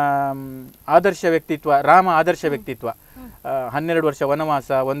ಆದರ್ಶ ವ್ಯಕ್ತಿತ್ವ, ರಾಮ ಆದರ್ಶ ವ್ಯಕ್ತಿತ್ವ. 12 ವರ್ಷ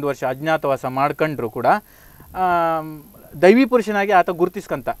ವನವಾಸ, 1 ವರ್ಷ ಅಜ್ಞಾತವಾಸ ಮಾಡ್ಕೊಂಡ್ರು ಕೂಡ ದೈವಿ ಪುರುಷನಾಗಿ ಆತ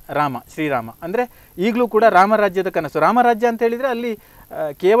ಗುರುತಿಸ್ಕಂತ ಶ್ರೀರಾಮ. ಅಂದರೆ ಈಗಲೂ ಕೂಡ ರಾಮರಾಜ್ಯದ ಕನಸು. ರಾಮರಾಜ್ಯ ಅಂತ ಹೇಳಿದರೆ ಅಲ್ಲಿ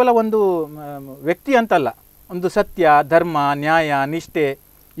ಕೇವಲ ಒಂದು ವ್ಯಕ್ತಿ ಅಂತಲ್ಲ, ಒಂದು ಸತ್ಯ, ಧರ್ಮ, ನ್ಯಾಯ, ನಿಷ್ಠೆ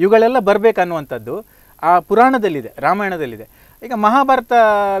ಇವುಗಳೆಲ್ಲ ಬರಬೇಕನ್ನುವಂಥದ್ದು ಆ ಪುರಾಣದಲ್ಲಿದೆ, ರಾಮಾಯಣದಲ್ಲಿದೆ. ಈಗ ಮಹಾಭಾರತ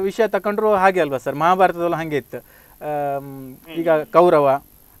ವಿಷಯ ತಗೊಂಡ್ರು ಹಾಗೆ ಅಲ್ವಾ ಸರ್? ಮಹಾಭಾರತದಲ್ಲೂ ಹಾಗೆ ಇತ್ತು. ಈಗ ಕೌರವ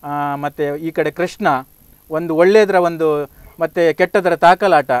ಮತ್ತು ಈ ಕಡೆ ಕೃಷ್ಣ, ಒಂದು ಒಳ್ಳೆಯದರ ಒಂದು ಮತ್ತು ಕೆಟ್ಟದರ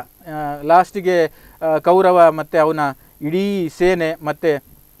ತಾಕಲಾಟ, ಲಾಸ್ಟಿಗೆ ಕೌರವ ಮತ್ತು ಅವನ ಇಡೀ ಸೇನೆ ಮತ್ತು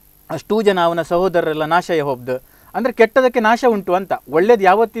ಅಷ್ಟೂ ಜನ ಅವನ ಸಹೋದರರೆಲ್ಲ ನಾಶಯ ಹೋಗ್ದು. ಅಂದರೆ ಕೆಟ್ಟದಕ್ಕೆ ನಾಶ ಉಂಟು ಅಂತ. ಒಳ್ಳೇದು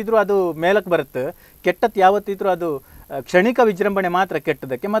ಯಾವತ್ತಿದ್ರೂ ಅದು ಮೇಲಕ್ಕೆ ಬರುತ್ತೆ, ಕೆಟ್ಟದ್ದು ಯಾವತ್ತಿದ್ರೂ ಅದು ಕ್ಷಣಿಕ ವಿಜೃಂಭಣೆ ಮಾತ್ರ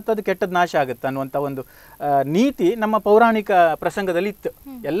ಕೆಟ್ಟದಕ್ಕೆ, ಮತ್ತು ಅದು ಕೆಟ್ಟದ್ದು ನಾಶ ಆಗುತ್ತೆ ಅನ್ನುವಂಥ ಒಂದು ನೀತಿ ನಮ್ಮ ಪೌರಾಣಿಕ ಪ್ರಸಂಗದಲ್ಲಿ ಇತ್ತು,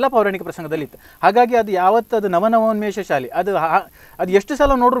 ಎಲ್ಲ ಪೌರಾಣಿಕ ಪ್ರಸಂಗದಲ್ಲಿ ಇತ್ತು. ಹಾಗಾಗಿ ಅದು ಯಾವತ್ತು ಅದು ನವನವೋನ್ಮೇಷಶಾಲಿ. ಅದು ಎಷ್ಟು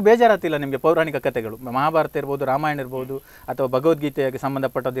ಸಲ ನೋಡ್ರೂ ಬೇಜಾರಾತಿಲ್ಲ ನಿಮಗೆ. ಪೌರಾಣಿಕ ಕಥೆಗಳು, ಮಹಾಭಾರತ ಇರ್ಬೋದು, ರಾಮಾಯಣ ಇರ್ಬೋದು, ಅಥವಾ ಭಗವದ್ಗೀತೆಗೆ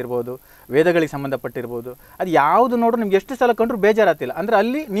ಸಂಬಂಧಪಟ್ಟದಿರ್ಬೋದು, ವೇದಗಳಿಗೆ ಸಂಬಂಧಪಟ್ಟಿರ್ಬೋದು, ಅದು ಯಾವುದು ನೋಡ್ರೂ ನಿಮ್ಗೆ ಎಷ್ಟು ಸಲ ಕಂಡ್ರೂ ಬೇಜಾರಾತಿಲ್ಲ. ಅಂದರೆ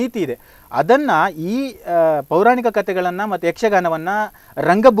ಅಲ್ಲಿ ನೀತಿ ಇದೆ. ಅದನ್ನು ಈ ಪೌರಾಣಿಕ ಕಥೆಗಳನ್ನು ಮತ್ತು ಯಕ್ಷಗಾನವನ್ನು,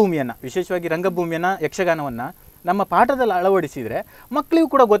 ರಂಗಭೂಮಿಯನ್ನು, ವಿಶೇಷವಾಗಿ ರಂಗಭೂಮಿಯನ್ನು, ಯಕ್ಷಗಾನವನ್ನು ನಮ್ಮ ಪಾಠದಲ್ಲಿ ಅಳವಡಿಸಿದರೆ ಮಕ್ಕಳಿಗೂ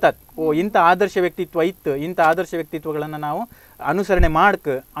ಕೂಡ ಗೊತ್ತಾಯ್ತು, ಓ ಇಂಥ ಆದರ್ಶ ವ್ಯಕ್ತಿತ್ವ ಇತ್ತು, ಇಂಥ ಆದರ್ಶ ವ್ಯಕ್ತಿತ್ವಗಳನ್ನು ನಾವು ಅನುಸರಣೆ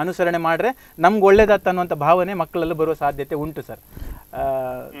ಮಾಡ್ರೆ ನಮ್ಗೆ ಒಳ್ಳೇದಾತ ಅನ್ನುವಂಥ ಭಾವನೆ ಮಕ್ಕಳಲ್ಲಿ ಬರುವ ಸಾಧ್ಯತೆ ಉಂಟು sir.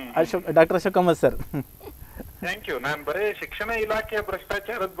 Doctor Ashok Ahmed sir. Thank you. ನಾನು ಬರೀ ಶಿಕ್ಷಣ ಇಲಾಖೆಯ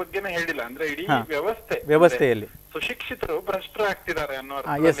ಭ್ರಷ್ಟಾಚಾರದ ಬಗ್ಗೆನೇ ಹೇಳಿಲ್ಲ, ಅಂದ್ರೆ ಇಡೀ ವ್ಯವಸ್ಥೆಯಲ್ಲಿ ಸುಶಿಕ್ಷಿತರು ಭ್ರಷ್ಟರಾಗ್ತಿದ್ದಾರೆ ಅನ್ನೋ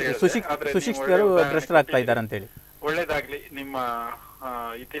ಸುಶಿಕ್ಷಿತರು ಭ್ರಷ್ಟರಾಗ್ತಾ ಇದ್ದಾರೆ ಅಂತ ಹೇಳಿ. ಒಳ್ಳೇದಾಗ್ಲಿ. ನಿಮ್ಮ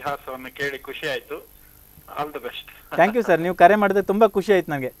ಇತಿಹಾಸವನ್ನು ಕೇಳಿ ಖುಷಿ ಆಯ್ತು. All the best. Thank you sir. ನೀವು ಕರೆ ಮಾಡಿದ್ರೆ ತುಂಬಾ ಖುಷಿ ಆಯ್ತು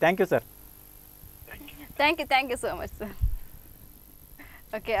ನನಗೆ. Thank you sir. Thank you so much sir.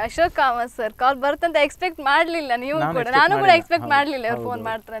 Okay, Ashok Ahmed sir call ಬರುತ್ತಂತ expect ಮಾಡಲಿಲ್ಲ, ನೀವು ಕೂಡ, ನಾನು ಕೂಡ ಎಕ್ಸ್ಪೆಕ್ಟ್ ಮಾಡಲಿಲ್ಲ ಅವ್ರು ಫೋನ್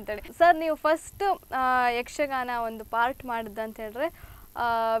ಮಾಡ್ತಾರೆ ಅಂತೇಳಿ. ಸರ್, ನೀವು ಫಸ್ಟ್ ಯಕ್ಷಗಾನ ಒಂದು ಪಾರ್ಟ್ ಮಾಡಿದ್ದಂತ ಹೇಳಿದ್ರೆ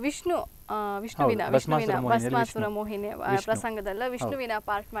ವಿಷ್ಣುವಿನ ಭಸ್ಮಾಸುರ ಮೋಹಿನಿ ಪ್ರಸಂಗದಲ್ಲ, ವಿಷ್ಣುವಿನ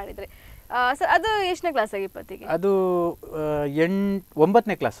ಪಾರ್ಟ್ ಮಾಡಿದ್ರಿ ಸರ್. ಅದು ಎಷ್ಟನೇ ಕ್ಲಾಸ್ ಆಗಿ ಇಪ್ಪತ್ತಿಗೆ? ಅದು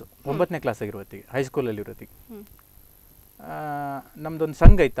 9ನೇ ಕ್ಲಾಸ್ ಆಗಿರುವತ್ತಿಗೆ, ಹೈಸ್ಕೂಲಲ್ಲಿ ಇರೋತ್ತಿಗೆ. ನಮ್ದೊಂದು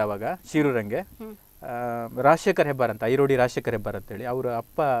ಸಂಘ ಇತ್ತು ಆವಾಗ ಶಿರೂರಂಗೆ, ರಾಜಶೇಖರ್ ಹೆಬ್ಬಾರ್ ಅಂತ, ಐರೋಡಿ ರಾಜಶೇಖರ್ ಹೆಬ್ಬಾರ್ ಅಂತೇಳಿ. ಅವರ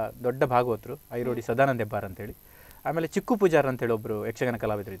ಅಪ್ಪ ದೊಡ್ಡ ಭಾಗವತರು, ಐರೋಡಿ ಸದಾನಂದ ಹೆಬ್ಬಾರ್ ಅಂತೇಳಿ. ಆಮೇಲೆ ಚಿಕ್ಕು ಪೂಜಾರ್ ಅಂತೇಳಿ ಒಬ್ಬರು ಯಕ್ಷಗಾನ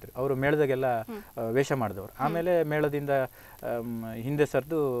ಕಲಾವಿದರು ಇದ್ರು. ಅವರು ಮೇಳದಾಗೆಲ್ಲ ವೇಷ ಮಾಡಿದವರು. ಆಮೇಲೆ ಮೇಳದಿಂದ ಹಿಂದೆ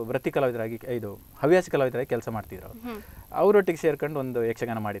ಸರ್ದು ವೃತ್ತಿ ಕಲಾವಿದರಾಗಿ, ಹವ್ಯಾಸಿ ಕಲಾವಿದರಾಗಿ ಕೆಲಸ ಮಾಡ್ತಿದ್ರು ಅವರು. ಅವರೊಟ್ಟಿಗೆ ಸೇರ್ಕೊಂಡು ಒಂದು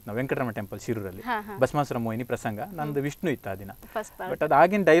ಯಕ್ಷಗಾನ ಮಾಡಿತ್ತು ನಾವು ವೆಂಕಟರಮಣ ಟೆಂಪಲ್ ಶಿರೂರಲ್ಲಿ, ಭಸ್ಮಾಸುರ ಮೋಹಿನಿ ಪ್ರಸಂಗ. ನಂದು ವಿಷ್ಣು ಇತ್ತು ಆ ದಿನ. ಬಟ್ ಅದು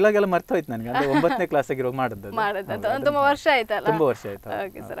ಆಗಿನ ಡೈಲಾಗ್ ಎಲ್ಲ ಮರ್ತೋಯ್ತು ನನಗೆ. ಅದು 9ನೇ ಕ್ಲಾಸ್ ಆಗಿರೋ ಮಾಡಿದ್ದು. ತುಂಬಾ ವರ್ಷ ಆಯ್ತಲ್ಲ? ತುಂಬಾ ವರ್ಷ ಆಯ್ತು.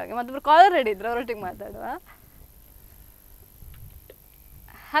 Okay sir. ಮತ್ತೊಬ್ರು ಕಾಲರ್ ರೆಡಿ ಇದ್ರು, ಅವರೊಟ್ಟಿಗೆ ಮಾತಾಡುವ.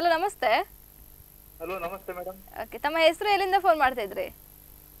 ಹಲೋ, ನಮಸ್ತೆ. ಹಲೋ, ನಮಸ್ತೆ ಮೇಡಮ್. ಓಕೆ, ತಮ್ಮ ಹೆಸರು, ಎಲ್ಲಿಂದ ಫೋನ್ ಮಾಡ್ತಾ ಇದ್ರಿ?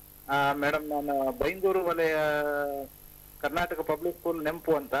 ಮೇಡಮ್, ನಾನು ಬೈಂದೂರು ವಲಯ ಕರ್ನಾಟಕ ಪಬ್ಲಿಕ್ ಸ್ಕೂಲ್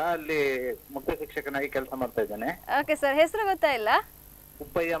ನೆಂಪು ಅಂತ, ಅಲ್ಲಿ ಮುಖ್ಯ ಶಿಕ್ಷಕನಾಗಿ ಕೆಲಸ ಮಾಡ್ತಾ ಇದ್ದೇನೆ. ಓಕೆ ಸರ್, ಹೆಸರು ಗೊತ್ತಾಯಿಲ್ಲ?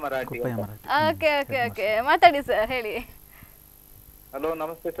 Kuppayya Marathi. Okay okay okay, ಮಾತಾಡಿ ಸರ್, ಹೇಳಿ. ಹಲೋ,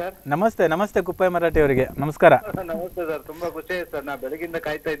 ನಮಸ್ತೆ ಸರ್. ನಮಸ್ತೆ ಕುಪ್ಪಯ್ಯ ಮರಾಠಿ ಅವರಿಗೆ ನಮಸ್ಕಾರ. ನಮಸ್ತೆ ಸರ್, ತುಂಬಾ ಖುಷಿ ಆಯ್ತು ಸರ್, ನಾ ಬೆಳಗಿಂದ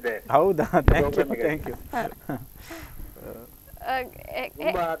ಕಾಯ್ತಾ ಇದ್ದೆ. ಹೌದಾ? Thank you.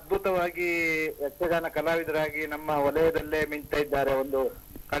 ತುಂಬಾ ಅದ್ಭುತವಾಗಿ ಯಕ್ಷಗಾನ ಕಲಾವಿದರಾಗಿ ನಮ್ಮ ವಲಯದಲ್ಲೇ ಮಿಂಚ್ತಾ ಇದ್ದಾರೆ.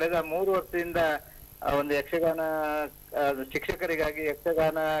 ಕಳೆದ 3 ವರ್ಷದಿಂದ ಒಂದು ಯಕ್ಷಗಾನ ಶಿಕ್ಷಕರಿಗಾಗಿ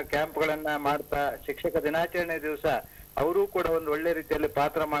ಯಕ್ಷಗಾನ ಕ್ಯಾಂಪ್ ಗಳನ್ನ ಮಾಡ್ತಾ, ಶಿಕ್ಷಕ ದಿನಾಚರಣೆ ದಿವಸ ಅವರೂ ಕೂಡ ಒಂದು ಒಳ್ಳೆ ರೀತಿಯಲ್ಲಿ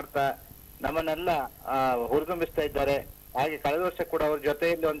ಪಾತ್ರ ಮಾಡ್ತಾ ನಮ್ಮನ್ನೆಲ್ಲ ಹುರಿದುಂಬಿಸ್ತಾ ಇದ್ದಾರೆ. ಹಾಗೆ ಕಳೆದ ವರ್ಷ ಕೂಡ ಅವ್ರ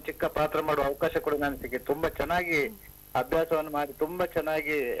ಜೊತೆಯಲ್ಲಿ ಒಂದು ಚಿಕ್ಕ ಪಾತ್ರ ಮಾಡುವ ಅವಕಾಶ ಕೂಡ ನನಗೆ ಸಿಕ್ಕಿತ್ತು. ತುಂಬಾ ಚೆನ್ನಾಗಿ ಅಭ್ಯಾಸವನ್ನು ಮಾಡಿ ತುಂಬಾ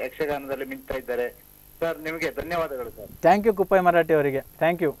ಚೆನ್ನಾಗಿ ಯಕ್ಷಗಾನದಲ್ಲಿ ಮಿಂಚ್ತಾ ಇದ್ದಾರೆ. ಸರ್, ನಿಮಗೆ ಧನ್ಯವಾದಗಳು sir. Thank you Kuppayya Marathi ಅವರಿಗೆ.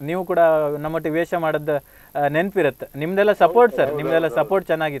 Thank you. ನೀವು ಕೂಡ ನಮ್ಮೊಟ್ಟಿಗೆ ವೇಷ ಮಾಡೋದು ನೆನಪಿರುತ್ತೆ. ನಿಮ್ದೆಲ್ಲ ಸಪೋರ್ಟ್ ಸರ್, ನಿಮ್ದೆಲ್ಲ ಸಪೋರ್ಟ್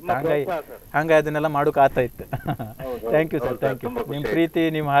ಚೆನ್ನಾಗಿತ್ತು. ಹಂಗಾಗಿ ಅದನ್ನೆಲ್ಲ ಮಾಡೋಕೆ ಆಗ್ತಾ ಇತ್ತು. Thank you sir, thank you. ನಿಮ್ಮ ಪ್ರೀತಿ,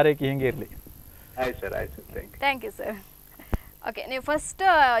 ನಿಮ್ಮ ಹಾರೈಕೆ ಹಿಂಗೆ ಇರಲಿ. ಆಯ್ತು ಸರ್, ಆಯ್ತು. Thank you sir. ಓಕೆ, ನೀವು ಫಸ್ಟ್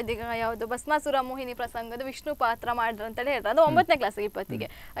ಇದೀಗ ಯಾವುದು ಭಸ್ಮಾಸುರ ಮೋಹಿನಿ ಪ್ರಸಂಗದ ವಿಷ್ಣು ಪಾತ್ರ ಮಾಡ್ರಿ ಅಂತೇಳಿ ಹೇಳ್ತಾರೆ. ಅದು 9ನೇ ಕ್ಲಾಸಿಗೆ ಇಪ್ಪತ್ತಿಗೆ.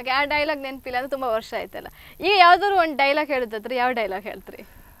 ಓಕೆ, ಆ ಡೈಲಾಗ್ ನೆನಪಿಲ್ಲ ಅಂದ್ರೆ ತುಂಬ ವರ್ಷ ಆಯ್ತಲ್ಲ. ಈಗ ಯಾವ್ದಾದ್ರು ಒಂದು ಡೈಲಾಗ್ ಹೇಳಿದ್ರೆ ಯಾವ ಡೈಲಾಗ್ ಹೇಳ್ತೀರಿ?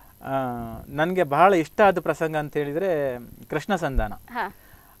 ನನಗೆ ಬಹಳ ಇಷ್ಟ ಆದ ಪ್ರಸಂಗ ಅಂತ ಹೇಳಿದರೆ ಕೃಷ್ಣ ಸಂಧಾನ.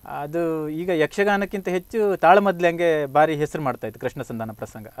 ಅದು ಈಗ ಯಕ್ಷಗಾನಕ್ಕಿಂತ ಹೆಚ್ಚು ತಾಳಮದ್ಲೆಂಗೆ ಭಾರಿ ಹೆಸರು ಮಾಡ್ತಾ ಇತ್ತು ಕೃಷ್ಣ ಸಂಧಾನ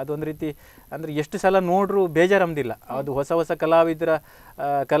ಪ್ರಸಂಗ. ಅದೊಂದು ರೀತಿ ಅಂದರೆ ಎಷ್ಟು ಸಲ ನೋಡ್ರೂ ಬೇಜಾರಂದಿಲ್ಲ. ಅದು ಹೊಸ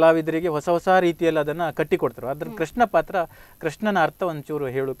ಕಲಾವಿದರಿಗೆ ಹೊಸ ರೀತಿಯಲ್ಲಿ ಅದನ್ನು ಕಟ್ಟಿಕೊಡ್ತಾರೆ. ಅದ್ರ ಕೃಷ್ಣ ಪಾತ್ರ, ಕೃಷ್ಣನ ಅರ್ಥ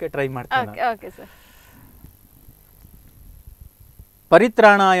ಒಂಚೂರು ಹೇಳೋಕೆ ಟ್ರೈ ಮಾಡ್ತಾರೆ.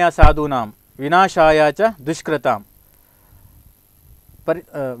 ಪರಿತ್ರಾಣಾಯ ಸಾಧೂನಾಂ ವಿನಾಶಾಯ ಚ ದುಷ್ಕೃತಾಂ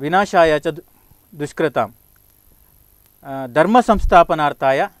ದುಷ್ಕೃತಾಂ ಧರ್ಮ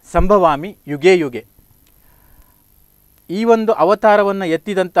ಸಂಸ್ಥಾಪನಾರ್ಥಾಯ ಸಂಭವಾಮಿ ಯುಗೇ ಯುಗೆ. ಈ ಒಂದು ಅವತಾರವನ್ನು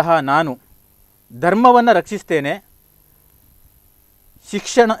ಎತ್ತಿದಂತಹ ನಾನು ಧರ್ಮವನ್ನು ರಕ್ಷಿಸ್ತೇನೆ,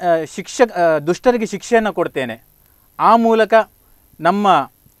 ದುಷ್ಟರಿಗೆ ಶಿಕ್ಷೆಯನ್ನು ಕೊಡ್ತೇನೆ, ಆ ಮೂಲಕ ನಮ್ಮ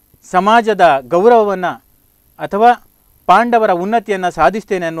ಸಮಾಜದ ಗೌರವವನ್ನು ಅಥವಾ ಪಾಂಡವರ ಉನ್ನತಿಯನ್ನು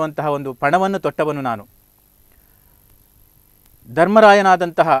ಸಾಧಿಸ್ತೇನೆ ಅನ್ನುವಂತಹ ಒಂದು ಪಣವನ್ನು ತೊಟ್ಟವನು ನಾನು.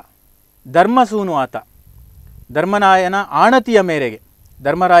 ಧರ್ಮರಾಯನಾದಂತಹ ಧರ್ಮಸೂನು ಆತ. ಧರ್ಮರಾಯನ ಆಣತಿಯ ಮೇರೆಗೆ,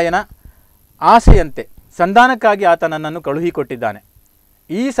 ಧರ್ಮರಾಯನ ಆಸೆಯಂತೆ ಸಂಧಾನಕ್ಕಾಗಿ ಆತ ನನ್ನನ್ನು ಕಳುಹಿಕೊಟ್ಟಿದ್ದಾನೆ.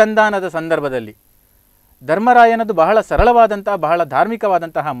 ಈ ಸಂಧಾನದ ಸಂದರ್ಭದಲ್ಲಿ ಧರ್ಮರಾಯನದು ಬಹಳ ಸರಳವಾದಂತಹ ಬಹಳ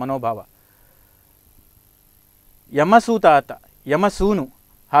ಧಾರ್ಮಿಕವಾದಂತಹ ಮನೋಭಾವ. ಯಮಸೂತ ಆತ, ಯಮಸೂನು.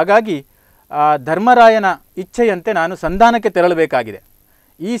 ಹಾಗಾಗಿ ಆ ಧರ್ಮರಾಯನ ಇಚ್ಛೆಯಂತೆ ನಾನು ಸಂಧಾನಕ್ಕೆ ತೆರಳಬೇಕಾಗಿದೆ.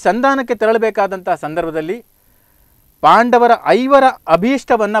 ಈ ಸಂಧಾನಕ್ಕೆ ತೆರಳಬೇಕಾದಂತಹ ಸಂದರ್ಭದಲ್ಲಿ ಪಾಂಡವರ 5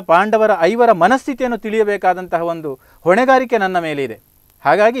 ಅಭೀಷ್ಟವನ್ನು, ಪಾಂಡವರ 5 ಮನಸ್ಥಿತಿಯನ್ನು ತಿಳಿಯಬೇಕಾದಂತಹ ಒಂದು ಹೊಣೆಗಾರಿಕೆ ನನ್ನ ಮೇಲೆ ಇದೆ.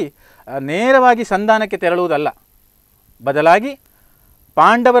 ಹಾಗಾಗಿ ನೇರವಾಗಿ ಸಂಧಾನಕ್ಕೆ ತೆರಳುವುದಲ್ಲ, ಬದಲಾಗಿ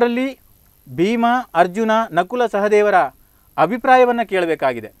ಪಾಂಡವರಲ್ಲಿ ಭೀಮ, ಅರ್ಜುನ, ನಕುಲ, ಸಹದೇವರ ಅಭಿಪ್ರಾಯವನ್ನು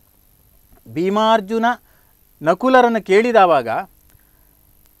ಕೇಳಬೇಕಾಗಿದೆ. ಭೀಮಾರ್ಜುನ ನಕುಲರನ್ನು ಕೇಳಿದವಾಗ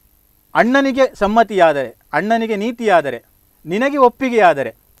ಅಣ್ಣನಿಗೆ ಸಮ್ಮತಿಯಾದರೆ, ಅಣ್ಣನಿಗೆ ನೀತಿಯಾದರೆ, ನಿನಗೆ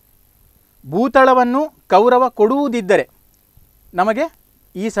ಒಪ್ಪಿಗೆಯಾದರೆ, ಭೂತಳವನ್ನು ಕೌರವ ಕೊಡುವುದಿದ್ದರೆ ನಮಗೆ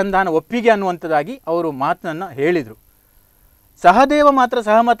ಈ ಸಂಧಾನ ಒಪ್ಪಿಗೆ ಅನ್ನುವಂಥದ್ದಾಗಿ ಅವರು ಮಾತನ್ನು ಹೇಳಿದರು. ಸಹದೇವ ಮಾತ್ರ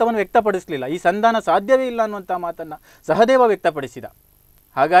ಸಹಮತವನ್ನು ವ್ಯಕ್ತಪಡಿಸಲಿಲ್ಲ. ಈ ಸಂಧಾನ ಸಾಧ್ಯವೇ ಇಲ್ಲ ಅನ್ನುವಂಥ ಮಾತನ್ನು ಸಹದೇವ ವ್ಯಕ್ತಪಡಿಸಿದ.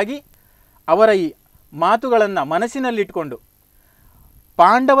 ಹಾಗಾಗಿ ಅವರ ಈ ಮಾತುಗಳನ್ನು ಮನಸ್ಸಿನಲ್ಲಿಟ್ಕೊಂಡು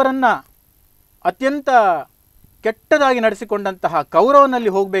ಪಾಂಡವರನ್ನು ಅತ್ಯಂತ ಕೆಟ್ಟದಾಗಿ ನಡೆಸಿಕೊಂಡಂತಹ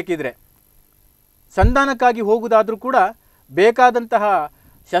ಕೌರವನಲ್ಲಿ ಹೋಗಬೇಕಿದ್ರೆ, ಸಂಧಾನಕ್ಕಾಗಿ ಹೋಗುವುದಾದರೂ ಕೂಡ ಬೇಕಾದಂತಹ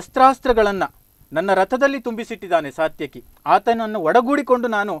ಶಸ್ತ್ರಾಸ್ತ್ರಗಳನ್ನು ನನ್ನ ರಥದಲ್ಲಿ ತುಂಬಿಸಿಟ್ಟಿದ್ದಾನೆ ಸಾತ್ಯಕಿ, ಆತನನ್ನು ಒಡಗೂಡಿಕೊಂಡು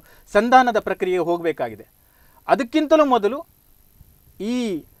ನಾನು ಸಂಧಾನದ ಪ್ರಕ್ರಿಯೆಗೆ ಹೋಗಬೇಕಾಗಿದೆ. ಅದಕ್ಕಿಂತಲೂ ಮೊದಲು ಈ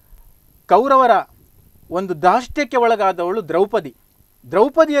ಕೌರವರ ಒಂದು ದಾಷ್ಟ್ಯಕ್ಕೆ ಒಳಗಾದವಳು ದ್ರೌಪದಿ.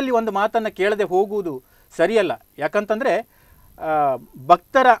 ದ್ರೌಪದಿಯಲ್ಲಿ ಒಂದು ಮಾತನ್ನು ಕೇಳದೆ ಹೋಗುವುದು ಸರಿಯಲ್ಲ. ಯಾಕಂತಂದರೆ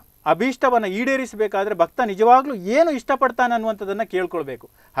ಭಕ್ತರ ಅಭೀಷ್ಟವನ್ನು ಈಡೇರಿಸಬೇಕಾದ್ರೆ ಭಕ್ತ ನಿಜವಾಗ್ಲೂ ಏನು ಇಷ್ಟಪಡ್ತಾನೆ ಅನ್ನುವಂಥದ್ದನ್ನು ಕೇಳ್ಕೊಳ್ಬೇಕು.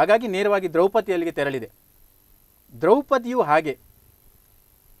 ಹಾಗಾಗಿ ನೇರವಾಗಿ ದ್ರೌಪದಿಯಲ್ಲಿಗೆ ತೆರಳಿದೆ. ದ್ರೌಪದಿಯು ಹಾಗೆ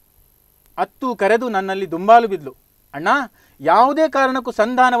ಅತ್ತು ಕರೆದು ನನ್ನಲ್ಲಿ ದುಂಬಾಲು ಬಿದ್ಲು. ಅಣ್ಣ, ಯಾವುದೇ ಕಾರಣಕ್ಕೂ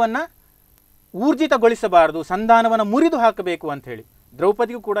ಸಂಧಾನವನ್ನು ಊರ್ಜಿತಗೊಳಿಸಬಾರದು, ಸಂಧಾನವನ್ನು ಮುರಿದು ಹಾಕಬೇಕು ಅಂಥೇಳಿ.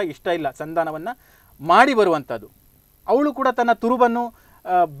 ದ್ರೌಪದಿಗೂ ಕೂಡ ಇಷ್ಟ ಇಲ್ಲ ಸಂಧಾನವನ್ನು ಮಾಡಿ ಬರುವಂಥದ್ದು. ಅವಳು ಕೂಡ ತನ್ನ ತುರುಬನ್ನು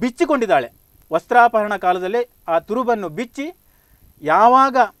ಬಿಚ್ಚಿಕೊಂಡಿದ್ದಾಳೆ. ವಸ್ತ್ರಾಪಹರಣ ಕಾಲದಲ್ಲೇ ಆ ತುರುಬನ್ನು ಬಿಚ್ಚಿ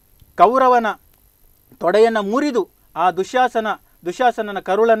ಯಾವಾಗ ಕೌರವನ ತೊಡೆಯನ್ನು ಮುರಿದು ಆ ದುಶ್ಯಾಸನನ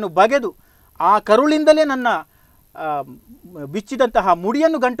ಕರುಳನ್ನು ಬಗೆದು ಆ ಕರುಳಿಂದಲೇ ನನ್ನ ಬಿಚ್ಚಿದಂತಹ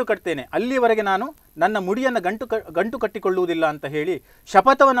ಮುಡಿಯನ್ನು ಗಂಟು ಕಟ್ತೇನೆ, ಅಲ್ಲಿವರೆಗೆ ನಾನು ನನ್ನ ಮುಡಿಯನ್ನು ಗಂಟು ಕಟ್ಟಿಕೊಳ್ಳುವುದಿಲ್ಲ ಅಂತ ಹೇಳಿ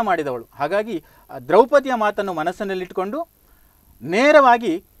ಶಪಥವನ್ನು ಮಾಡಿದವಳು. ಹಾಗಾಗಿ ದ್ರೌಪದಿಯ ಮಾತನ್ನು ಮನಸ್ಸಿನಲ್ಲಿಟ್ಟುಕೊಂಡು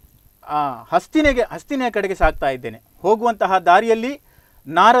ನೇರವಾಗಿ ಹಸ್ತಿನೆಯ ಕಡೆಗೆ ಸಾಗ್ತಾ ಇದ್ದೇನೆ. ಹೋಗುವಂತಹ ದಾರಿಯಲ್ಲಿ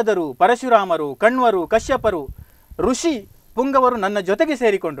ನಾರದರು, ಪರಶುರಾಮರು, ಕಣ್ವರು, ಕಶ್ಯಪರು, ಋಷಿ ಪುಂಗವರು ನನ್ನ ಜೊತೆಗೆ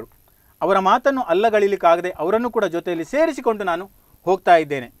ಸೇರಿಕೊಂಡರು. ಅವರ ಮಾತನ್ನು ಅಲ್ಲಗಳಿಲಿಕ್ಕಾಗದೆ ಅವರನ್ನು ಕೂಡ ಜೊತೆಯಲ್ಲಿ ಸೇರಿಸಿಕೊಂಡು ನಾನು ಹೋಗ್ತಾ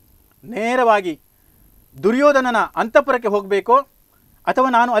ಇದ್ದೇನೆ. ನೇರವಾಗಿ ದುರ್ಯೋಧನನ ಅಂತಃಪುರಕ್ಕೆ ಹೋಗಬೇಕೋ ಅಥವಾ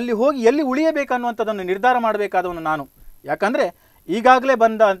ನಾನು ಅಲ್ಲಿ ಹೋಗಿ ಎಲ್ಲಿ ಉಳಿಯಬೇಕನ್ನುವಂಥದ್ದನ್ನು ನಿರ್ಧಾರ ಮಾಡಬೇಕಾದವನು ನಾನು. ಯಾಕಂದರೆ ಈಗಾಗಲೇ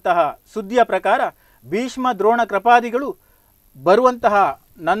ಬಂದಂತಹ ಸುದ್ದಿಯ ಪ್ರಕಾರ ಭೀಷ್ಮ, ದ್ರೋಣ, ಕೃಪಾದಿಗಳು ಬರುವಂತಹ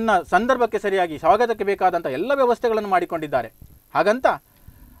ನನ್ನ ಸಂದರ್ಭಕ್ಕೆ ಸರಿಯಾಗಿ ಸ್ವಾಗತಕ್ಕೆ ಬೇಕಾದಂಥ ಎಲ್ಲ ವ್ಯವಸ್ಥೆಗಳನ್ನು ಮಾಡಿಕೊಂಡಿದ್ದಾರೆ. ಹಾಗಂತ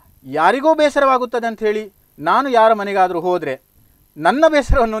ಯಾರಿಗೋ ಬೇಸರವಾಗುತ್ತದೆ ಅಂಥೇಳಿ ನಾನು ಯಾರ ಮನೆಗಾದರೂ ಹೋದರೆ ನನ್ನ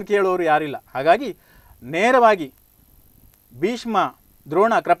ಬೇಸರವನ್ನು ಕೇಳುವವರು ಯಾರಿಲ್ಲ. ಹಾಗಾಗಿ ನೇರವಾಗಿ ಭೀಷ್ಮ,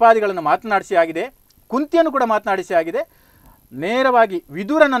 ದ್ರೋಣ, ಕೃಪಾದಿಗಳನ್ನು ಮಾತನಾಡಿಸಿ ಆಗಿದೆ, ಕುಂತಿಯನ್ನು ಕೂಡ ಮಾತನಾಡಿಸಿ ಆಗಿದೆ. ನೇರವಾಗಿ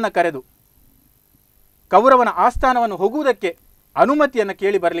ವಿದುರನನ್ನು ಕರೆದು ಕೌರವನ ಆಸ್ಥಾನವನ್ನು ಹೋಗುವುದಕ್ಕೆ ಅನುಮತಿಯನ್ನು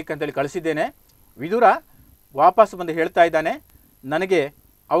ಕೇಳಿ ಬರಲಿಕ್ಕೆ ಅಂತೇಳಿ ಕಳಿಸಿದ್ದೇನೆ. ವಿದುರ ವಾಪಸ್ ಬಂದು ಹೇಳ್ತಾ ಇದ್ದಾನೆ, ನನಗೆ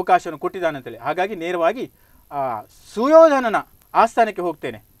ಅವಕಾಶವನ್ನು ಕೊಟ್ಟಿದ್ದಾನೆ ಅಂತೇಳಿ. ಹಾಗಾಗಿ ನೇರವಾಗಿ ಸುಯೋಧನನ ಆಸ್ಥಾನಕ್ಕೆ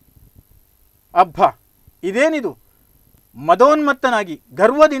ಹೋಗ್ತೇನೆ. ಅಬ್ಬ, ಇದೇನಿದು? ಮದೋನ್ಮತ್ತನಾಗಿ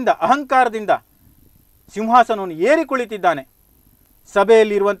ಗರ್ವದಿಂದ, ಅಹಂಕಾರದಿಂದ ಸಿಂಹಾಸನವನ್ನು ಏರಿ ಕುಳಿತಿದ್ದಾನೆ.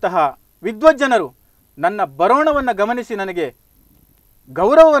 ಸಭೆಯಲ್ಲಿರುವಂತಹ ವಿದ್ವಜ್ಜನರು ನನ್ನ ಬರೋಣವನ್ನು ಗಮನಿಸಿ ನನಗೆ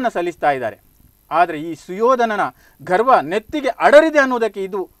ಗೌರವವನ್ನು ಸಲ್ಲಿಸ್ತಾ ಇದ್ದಾರೆ. ಆದರೆ ಈ ಸುಯೋಧನನ ಗರ್ವ ನೆತ್ತಿಗೆ ಅಡರಿದೆ ಅನ್ನೋದಕ್ಕೆ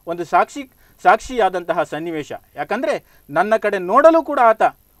ಇದು ಒಂದು ಸಾಕ್ಷಿಯಾದಂತಹ ಸನ್ನಿವೇಶ. ಯಾಕಂದರೆ ನನ್ನ ಕಡೆ ನೋಡಲು ಕೂಡ ಆತ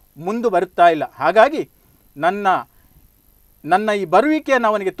ಮುಂದೆ ಬರುತ್ತಾ ಇಲ್ಲ. ಹಾಗಾಗಿ ನನ್ನ ಈ ಬರುವಿಕೆಯನ್ನು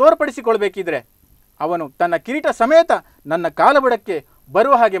ಅವನಿಗೆ ತೋರ್ಪಡಿಸಿಕೊಳ್ಬೇಕಿದ್ರೆ ಅವನು ತನ್ನ ಕಿರೀಟ ಸಮೇತ ನನ್ನ ಕಾಲಬುಡಕ್ಕೆ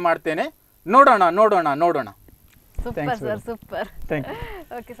ಬರುವ ಹಾಗೆ ಮಾಡ್ತೇನೆ. ನೋಡೋಣ ನೋಡೋಣ ನೋಡೋಣ. Super sir, super.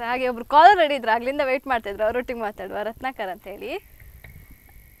 Okay sir, ಹಾಗೆ ಒಬ್ರು ಕಾಲರ್ ರೆಡಿ ಇದ್ರು, ಆಗ್ಲಿಂದ ವೇಟ್ ಮಾಡ್ತಾ ಇದ್ರು, ಅವರೊಟ್ಟಿಗೆ ಮಾತಾಡುವ. ರತ್ನಾಕರ್ ಅಂತ ಹೇಳಿ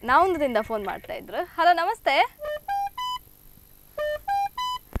ನಾವೊಂದರಿಂದ ಫೋನ್ ಮಾಡ್ತಾ ಇದ್ರು. ಹಲೋ, ನಮಸ್ತೆ.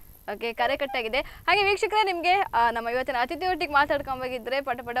 ಓಕೆ, ಕರೆ ಕಟ್ಟಾಗಿದೆ. ಹಾಗೆ ವೀಕ್ಷಕರೇ, ನಿಮಗೆ ನಮ್ಮ ಇವತ್ತಿನ ಅತಿಥಿ ಒಟ್ಟಿಗೆ ಮಾತಾಡ್ಕೊಂಬಾಗಿದ್ರೆ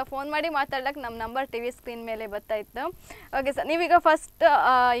ಪಟ ಫೋನ್ ಮಾಡಿ ಮಾತಾಡ್ಲಿಕ್ಕೆ ನಮ್ಮ ನಂಬರ್ ಟಿವಿ ಸ್ಕ್ರೀನ್ ಮೇಲೆ ಬರ್ತಾ ಇತ್ತು. ಓಕೆ ಸರ್, ನೀವೀಗ ಫಸ್ಟ್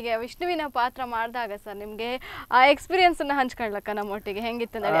ಈಗ ವಿಷ್ಣುವಿನ ಪಾತ್ರ ಮಾಡಿದಾಗ ಸರ್ ನಿಮಗೆ ಆ ಎಕ್ಸ್ಪೀರಿಯನ್ಸನ್ನು ಹಂಚ್ಕೊಳ್ಳಕ್ಕ ನಮ್ಮೊಟ್ಟಿಗೆ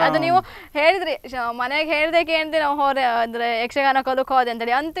ಹೆಂಗಿತ್ತು ಅಂತೇಳಿ. ಅದು ನೀವು ಹೇಳಿದ್ರಿ, ಮನೆಗೆ ಹೇಳ್ದಕ್ಕೆ ಏನಿದೆ ನಾವು ಅಂದರೆ ಯಕ್ಷಗಾನ ಕಲಿಕ್ ಹೋದೆ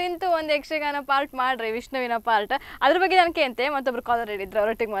ಅಂತೇಳಿ. ಅಂತೂ ಇಂತೂ ಒಂದು ಯಕ್ಷಗಾನ ಪಾರ್ಟ್ ಮಾಡ್ರಿ, ವಿಷ್ಣುವಿನ ಪಾರ್ಟ್. ಅದ್ರ ಬಗ್ಗೆ ನಾನು ಕೇಂತೆ ಮತ್ತೊಬ್ರು ಕಾಲರ್ ಹೇಳಿದ್ರು,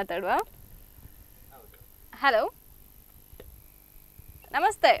 ಅವರೊಟ್ಟಿಗೆ ಮಾತಾಡುವ. ಹಲೋ,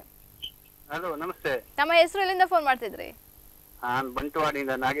 ನಮಸ್ತೆ. ಹಲೋ, ನಮಸ್ತೆ. ತಮ್ಮ ಹೆಸರು ಎಲ್ಲಿಂದ ಫೋನ್ ಮಾಡ್ತಿದ್ರಿ? ನಾನು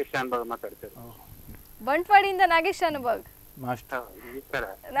ಬಂಟ್ವಾಡಿಯಿಂದ ನಾಗೇಶ್ ಅನುಭವ್ ಮಾತಾಡ್ತೇನೆ. ಬಂಟ್ವಾಡಿಯಿಂದ ನಾಗೇಶ್ ಅನುಭವ್. ಮಾಸ್ಟರ್.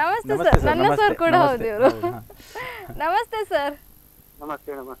 ನಮಸ್ತೆ ನಮಸ್ತೆ ಸರ್, ಸರ್, ನನ್ನ ನಮಸ್ತೆ, ಸರ್ ಕೂಡ ನಮಸ್ತೆ. ಹೌದು ಇವರು. ಹೌದು, ಹಾ. ನಮಸ್ತೆ ಸರ್.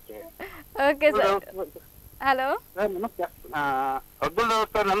 ನಮಸ್ತೆ ನಮಸ್ತೆ. Okay sir. ಹಲೋ ನಮಸ್ತೆ ಅಬ್ದುಲ್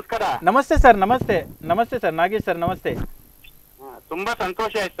ಸರ್, ನಮಸ್ಕಾರ. ನಮಸ್ತೆ ಸರ್, ನಮಸ್ತೆ ನಮಸ್ತೆ ಸರ್, ನಾಗೇಶ್ ಸರ್ ನಮಸ್ತೆ. ತುಂಬಾ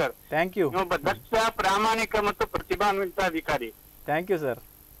ಸಂತೋಷ ಆಯ್ತು ಸರ್. Thank you. ನೀವೊಬ್ಬ ದಕ್ಷ, ಪ್ರಾಮಾಣಿಕ ಮತ್ತು ಪ್ರತಿಭಾನ್ವಿತ ಅಧಿಕಾರಿ. Thank you sir.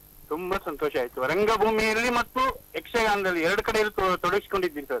 ತುಂಬಾ ಸಂತೋಷ ಆಯ್ತು. ರಂಗಭೂಮಿಯಲ್ಲಿ ಮತ್ತು ಯಕ್ಷಗಾನದಲ್ಲಿ ಎರಡು ಕಡೆಯಲ್ಲಿ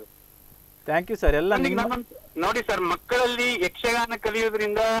ತೊಡಗಿಸಿಕೊಂಡಿದ್ದೀನಿ ಸರ್. Thank you sir. ಎಲ್ಲ ನಿಮ್ಮ ನೋಡಿ ಸರ್, ಮಕ್ಕಳಲ್ಲಿ ಯಕ್ಷಗಾನ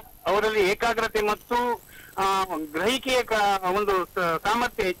ಕಲಿಯೋದ್ರಿಂದ ಅವರಲ್ಲಿ ಏಕಾಗ್ರತೆ ಮತ್ತು ಗ್ರಹಿಕೆಯ ಒಂದು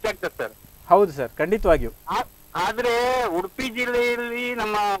ಸಾಮರ್ಥ್ಯ ಹೆಚ್ಚಾಗ್ತದೆ ಸರ್. ಹೌದು ಸರ್, ಖಂಡಿತವಾಗಿಯೂ. ಆದ್ರೆ ಉಡುಪಿ ಜಿಲ್ಲೆಯಲ್ಲಿ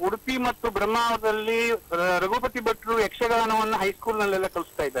ನಮ್ಮ ಉಡುಪಿ ಮತ್ತು ಬ್ರಹ್ಮಾವರದಲ್ಲಿ ರಘುಪತಿ ಭಟ್ರು ಯಕ್ಷಗಾನವನ್ನ ಹೈಸ್ಕೂಲ್ ನಲ್ಲೆಲ್ಲ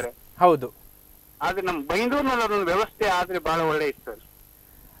ಕಲಿಸ್ತಾ ಇದ್ದಾರೆ. ಹೌದು. ಆದ್ರೆ ನಮ್ಮ ಬೈಂದೂರಿನಲ್ಲಿ ಅದೊಂದು ವ್ಯವಸ್ಥೆ ಆದ್ರೆ ಬಹಳ ಒಳ್ಳೆ ಇತ್ತು ಸರ್.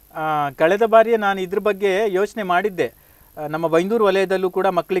 ಕಳೆದ ಬಾರಿಯೇ ನಾನು ಇದ್ರ ಬಗ್ಗೆ ಯೋಚನೆ ಮಾಡಿದ್ದೆ. ನಮ್ಮ ಬೈಂದೂರು ವಲಯದಲ್ಲೂ ಕೂಡ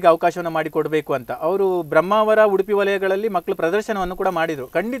ಮಕ್ಕಳಿಗೆ ಅವಕಾಶವನ್ನು ಮಾಡಿಕೊಡ್ಬೇಕು ಅಂತ. ಅವರು ಬ್ರಹ್ಮಾವರ, ಉಡುಪಿ ವಲಯಗಳಲ್ಲಿ ಮಕ್ಕಳು ಪ್ರದರ್ಶನವನ್ನು ಕೂಡ ಮಾಡಿದರು.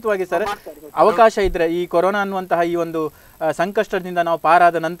 ಖಂಡಿತವಾಗಿ ಸರ್, ಅವಕಾಶ ಇದ್ರೆ ಈ ಕೊರೋನಾ ಅನ್ನುವಂತಹ ಈ ಒಂದು ಸಂಕಷ್ಟದಿಂದ ನಾವು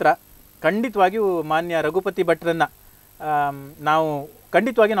ಪಾರಾದ ನಂತರ ಖಂಡಿತವಾಗಿಯೂ ಮಾನ್ಯ ರಘುಪತಿ ಭಟ್ರನ್ನ ನಾವು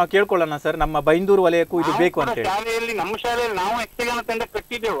ಖಂಡಿತವಾಗಿ ನಾವು ಕೇಳ್ಕೊಳ್ಳೋಣ ಸರ್, ನಮ್ಮ ಬೈಂದೂರು ವಲಯಕ್ಕೂ ಇದು ಬೇಕು ಅಂತ ಹೇಳಿ. ಶಾಲೆಯಲ್ಲಿ, ನಮ್ಮ ಶಾಲೆಯಲ್ಲಿ ನಾವು ಯಕ್ಷಗಾನ ತಂಡ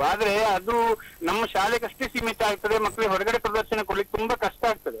ಕಟ್ಟಿದ್ದೆವು. ಆದ್ರೆ ಅದು ನಮ್ಮ ಶಾಲೆಗಷ್ಟೇ ಸೀಮಿತ ಆಗ್ತದೆ. ಮಕ್ಕಳಿಗೆ ಹೊರಗಡೆ ಪ್ರದರ್ಶನ ಕೊಡ್ಲಿಕ್ಕೆ ತುಂಬಾ ಕಷ್ಟ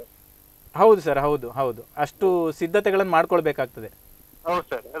ಆಗ್ತದೆ. ಹೌದು ಸರ್, ಹೌದು ಹೌದು. ಅಷ್ಟು ಸಿದ್ಧತೆಗಳನ್ನು ಮಾಡ್ಕೊಳ್ಬೇಕಾಗ್ತದೆ. ಹೌದು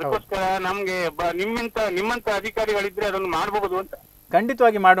ಸರ್. ಅದಕ್ಕೋಸ್ಕರ ನಮ್ಗೆ ನಿಮ್ಮಂತ ಅಧಿಕಾರಿಗಳಿದ್ರೆ ಅದನ್ನು ಮಾಡಬಹುದು ಅಂತ.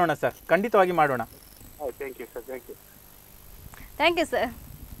 ಖಂಡಿತವಾಗಿ ಮಾಡೋಣ ಸರ್, ಖಂಡಿತವಾಗಿ ಮಾಡೋಣ. Thank you sir. Thank you. Thank you sir.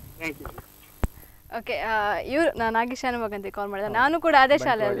 Thank you. Okay, ಇವ್ರು ನಾನು ನಾಗೇಶ್ ಅಂತ ಕಾಲ್ ಮಾಡಿದೆ. ನಾನು ಕೂಡ ಅದೇ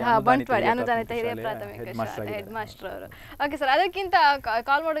ಶಾಲೆಯಲ್ಲಿ ಬಂಟ್ವಾಡಿ ಅನುದಾನಿತ ಹಿರಿಯ ಪ್ರಾಥಮಿಕ ಶಾಲೆ ಹೆಡ್ ಮಾಸ್ಟರ್ ಅವರು. ಓಕೆ ಸರ್, ಅದಕ್ಕಿಂತ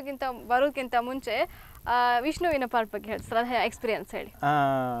ಕಾಲ್ ಬರೋದಕ್ಕಿಂತ ಮುಂಚೆ ವಿಷ್ಣುವಿನ ಪಾರ್ಟ್ ಬಗ್ಗೆ ಹೇಳಿ ಸರ್, ಎಕ್ಸ್ಪೀರಿಯನ್ಸ್ ಹೇಳಿ.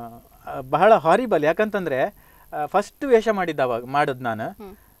 ಬಹಳ ಹಾರಿಬಲ್. ಯಾಕಂತಂದ್ರೆ ಫಸ್ಟ್ ವೇಷ ಮಾಡೋದು ನಾನು.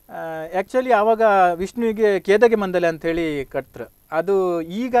 ಆ್ಯಕ್ಚುಲಿ ಆವಾಗ ವಿಷ್ಣುವಿಗೆ ಕೇದಗೆ ಮಂದಲೆ ಅಂತ ಹೇಳಿ ಕಟ್ರು. ಅದು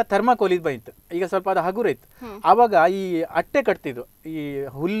ಈಗ ಥರ್ಮಾಕೋಲ್ ಬಂತು, ಈಗ ಸ್ವಲ್ಪ ಅದು ಹಗುರ ಇತ್ತು. ಆವಾಗ ಈ ಅಟ್ಟೆ ಕಟ್ತಿದ್ರು, ಈ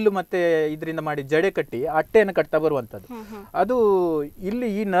ಹುಲ್ಲು ಮತ್ತೆ ಇದರಿಂದ ಮಾಡಿ ಜಡೆ ಕಟ್ಟಿ ಅಟ್ಟೆಯನ್ನು ಕಟ್ತಾ ಬರುವಂಥದ್ದು. ಅದು ಇಲ್ಲಿ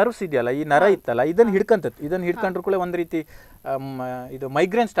ಈ ನರ್ವ್ಸ್ ಇದೆಯಲ್ಲ, ಈ ನರ ಇತ್ತಲ್ಲ, ಇದನ್ನು ಹಿಡ್ಕಂತತ್ತು. ಇದನ್ನು ಹಿಡ್ಕೊಂಡ್ರು ಕೂಡ ಒಂದು ರೀತಿ ಇದು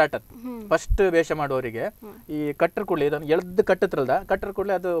ಮೈಗ್ರೇನ್ ಸ್ಟಾರ್ಟ್ ಆಯ್ತು ಫಸ್ಟ್ ವೇಷ ಮಾಡುವವರಿಗೆ. ಈ ಕಟ್ಟರ್ ಕೂಡಲೇ ಇದನ್ನು ಎಳ್ದು ಕಟ್ಟರ್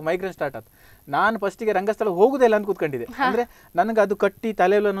ಕೂಡಲೇ ಅದು ಮೈಗ್ರೇನ್ ಸ್ಟಾರ್ಟ್ ಆಯ್ತು. ನಾನು ಫಸ್ಟಿಗೆ ರಂಗಸ್ಥಳ ಹೋಗುದೇ ಇಲ್ಲ ಅಂತ ಕೂತ್ಕೊಂಡಿದ್ದೆ. ಅಂದ್ರೆ ನನಗೆ ಅದು ಕಟ್ಟಿ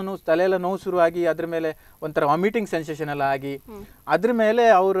ತಲೆಯೆಲ್ಲ ನೋವು ಶುರುವಾಗಿ ಅದ್ರ ಮೇಲೆ ಒಂಥರ ವಾಮಿಟಿಂಗ್ ಸೆನ್ಸೇಷನ್ ಎಲ್ಲ ಆಗಿ, ಅದ್ರ ಮೇಲೆ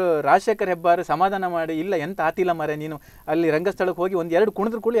ಅವರು ರಾಜಶೇಖರ್ ಹೆಬ್ಬಾರ್ ಸಮಾಧಾನ ಮಾಡಿ, ಇಲ್ಲ ಎಂತ ಆತಿಲ್ಲ ಮರೆ, ನೀನು ಅಲ್ಲಿ ರಂಗಸ್ಥಳಕ್ಕೆ ಹೋಗಿ ಒಂದ್ ಎರಡು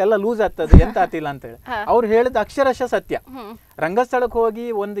ಕುಣಿದ್ರು ಕೂಡ ಎಲ್ಲ ಲೂಸ್ ಆಗ್ತದೆ, ಎಂತ ಆತಿಲ್ಲ ಅಂತ ಹೇಳಿ ಅವ್ರು ಹೇಳಿದ ಅಕ್ಷರಶಃ ಸತ್ಯ. ರಂಗಸ್ಥಳಕ್ಕೆ ಹೋಗಿ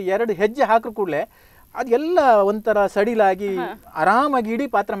ಒಂದು ಎರಡು ಹೆಜ್ಜೆ ಹಾಕ್ರು ಕೂಡಲೇ ಅದೆಲ್ಲ ಒಂಥರ ಸಡಿಲಾಗಿ ಆರಾಮಾಗಿ ಇಡೀ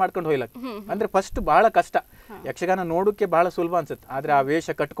ಪಾತ್ರ ಮಾಡ್ಕೊಂಡು ಹೋಗ್ಲಕ್ಕೆ. ಅಂದ್ರೆ ಫಸ್ಟ್ ಬಹಳ ಕಷ್ಟ. ಯಕ್ಷಗಾನ ನೋಡೋಕೆ ಬಹಳ ಸುಲಭ ಅನ್ಸುತ್ತೆ, ಆದ್ರೆ ಆ ವೇಷ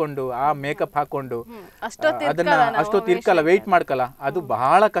ಕಟ್ಕೊಂಡು ಆ ಮೇಕಪ್ ಹಾಕೊಂಡು ಅದನ್ನ ಅಷ್ಟೊತ್ತು ಇರ್ಕಲ್ಲ, ವೆಯ್ಟ್ ಮಾಡ್ಕಲ್ಲ, ಅದು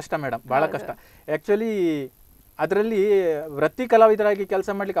ಬಹಳ ಕಷ್ಟ ಮೇಡಮ್, ಬಹಳ ಕಷ್ಟ. ಆಕ್ಚುಲಿ ಅದರಲ್ಲಿ ವೃತ್ತಿ ಕಲಾವಿದರಾಗಿ ಕೆಲಸ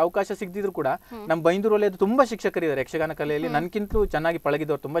ಮಾಡ್ಲಿಕ್ಕೆ ಅವಕಾಶ ಸಿಗದಿದ್ರು ಕೂಡ ನಮ್ಮ ಬೈಂದೂರು ವಲಯದ ತುಂಬಾ ಶಿಕ್ಷಕರಿದ್ದಾರೆ ಯಕ್ಷಗಾನ ಕಲೆಯಲ್ಲಿ, ನನ್ಕಿಂತಲೂ ಚೆನ್ನಾಗಿ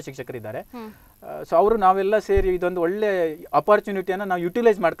ಪಳಗಿದವರು ತುಂಬಾ ಶಿಕ್ಷಕರಿದ್ದಾರೆ. ಸೊ ಅವರು ನಾವೆಲ್ಲ ಸೇರಿ ಇದೊಂದು ಒಳ್ಳೆ ಅಪಾರ್ಚುನಿಟಿಯನ್ನ ನಾವು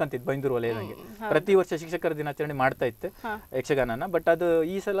ಯುಟಿಲೈಸ್ ಮಾಡ್ಕೊಂತಿದ್ವಿ ಬೈಂದೂರು ವಲಯದಾಗೆ. ಪ್ರತಿ ವರ್ಷ ಶಿಕ್ಷಕರ ದಿನಾಚರಣೆ ಮಾಡ್ತಾ ಇತ್ತು ಯಕ್ಷಗಾನನ. ಬಟ್ ಅದು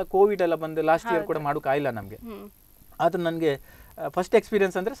ಈ ಸಲ ಕೋವಿಡ್ ಎಲ್ಲ ಬಂದು ಲಾಸ್ಟ್ ಇಯರ್ ಕೂಡ ಮಾಡೋಕ್ಕಾಗಿಲ್ಲ ನಮಗೆ. ಅದು ನನಗೆ ಫಸ್ಟ್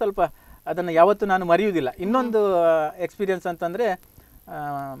ಎಕ್ಸ್ಪೀರಿಯನ್ಸ್ ಅಂದ್ರೆ ಸ್ವಲ್ಪ ಅದನ್ನು ಯಾವತ್ತೂ ನಾನು ಮರೆಯುವುದಿಲ್ಲ. ಇನ್ನೊಂದು ಎಕ್ಸ್ಪೀರಿಯನ್ಸ್ ಅಂತಂದ್ರೆ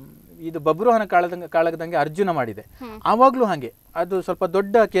ಇದು ಬಬ್ರುಹನ ಕಾಳಗದಂಗೆ ಅರ್ಜುನ ಮಾಡಿದೆ. ಆವಾಗ್ಲೂ ಹಾಗೆ ಅದು ಸ್ವಲ್ಪ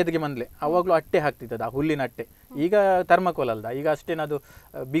ದೊಡ್ಡ ಕೇದಿಗೆ ಮಂದ್ಲೆ, ಆವಾಗ್ಲೂ ಅಟ್ಟೆ ಹಾಕ್ತಿದ್ದದ, ಹುಲ್ಲಿನ ಅಟ್ಟೆ. ಈಗ ಥರ್ಮಕೋಲ್ ಅಲ್ದ, ಈಗ ಅಷ್ಟೇನದು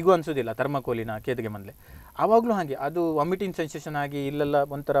ಬಿಗು ಅನ್ಸೋದಿಲ್ಲ ಥರ್ಮಕೋಲಿನ ಕೇದಿಗೆ ಮಂದ್ಲೆ. ಆವಾಗ್ಲೂ ಹಾಗೆ ಅದು ವಾಮಿಟಿಂಗ್ ಸೆನ್ಸೇಷನ್ ಆಗಿ ಇಲ್ಲೆಲ್ಲ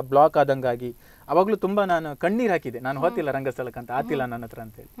ಒಂಥರ ಬ್ಲಾಕ್ ಆದಂಗಾಗಿ ಅವಾಗ್ಲೂ ತುಂಬಾ ನಾನು ಕಣ್ಣೀರ್ ಹಾಕಿದೆ. ನಾನು ಹೋತಿಲ್ಲ ರಂಗಸ್ಥಳಕ್ಕೆ ಅಂತ, ಆತಿಲ್ಲ ನನ್ನ ಹತ್ರ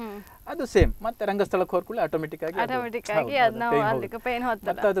ಅಂತ ಹೇಳಿ. ಅದು ಸೇಮ್ ಮತ್ತೆ ರಂಗಸ್ಥಳಕ್ಕೆ ಹೋರ್ಕೊಳ್ಳಿ ಆಟೋಮೆಟಿಕ್ ಆಗಿ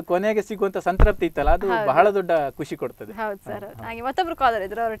ಮತ್ತೆ ಅದು ಕೊನೆಗೆ ಸಿಗುವಂತ ಸಂತೃಪ್ತಿ ಇತ್ತಲ್ಲ, ಅದು ಬಹಳ ದೊಡ್ಡ ಖುಷಿ ಕೊಡ್ತದೆ. ಹೌದು ಸರ್. ಹಾಗೆ ಮತ್ತೊಬ್ರು ಕಾಲರ್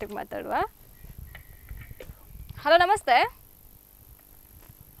ಇದ್ರು, ಅವರೊಟ್ಟಿಗೆ ಮಾತಾಡುವ. ಹಲೋ, ನಮಸ್ತೆ.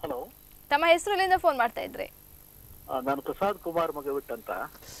 ಹಲೋ, ತಮ್ಮ ಹೆಸರು ಎಲ್ಲಿಂದ ಫೋನ್ ಮಾಡ್ತಾ ಇದ್ರಿ? ನಾನು ಪ್ರಸಾದ್ ಕುಮಾರ್ ಮಗವಿಟ್ ಅಂತ.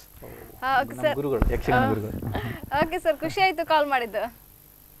 ಗುರುಗಳು, ಯಕ್ಷಗಾನ ಗುರುಗಳು. ಓಕೆ ಸರ್, ಖುಷಿ ಆಯ್ತು ಕಾಲ್ ಮಾಡಿದ್ದು.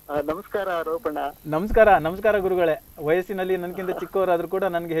 ನಮಸ್ಕಾರ ರೋಪಣ್ಣ. ನಮಸ್ಕಾರ. ನಮಸ್ಕಾರ ಗುರುಗಳೇ. ವಯಸ್ಸಿನಲ್ಲಿ ನನಗಿಂತ ಚಿಕ್ಕವರಾದ್ರೂ ಕೂಡ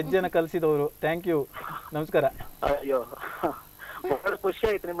ನನಗೆ ಹೆಜ್ಜೆನ ಕಲಿಸಿದವರು. Thank you. ನಮಸ್ಕಾರ. ಅಯ್ಯೋ, ಬಹಳ ಖುಷಿ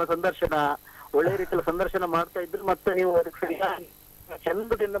ಆಯ್ತು ನಿಮ್ಮ ಸಂದರ್ಶನ. ಒಳ್ಳೆ ರೀತಿಯಲ್ಲಿ ಸಂದರ್ಶನ ಮಾಡ್ತಾ ಇದ್ರಿ, ಮತ್ತೆ ನೀವು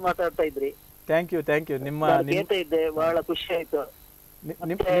ಚಂದದಿಂದ ಮಾತಾಡ್ತಾ ಇದ್ರಿ. Thank you, thank you. ನಿಮ್ಮ ಇದ್ದೆ, ಬಹಳ ಖುಷಿ ಆಯ್ತು.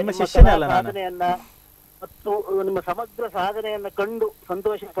 ನಿಮ್ಮ ಶಿಷ್ಯನೇ ಅಲ್ಲ ನಾನು. ಸಾಧನೆಯನ್ನ ಮತ್ತು ನಿಮ್ಮ ಸಮಗ್ರ ಸಾಧನೆಯನ್ನ ಕಂಡು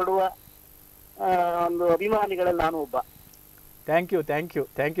ಸಂತೋಷ ಪಡುವ ಒಂದು ಅಭಿಮಾನಿಗಳಲ್ಲಿ ನಾನು ಒಬ್ಬ. Thank you, thank you,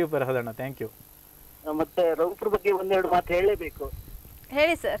 thank you ಪ್ರಹದಣ್ಣ, thank you. ಮತ್ತೆ ರೌಫ್ರ ಬಗ್ಗೆ ಒಂದೆರಡು ಮಾತು ಹೇಳಲೇಬೇಕು.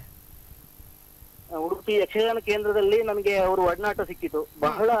 ಹೇಳಿ ಸರ್. ಉಡುಪಿ ಯಕ್ಷಗಾನ ಕೇಂದ್ರದಲ್ಲಿ ನನಗೆ ಅವರು ಒಡನಾಟ ಸಿಕ್ಕಿತು.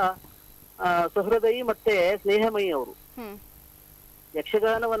 ಬಹಳ ಸಹೃದಯಿ ಮತ್ತೆ ಸ್ನೇಹಮಯಿ ಅವರು.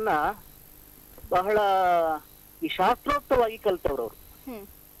 ಯಕ್ಷಗಾನವನ್ನ ಬಹಳ ಈ ಶಾಸ್ತ್ರೋಕ್ತವಾಗಿ ಕಲ್ತವ್ರು ಅವರು.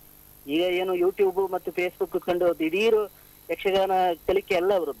 ಈಗ ಏನು ಯೂಟ್ಯೂಬ್ ಮತ್ತು ಫೇಸ್ಬುಕ್ ಕಂಡು ದಿಢೀರು ಯಕ್ಷಗಾನ ಕಲಿಕೆ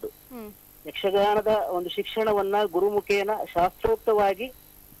ಅಲ್ಲ ಅವರದ್ದು. ಯಕ್ಷಗಾನದ ಒಂದು ಶಿಕ್ಷಣವನ್ನ ಗುರುಮುಖೇನ ಶಾಸ್ತ್ರೋಕ್ತವಾಗಿ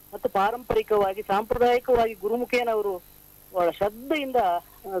ಮತ್ತು ಪಾರಂಪರಿಕವಾಗಿ ಸಾಂಪ್ರದಾಯಿಕವಾಗಿ ಗುರುಮುಖೇನ ಅವರು ಬಹಳ ಶ್ರದ್ಧೆಯಿಂದ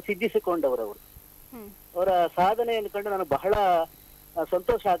ಸಿದ್ಧಿಸಿಕೊಂಡವರು. ಅವರ ಸಾಧನೆಯನ್ನು ಕಂಡು ನನಗೆ ಬಹಳ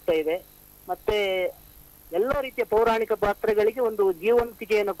ಸಂತೋಷ ಆಗ್ತಾ ಇದೆ. ಮತ್ತೆ ಎಲ್ಲ ರೀತಿಯ ಪೌರಾಣಿಕ ಪಾತ್ರಗಳಿಗೆ ಒಂದು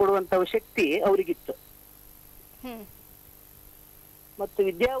ಜೀವಂತಿಕೆಯನ್ನು ಕೊಡುವಂತ ಶಕ್ತಿ ಅವರಿಗಿತ್ತು. ಮತ್ತು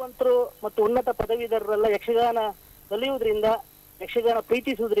ವಿದ್ಯಾವಂತರು ಮತ್ತು ಉನ್ನತ ಪದವೀಧರರೆಲ್ಲ ಯಕ್ಷಗಾನ ಕಲಿಯುವುದರಿಂದ, ಯಕ್ಷಗಾನ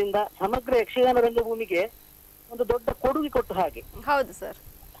ಪ್ರೀತಿಸುವುದರಿಂದ ಸಮಗ್ರ ಯಕ್ಷಗಾನ ರಂಗಭೂಮಿಗೆ ಒಂದು ದೊಡ್ಡ ಕೊಡುಗೆ ಕೊಟ್ಟ ಹಾಗೆ. ಹೌದು ಸರ್.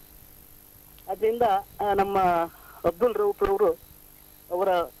 ಅದರಿಂದ ನಮ್ಮ ಅಬ್ದುಲ್ ರೌಫ್ ಅವರು ಅವರ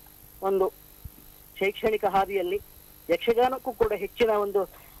ಒಂದು ಶೈಕ್ಷಣಿಕ ಹಾದಿಯಲ್ಲಿ ಯಕ್ಷಗಾನಕ್ಕೂ ಕೂಡ ಹೆಚ್ಚಿನ ಒಂದು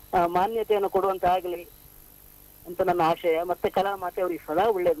ಮಾನ್ಯತೆಯನ್ನು ಕೊಡುವಂತ ಆಗಲಿ ಅಂತ ನನ್ನ ಆಶಯ. ಮತ್ತೆ ಕಲಾ ಮಾತೆ ಅವರಿಗೆ ಸದಾ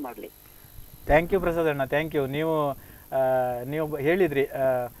ಒಳ್ಳೇದು ಮಾಡಲಿ. ಥ್ಯಾಂಕ್ ಯು ಪ್ರಸಾದ್ ಅಣ್ಣ, ಥ್ಯಾಂಕ್ ಯು. ನೀವು ಹೇಳಿದ್ರಿ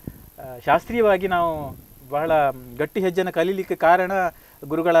ಶಾಸ್ತ್ರೀಯವಾಗಿ ನಾವು ಬಹಳ ಗಟ್ಟಿ ಹೆಜ್ಜೆನ ಕಲೀಲಿಕ್ಕೆ ಕಾರಣ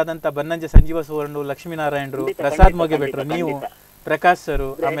ಗುರುಗಳಾದಂಥ ಬನ್ನಂಜೆ ಸಂಜೀವ ಸುವರ್ಣ, ಲಕ್ಷ್ಮೀನಾರಾಯಣರು, ಪ್ರಸಾದ್ ಮೊಗೆಬೆಟ್ರು, ನೀವು, ಪ್ರಕಾಶ್ ಸರ್,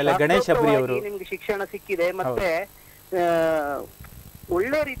 ಆಮೇಲೆ ಗಣೇಶ್ ಅಬ್ರಿ ಅವರು. ನಿಮ್ಗೆ ಶಿಕ್ಷಣ ಸಿಕ್ಕಿದೆ, ಮತ್ತೆ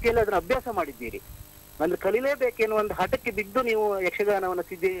ಒಳ್ಳೆ ರೀತಿಯಲ್ಲಿ ಅದನ್ನ ಅಭ್ಯಾಸ ಮಾಡಿದ್ದೀರಿ. ಅಂದ್ರೆ ಕಲಿಲೇಬೇಕೇನೋ ಒಂದು ಹಠಕ್ಕೆ ಬಿದ್ದು ನೀವು ಯಕ್ಷಗಾನವನ್ನು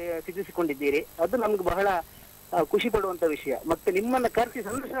ಸಿದ್ಧಿಸಿಕೊಂಡಿದ್ದೀರಿ. ಅದು ನಮ್ಗೆ ಬಹಳ ಖುಷಿ ಪಡುವಂತ ವಿಷಯ. ಮತ್ತೆ ನಿಮ್ಮನ್ನ ಕರೆಸಿ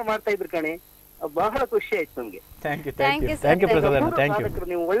ಸಂದರ್ಶನ ಮಾಡ್ತಾ ಇದ್ರು ಕಣೆ, ಬಹಳ ಖುಷಿ ಆಯ್ತು ನಮ್ಗೆ.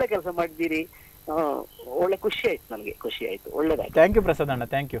 ನೀವು ಒಳ್ಳೆ ಕೆಲಸ ಮಾಡಿದ್ದೀರಿ, ಒಳ್ಳೆ ಖುಷಿ ಆಯ್ತು ನಮ್ಗೆ, ಖುಷಿ ಆಯ್ತು, ಒಳ್ಳೆದಾಯ್ತು. ಥ್ಯಾಂಕ್ ಯು ಪ್ರಸಾದ್ ಅಣ್ಣ,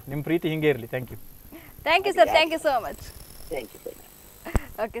 ಥ್ಯಾಂಕ್ ಯು. ನಿಮ್ ಪ್ರೀತಿ ಹಿಂಗೆ ಇರಲಿ. Thank you. Thank you sir, thank you so much. Thank you sir.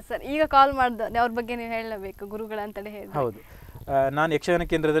 Okay sir, ಈಗ ಕಾಲ್ ಮಾಡ್ದು ಅವ್ರ ಬಗ್ಗೆ ನೀವು ಹೇಳಬೇಕು, ಗುರುಗಳಂತೇಳಿ ಹೇಳಿ. ಹೌದು, ನಾನು ಯಕ್ಷಗಾನ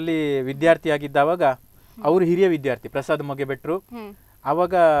ಕೇಂದ್ರದಲ್ಲಿ ವಿದ್ಯಾರ್ಥಿಯಾಗಿದ್ದಾವಾಗ ಅವರು ಹಿರಿಯ ವಿದ್ಯಾರ್ಥಿ ಪ್ರಸಾದ್ ಮೊಗೆಬೆಟ್ರು.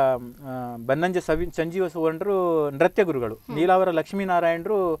 ಆವಾಗ ಬನ್ನಂಜೆ ಸಂಜೀವ ಸುವರ್ಣರು ನೃತ್ಯ ಗುರುಗಳು, ನೀಲಾವರ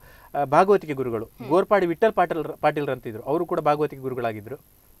ಲಕ್ಷ್ಮೀನಾರಾಯಣರು ಭಾಗವತಿಕೆ ಗುರುಗಳು, ಗೋರ್ಪಾಡಿ ವಿಠಲ್ ಪಾಟೀಲ್ ಅಂತಿದ್ರು, ಅವರು ಕೂಡ ಭಾಗವತಿಕೆ ಗುರುಗಳಾಗಿದ್ರು.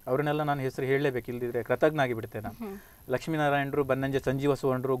 ಅವ್ರನ್ನೆಲ್ಲ ನಾನು ಹೆಸರು ಹೇಳಲೇಬೇಕು, ಇಲ್ದಿದ್ರೆ ಕೃತಜ್ಞ ಆಗಿಬಿಡ್ತೇನೆ ನಾನು. ಲಕ್ಷ್ಮೀನಾರಾಯಣರು, ಬನ್ನಂಜೆ ಸಂಜೀವ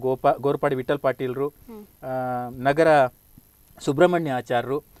ಸುವರ್ಣರು, ಗೋರ್ಪಾಡಿ ವಿಠಲ್ ಪಾಟೀಲ್ರು, ನಗರ ಸುಬ್ರಹ್ಮಣ್ಯ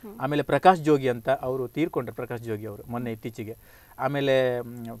ಆಚಾರ್ಯರು, ಆಮೇಲೆ ಪ್ರಕಾಶ್ ಜೋಗಿ ಅಂತ ಅವರು ತೀರ್ಕೊಂಡ್ರು, ಪ್ರಕಾಶ್ ಜೋಗಿ ಅವರು ಮೊನ್ನೆ ಇತ್ತೀಚೆಗೆ. ಆಮೇಲೆ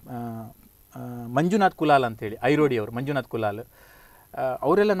ಮಂಜುನಾಥ್ ಕುಲಾಲ್ ಅಂತೇಳಿ ಐರೋಡಿ ಅವರು, ಮಂಜುನಾಥ್ ಕುಲಾಲ್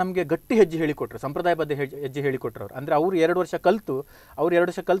ಅವರೆಲ್ಲ ನಮಗೆ ಗಟ್ಟಿ ಹೆಜ್ಜೆ ಹೇಳಿಕೊಟ್ರು, ಸಂಪ್ರದಾಯಬದ್ಧ ಹೆಜ್ಜೆ ಹೇಳಿಕೊಟ್ರು ಅವರು. ಅಂದರೆ ಅವರು 2 ವರ್ಷ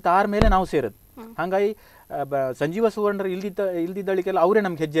ಕಲಿತು ಆದ್ಮೇಲೆ ನಾವು ಸೇರೋದು. ಹಾಗಾಗಿ ಸಂಜೀವ ಸುವರ್ಣರು ಇಲ್ದಿದ್ದಳಿಗೆಲ್ಲ ಅವರೇ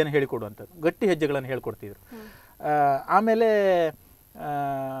ನಮ್ಗೆ ಹೆಜ್ಜೆಯನ್ನು ಹೇಳಿಕೊಡುವಂಥದ್ದು, ಗಟ್ಟಿ ಹೆಜ್ಜೆಗಳನ್ನು ಹೇಳ್ಕೊಡ್ತಿದ್ರು. ಆಮೇಲೆ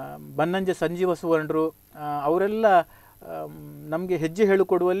ಬನ್ನಂಜೆ ಸಂಜೀವ ಸುವರ್ಣರು ಅವರೆಲ್ಲ ನಮಗೆ ಹೆಜ್ಜೆ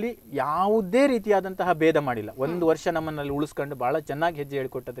ಹೇಳಿಕೊಡುವಲ್ಲಿ ಯಾವುದೇ ರೀತಿಯಾದಂತಹ ಭೇದ ಮಾಡಿಲ್ಲ. 1 ವರ್ಷ ನಮ್ಮನ್ನಲ್ಲಿ ಉಳಿಸ್ಕೊಂಡು ಭಾಳ ಚೆನ್ನಾಗಿ ಹೆಜ್ಜೆ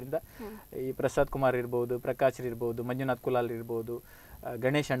ಹೇಳಿಕೊಟ್ಟದ್ರಿಂದ ಈ ಪ್ರಸಾದ್ ಕುಮಾರ್ ಇರ್ಬೋದು, ಪ್ರಕಾಶ್ ಇರ್ಬೋದು, ಮಂಜುನಾಥ್ ಕುಲಾಲ್ ಇರ್ಬೋದು,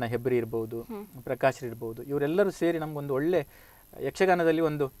 ಗಣೇಶ್ ಅಣ್ಣ ಹೆಬ್ರಿ ಇರ್ಬೋದು, ಪ್ರಕಾಶ್ ಇರ್ಬೋದು, ಇವರೆಲ್ಲರೂ ಸೇರಿ ನಮಗೊಂದು ಒಳ್ಳೆ ಯಕ್ಷಗಾನದಲ್ಲಿ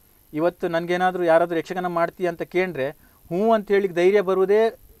ಒಂದು, ಇವತ್ತು ನನಗೇನಾದರೂ ಯಾರಾದರೂ ಯಕ್ಷಗಾನ ಮಾಡ್ತೀಯ ಅಂತ ಕೇಳಿದ್ರೆ ಹ್ಞೂ ಅಂತ ಹೇಳಿ ಧೈರ್ಯ ಬರುವುದೇ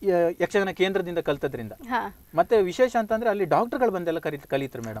ಯಕ್ಷಗಾನ ಕೇಂದ್ರದಿಂದ ಕಲ್ತದ್ರಿಂದ. ಮತ್ತೆ ವಿಶೇಷ ಅಂತಂದ್ರೆ ಅಲ್ಲಿ ಡಾಕ್ಟರ್ಗಳು ಬಂದೆಲ್ಲ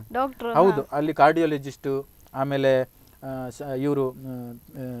ಕಲಿತರು ಮೇಡಮ್. ಹೌದು, ಅಲ್ಲಿ ಕಾರ್ಡಿಯಾಲಜಿಸ್ಟು, ಆಮೇಲೆ ಇವರು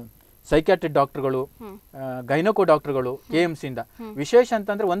ಸೈಕ್ಯಾಟ್ರಿಕ್ ಡಾಕ್ಟರ್ಗಳು, ಗೈನಕೋ ಡಾಕ್ಟರ್ಗಳು KMC ಇಂದ. ವಿಶೇಷ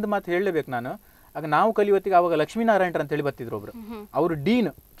ಅಂತಂದ್ರೆ ಒಂದು ಮಾತು ಹೇಳಲೇಬೇಕು ನಾನು, ಆಗ ನಾವು ಕಲಿಯುವತ್ತಿಗೆ ಆವಾಗ ಲಕ್ಷ್ಮೀನಾರಾಯಣರು ಅಂತ ಹೇಳಿ ಬರ್ತಿದ್ರು ಒಬ್ರು, ಅವರು ಡೀನ್,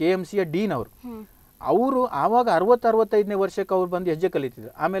 KMCಯ ಡೀನ್ ಅವರು ಆವಾಗ 60-65ನೇ ವರ್ಷಕ್ಕೆ ಅವ್ರು ಬಂದು ಹೆಜ್ಜೆ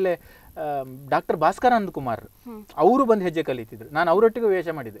ಕಲಿತಿದ್ರು. ಆಮೇಲೆ ಡಾಕ್ಟರ್ ಭಾಸ್ಕರಾನಂದ ಕುಮಾರ್ ಅವರು ಬಂದು ಹೆಜ್ಜೆ ಕಲಿತಿದ್ರು. ನಾನು ಅವರೊಟ್ಟಿಗೆ ವೇಷ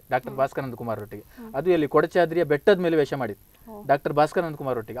ಮಾಡಿದ್ದೆ, ಡಾಕ್ಟರ್ ಭಾಸ್ಕರಾನಂದ ಕುಮಾರ್ ಒಟ್ಟಿಗೆ. ಅದು ಎಲ್ಲಿ ಕೊಡಚಾದ್ರಿಯ ಬೆಟ್ಟದ ಮೇಲೆ ವೇಷ ಮಾಡಿದ್ದು ಡಾಕ್ಟರ್ ಭಾಸ್ಕರಾನಂದ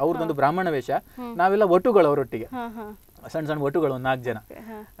ಕುಮಾರ್ ಒಟ್ಟಿಗೆ. ಅವ್ರದ್ದೊಂದು ಬ್ರಾಹ್ಮಣ ವೇಷ, ನಾವೆಲ್ಲ ಒಟುಗಳು ಅವರೊಟ್ಟಿಗೆ, ಸಣ್ಣ ಸಣ್ಣ ಒಟುಗಳು, 4 ಜನ.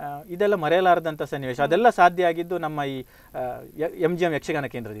 ಇದೆಲ್ಲ ಮರೆಯಲಾರದಂತ ಸನ್ನಿವೇಶ. ಅದೆಲ್ಲ ಸಾಧ್ಯ ಆಗಿದ್ದು ನಮ್ಮ ಈ MGM ಯಕ್ಷಗಾನ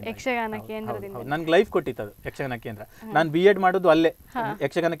ಕೇಂದ್ರದಿಂದ. ನನ್ಗೆ ಲೈಫ್ ಕೊಟ್ಟಿತ್ತು ಅದು ಯಕ್ಷಗಾನ ಕೇಂದ್ರ. ನಾನು B.Ed ಮಾಡೋದು ಅಲ್ಲೇ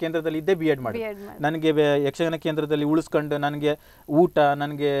ಯಕ್ಷಗಾನ ಕೇಂದ್ರದಲ್ಲಿ ಇದ್ದೇ B.Ed ಮಾಡಿ. ನನಗೆ ಯಕ್ಷಗಾನ ಕೇಂದ್ರದಲ್ಲಿ ಉಳಿಸ್ಕೊಂಡು ನನಗೆ ಊಟ,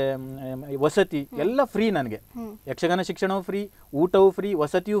 ನನಗೆ ವಸತಿ ಎಲ್ಲ ಫ್ರೀ. ನನಗೆ ಯಕ್ಷಗಾನ ಶಿಕ್ಷಣವೂ ಫ್ರೀ, ಊಟವೂ ಫ್ರೀ,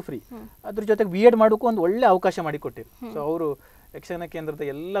 ವಸತಿಯೂ ಫ್ರೀ. ಅದ್ರ ಜೊತೆಗೆ B.Ed ಮಾಡೋಕ್ಕೂ ಒಂದು ಒಳ್ಳೆ ಅವಕಾಶ ಮಾಡಿಕೊಟ್ಟಿರು. ಸೊ ಅವರು ಯಕ್ಷಗಾನ ಕೇಂದ್ರದ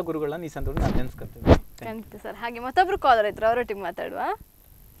ಎಲ್ಲ ಗುರುಗಳನ್ನ ಈ ಸಂದರ್ಭದಲ್ಲಿ ನಾನು ನೆನೆಸ್ಕೊಳ್ತೇನೆ. ಸರ್, ಹಾಗೆ ಮತ್ತೊಬ್ರು ಕಾಲರ್ ಇದ್ರು, ಅವರೊಟ್ಟಿಗೆ ಮಾತಾಡುವ.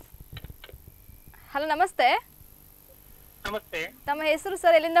 ಹಲೋ, ನಮಸ್ತೆ. ನಮಸ್ತೆ. ತಮ್ಮ ಹೆಸರು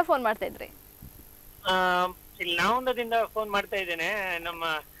ಸರ್, ಎಲ್ಲಿಂದ ಫೋನ್ ಮಾಡ್ತಾ ಇದ್ರಿ? ಇಲ್ಲಿ ನಾವಂದದಿಂದ ಫೋನ್ ಮಾಡ್ತಾ ಇದ್ದೇನೆ.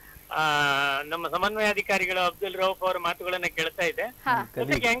 ನಮ್ಮ ಸಮನ್ವಯಾಧಿಕಾರಿಗಳು ಅಬ್ದುಲ್ ರೌಫ್ ಅವರ ಮಾತುಗಳನ್ನ ಕೇಳ್ತಾ ಇದ್ದೆ.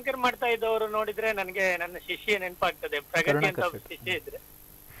 ಜೊತೆಗೆ ಆಂಕರ್ ಮಾಡ್ತಾ ಇದ್ದವರು ನೋಡಿದ್ರೆ ನನಗೆ ನನ್ನ ಶಿಷ್ಯ ನೆನಪಾಗ್ತದೆ, ಪ್ರಗತಿ ಅಂತ ಶಿಷ್ಯ ಇದ್ರೆ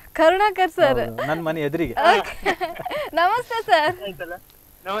ಕರುಣಾಕರ್ ಸರ್, ನನ್ನ ಮನೆ ಎದುರಿಗೆ. ನಮಸ್ತೆ ಸರ್.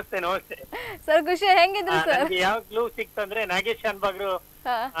 ನಮಸ್ತೆ. ನಮಸ್ತೆ ಸರ್, ಖುಷಿ, ಹೆಂಗಿದ್ರು ಸರ್? ಯಾವ ಕ್ಲೂ ಸಿಕ್ತಂದ್ರೆ ನಾಗೇಶ್ ಶಾನ್ಭಾಗ್ರು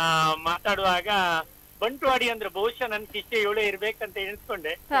ಮಾತಾಡುವಾಗ ಬಂಟ್ವಾಡಿ ಅಂದ್ರೆ ಬಹುಶಃ ನನ್ನ ಶಿಷ್ಯ ಇವಳೇ ಇರ್ಬೇಕಂತ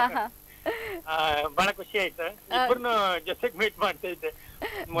ಎಣಿಸ್ಕೊಂಡೆ. ಬಹಳ ಖುಷಿ ಆಯ್ತು, ಇಬ್ಬರನ್ನು ಜೊತೆಗೆ ಮೀಟ್ ಮಾಡ್ತಾ ಇದ್ದೆ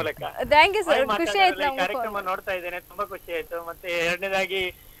ಮೂಲಕ. ಥ್ಯಾಂಕ್ ಯು ಸರ್, ಖುಷಿ ಆಯ್ತು. ಕಾರ್ಯಕ್ರಮ ನೋಡ್ತಾ ಇದ್ದೇನೆ, ತುಂಬಾ ಖುಷಿ ಆಯ್ತು. ಮತ್ತೆ ಎರಡನೇದಾಗಿ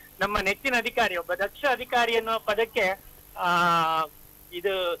ನಮ್ಮ ನೆಚ್ಚಿನ ಅಧಿಕಾರಿ, ಒಬ್ಬ ದಕ್ಷ ಅಧಿಕಾರಿ ಅನ್ನೋ ಪದಕ್ಕೆ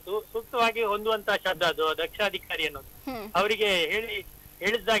ಇದು ಸೂಕ್ತವಾಗಿ ಹೊಂದುವಂತ ಶಬ್ದ ಅದು, ದಕ್ಷ ಅಧಿಕಾರಿ ಅನ್ನೋದು. ಅವರಿಗೆ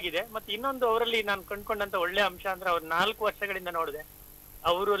ಹೇಳಿದ್ದಾಗಿದೆ. ಮತ್ತೆ ಇನ್ನೊಂದು ಅವರಲ್ಲಿ ನಾನು ಕಂಡ್ಕೊಂಡಂತ ಒಳ್ಳೆ ಅಂಶ ಅಂದ್ರೆ ಅವ್ರು 4 ವರ್ಷಗಳಿಂದ ನೋಡಿದೆ,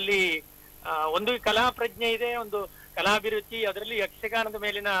 ಅವರಲ್ಲಿ ಒಂದು ಕಲಾ ಪ್ರಜ್ಞೆ ಇದೆ, ಒಂದು ಕಲಾಭಿರುಚಿ, ಅದರಲ್ಲಿ ಯಕ್ಷಗಾನದ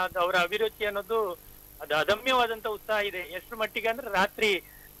ಮೇಲಿನ ಅವರ ಅಭಿರುಚಿ ಅನ್ನೋದು ಅದು ಅದಮ್ಯವಾದಂತ ಉತ್ಸಾಹ ಇದೆ. ಎಷ್ಟು ಮಟ್ಟಿಗೆ ಅಂದ್ರೆ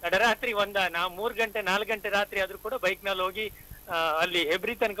ತಡರಾತ್ರಿ 3 ಗಂಟೆ 4 ಗಂಟೆ ರಾತ್ರಿ ಆದ್ರೂ ಕೂಡ ಬೈಕ್ ನಲ್ಲಿ ಹೋಗಿ ಅಲ್ಲಿ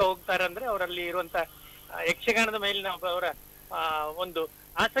ಹೆಬ್ರಿ ತನಕ ಹೋಗ್ತಾರೆ. ಅಂದ್ರೆ ಅವರಲ್ಲಿ ಇರುವಂತ ಯಕ್ಷಗಾನದ ಮೇಲಿನ ಅವರ ಒಂದು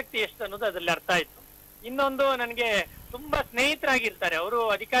ಆಸಕ್ತಿ ಎಷ್ಟು ಅನ್ನೋದು ಅದರಲ್ಲಿ ಅರ್ಥ ಆಯ್ತು. ಇನ್ನೊಂದು, ನನಗೆ ತುಂಬಾ ಸ್ನೇಹಿತರಾಗಿರ್ತಾರೆ. ಅವರು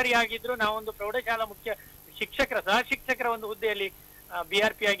ಅಧಿಕಾರಿ ಆಗಿದ್ರು, ನಾವೊಂದು ಪ್ರೌಢಶಾಲಾ ಮುಖ್ಯ ಸಹ ಶಿಕ್ಷಕರ ಒಂದು ಹುದ್ದೆಯಲ್ಲಿ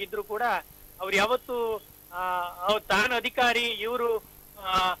BRP ಆಗಿದ್ರು ಕೂಡ ಅವ್ರು ಯಾವತ್ತು ತಾನು ಅಧಿಕಾರಿ, ಇವರು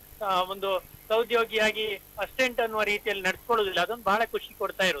ಒಂದು ಸಹೋದ್ಯೋಗಿಯಾಗಿ ಅಸಿಸ್ಟೆಂಟ್ ಅನ್ನುವ ರೀತಿಯಲ್ಲಿ ನಡ್ಸ್ಕೊಳ್ಳೋದಿಲ್ಲ. ಅದೊಂದು ಬಹಳ ಖುಷಿ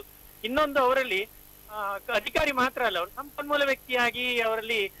ಕೊಡ್ತಾ ಇರೋದು. ಇನ್ನೊಂದು, ಅವರಲ್ಲಿ ಅಧಿಕಾರಿ ಮಾತ್ರ ಅಲ್ಲ, ಅವರು ಸಂಪನ್ಮೂಲ ವ್ಯಕ್ತಿಯಾಗಿ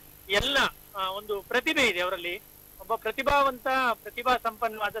ಅವರಲ್ಲಿ ಎಲ್ಲ ಒಂದು ಪ್ರತಿಭೆ ಇದೆ. ಅವರಲ್ಲಿ ಒಬ್ಬ ಪ್ರತಿಭಾ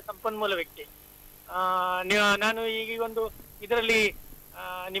ಸಂಪನ್ನವಾದ ಸಂಪನ್ಮೂಲ ವ್ಯಕ್ತಿ. ನಾನು ಈಗ ಒಂದು ಇದರಲ್ಲಿ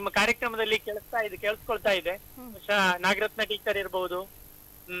ನಿಮ್ಮ ಕಾರ್ಯಕ್ರಮದಲ್ಲಿ ಕೇಳಿಸ್ಕೊಳ್ತಾ ಇದ್ದೆ, ನಾಗರತ್ನ ಟೀಚರ್ ಇರ್ಬಹುದು,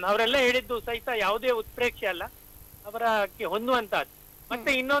 ಅವರೆಲ್ಲ ಹೇಳಿದ್ದು ಸಹಿತ ಯಾವುದೇ ಉತ್ಪ್ರೇಕ್ಷೆ ಅಲ್ಲ, ಅವರ ಹೊಂದುವಂತಹದ್ದು.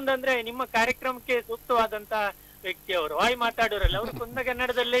 ಮತ್ತೆ ಇನ್ನೊಂದಂದ್ರೆ ನಿಮ್ಮ ಕಾರ್ಯಕ್ರಮಕ್ಕೆ ಸೂಕ್ತವಾದಂತ ವ್ಯಕ್ತಿ ಅವರು, ವಾಯ್ ಮಾತಾಡೋರಲ್ಲ, ಅವರು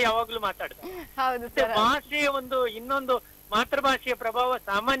ಕುಂದಗನ್ನಡದಲ್ಲೇ ಯಾವಾಗ್ಲೂ ಮಾತಾಡ್ತಾರೆ. ಭಾಷೆಯ ಇನ್ನೊಂದು ಮಾತೃಭಾಷೆಯ ಪ್ರಭಾವ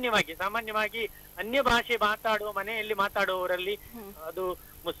ಸಾಮಾನ್ಯವಾಗಿ ಅನ್ಯ ಭಾಷೆ ಮನೆಯಲ್ಲಿ ಮಾತಾಡುವವರಲ್ಲಿ, ಅದು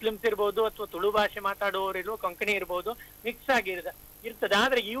ಮುಸ್ಲಿಮ್ಸ್ ಇರ್ಬೋದು ಅಥವಾ ತುಳು ಭಾಷೆ ಮಾತಾಡುವವರು ಕೊಂಕಣಿ ಇರ್ಬೋದು, ಮಿಕ್ಸ್ ಇರ್ತದೆ.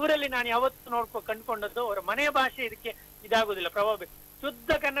 ಆದ್ರೆ ಇವರಲ್ಲಿ ನಾನು ಯಾವತ್ತು ಕಂಡುಕೊಂಡದ್ದು, ಅವರ ಮನೆಯ ಭಾಷೆ ಇದಕ್ಕೆ ಇದಾಗುದಿಲ್ಲ, ಪ್ರಭಾವ.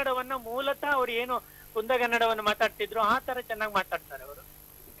 ಶುದ್ಧ ಕನ್ನಡವನ್ನ ಮೂಲತಃ ಅವ್ರು ಏನು ಕುಂದಗನ್ನಡವನ್ನು ಮಾತಾಡ್ತಿದ್ರು ಆ ತರ ಚೆನ್ನಾಗಿ ಮಾತಾಡ್ತಾರೆ ಅವರು.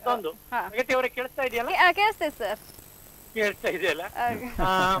 ಒಂದು ಜಗತಿ ಅವರಿಗೆ ಕೇಳಿಸ್ತಾ ಇದೆಯಲ್ಲ? ಕೇಳಿಸ್ತಾ ಇದೆಯಲ್ಲ?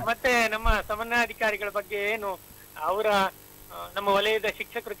 ಮತ್ತೆ ನಮ್ಮ ಸಮನ್ವಯಾಧಿಕಾರಿಗಳ ಬಗ್ಗೆ ಏನು ಅವರ ನಮ್ಮ ವಲಯದ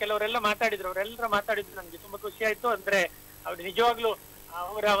ಶಿಕ್ಷಕರು ಕೆಲವರೆಲ್ಲ ಮಾತಾಡಿದ್ರು, ಅವರೆಲ್ಲರೂ ಮಾತಾಡಿದ್ರು, ನನ್ಗೆ ತುಂಬಾ ಖುಷಿ ಆಯ್ತು. ಅಂದ್ರೆ ಅವ್ರು ನಿಜವಾಗ್ಲೂ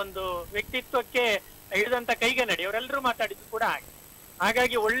ಅವರ ಒಂದು ವ್ಯಕ್ತಿತ್ವಕ್ಕೆ ಹಿಡಿದಂತ ಕೈಗನ್ನಡಿ ಅವರೆಲ್ಲರೂ ಮಾತಾಡಿದ್ರು ಕೂಡ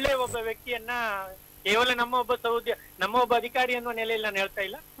ಹಾಗಾಗಿ ಒಳ್ಳೆ ಒಬ್ಬ ವ್ಯಕ್ತಿಯನ್ನ ಕೇವಲ ನಮ್ಮ ಒಬ್ಬ ಅಧಿಕಾರಿ ಅನ್ನೋ ನೆಲೆಯಲ್ಲಿ ನಾನು ಹೇಳ್ತಾ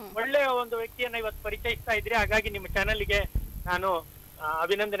ಇಲ್ಲ, ಒಳ್ಳೆಯ ಒಂದು ವ್ಯಕ್ತಿಯನ್ನ ಇವತ್ತು ಪರಿಚಯಿಸ್ತಾ ಇದ್ರಿ. ಹಾಗಾಗಿ ನಿಮ್ಮ ಚಾನೆಲ್ಗೆ ನಾನು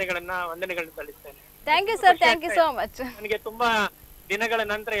ವಂದನೆಗಳನ್ನ ಸಲ್ಲಿಸ್ತೇನೆ. Thank you sir, thank you so much. ನನಗೆ ತುಂಬಾ ದಿನಗಳ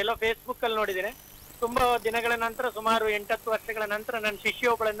ನಂತರ ಎಲ್ಲೋ ಫೇಸ್ಬುಕ್ ಅಲ್ಲಿ ನೋಡಿದ್ದೇನೆ, ತುಂಬಾ ದಿನಗಳ ನಂತರ, ಸುಮಾರು 8-10 ವರ್ಷಗಳ ನಂತರ ನನ್ನ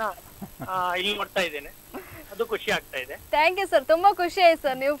ಶಿಷ್ಯೊಬ್ಬಳನ್ನ ಇಲ್ಲಿ ನೋಡ್ತಾ ಇದ್ದೇನೆ. ಅದು ಖುಷಿ ಆಗ್ತಾ ಇದೆ. ಥ್ಯಾಂಕ್ ಯು ಸರ್, ತುಂಬಾ ಖುಷಿ ಆಯ್ತು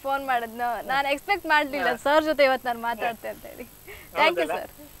ಸರ್ ನೀವು ಫೋನ್ ಮಾಡಿದ್ನ. ನಾನು ಎಕ್ಸ್ಪೆಕ್ಟ್ ಮಾಡ್ಲಿಲ್ಲ ಸರ್ ಜೊತೆ ಇವತ್ತು ನಾನು ಮಾತಾಡ್ತೇನೆ ಅಂತ ಹೇಳಿ. Thank you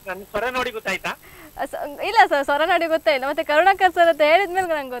sir. ನನ್ನ ಸ್ವರ ನೋಡಿ ಗೊತ್ತಾಯ್ತಾ? ಇಲ್ಲ ಸರ್, ಸ್ವರ ನೋಡಿ ಗೊತ್ತಾಯಿಲ್ಲ, ಮತ್ತೆ ಕರುಣಾಕರ್ ಸರ್ ಅಂತ ಹೇಳಿದ್ಮೇಲೆ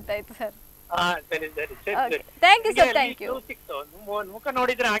ನಂಗೆ ಗೊತ್ತಾಯ್ತು ಸರ್. ಸರಿ. Thank you sir, thank you. ಮುಖ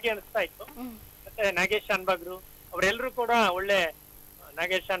ನೋಡಿದ್ರೆ ಹಾಗೆ ಅನಿಸ್ತಾ ಇತ್ತು. ಮತ್ತೆ ನಾಗೇಶ್ ಶಾನ್ಭಾಗ್ರು ಅವರೆಲ್ಲರೂ ಕೂಡ ಒಳ್ಳೆ,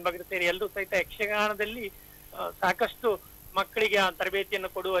 ನಾಗೇಶ್ ಶಾನ್ಭಾಗ್ರು ಸೇರಿ ಎಲ್ಲರೂ ಸಹಿತ ಯಕ್ಷಗಾನದಲ್ಲಿ ಸಾಕಷ್ಟು ಮಕ್ಕಳಿಗೆ ಆ ತರಬೇತಿಯನ್ನು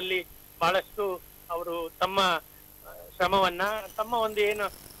ಕೊಡುವಲ್ಲಿ ಬಹಳಷ್ಟು ಅವರು ತಮ್ಮ ಶ್ರಮವನ್ನ, ತಮ್ಮ ಒಂದು ಏನು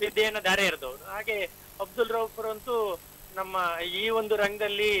ವಿದ್ಯೆಯನ್ನ ದಾರೆ ಎರೆದವರು. ಹಾಗೆ ಅಬ್ದುಲ್ ರೌಫರ್ ಅಂತೂ ನಮ್ಮ ಈ ಒಂದು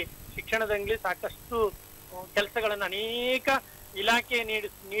ರಂಗದಲ್ಲಿ, ಶಿಕ್ಷಣದಲ್ಲಿ ಸಾಕಷ್ಟು ಕೆಲಸಗಳನ್ನು, ಅನೇಕ ಇಲಾಖೆ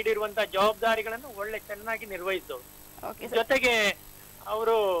ನೀಡಿರುವಂತಹ ಜವಾಬ್ದಾರಿಗಳನ್ನು ಒಳ್ಳೆ ಚೆನ್ನಾಗಿ ನಿರ್ವಹಿಸಿದವರು. ಜೊತೆಗೆ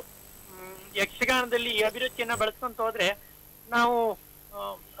ಅವರು ಯಕ್ಷಗಾನದಲ್ಲಿ ಈ ಅಭಿರುಚಿಯನ್ನ ಬಳಸ್ಕೊಂತ ಹೋದ್ರೆ ನಾವು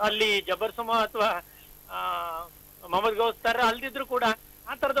ಅಲ್ಲಿ ಜಬ್ಬರ್ ಸುಮ ಅಥವಾ ಮೊಹಮ್ಮದ್ ಗೌಸ್ ತರ ಅಲ್ದಿದ್ರು ಕೂಡ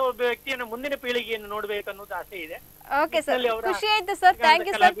ಆ ತರದ ಒಬ್ಬ ವ್ಯಕ್ತಿಯನ್ನು ಮುಂದಿನ ಪೀಳಿಗೆಯನ್ನು ನೋಡ್ಬೇಕು ಅನ್ನೋದು ಆಸೆ ಇದೆ. ಖುಷಿ ಆಯ್ತು sir, thank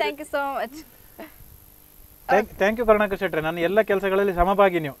you sir, thank you so much. Thank you Karunakar ಶೆಟ್ರೆ, ನನ್ನ ಎಲ್ಲ ಕೆಲಸಗಳಲ್ಲಿ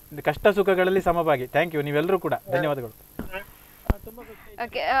ಸಮಭಾಗಿ, ನೀವು ಕಷ್ಟ ಸುಖಗಳಲ್ಲಿ ಸಮಭಾಗಿ. ಥ್ಯಾಂಕ್ ಯು, ನೀವೆಲ್ಲರೂ ಕೂಡ ಧನ್ಯವಾದಗಳು.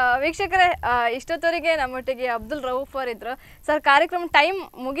 ಓಕೆ ವೀಕ್ಷಕರೇ, ಇಷ್ಟೊತ್ತವರೆಗೆ ನಮ್ಮೊಟ್ಟಿಗೆ ಅಬ್ದುಲ್ ರವೂಫ್ ಅವರು ಇದ್ರು ಸರ್. ಕಾರ್ಯಕ್ರಮ ಟೈಮ್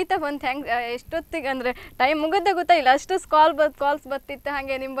ಮುಗಿತಾ ಬಂತು, ಹೆಂಗೆ ಎಷ್ಟೊತ್ತಿಗೆ ಅಂದರೆ ಟೈಮ್ ಮುಗಿದ ಗೊತ್ತಾಯಿಲ್ಲ, ಅಷ್ಟು ಕಾಲ್ಸ್ ಬರ್ತಿತ್ತು.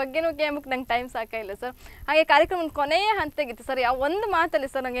 ಹಾಗೆ ನಿಮ್ಮ ಬಗ್ಗೆನೂ ಕೇಳಕ್ಕೆ ನಂಗೆ ಟೈಮ್ ಸಾಕಾಯಿಲ್ಲ ಸರ್. ಹಾಗೆ ಕಾರ್ಯಕ್ರಮದ ಕೊನೆಯ ಹಂತಗಿತ್ತು ಸರ್. ಯಾವ ಒಂದು ಮಾತಲ್ಲಿ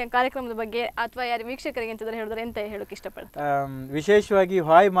ಸರ್ ನನಗೆ ಕಾರ್ಯಕ್ರಮದ ಬಗ್ಗೆ ಅಥವಾ ಯಾರು ವೀಕ್ಷಕರಿಗೆ ಎಂತಿದ್ರೆ ಹೇಳಿದ್ರೆ ಎಂತ ಹೇಳೋಕೆ ಇಷ್ಟಪಡ್ತಾರೆ? ವಿಶೇಷವಾಗಿ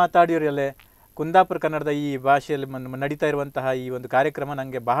ಹಾಯ್ ಮಾತಾಡಿರೋರಲ್ಲೇ ಕುಂದಾಪುರ ಕನ್ನಡದ ಈ ಭಾಷೆಯಲ್ಲಿ ನಡೀತಾ ಇರುವಂತಹ ಈ ಒಂದು ಕಾರ್ಯಕ್ರಮ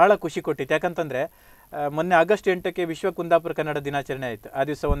ನನಗೆ ಬಹಳ ಖುಷಿ ಕೊಟ್ಟಿತ್ತು. ಯಾಕಂತಂದರೆ ಮೊನ್ನೆ ಆಗಸ್ಟ್ 8ಕ್ಕೆ ವಿಶ್ವ ಕುಂದಾಪುರ ಕನ್ನಡ ದಿನಾಚರಣೆ ಆಯಿತು. ಆ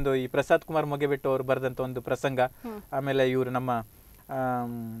ದಿವಸ ಒಂದು ಈ ಪ್ರಸಾದ್ ಕುಮಾರ್ ಮೊಗೆಬೆಟ್ಟು ಅವರು ಬರೆದಂಥ ಒಂದು ಪ್ರಸಂಗ, ಆಮೇಲೆ ಇವರು ನಮ್ಮ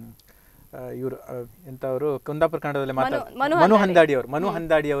ಇವರು ಎಂಥವರು ಕುಂದಾಪುರ ಕನ್ನಡದಲ್ಲಿ ಮನು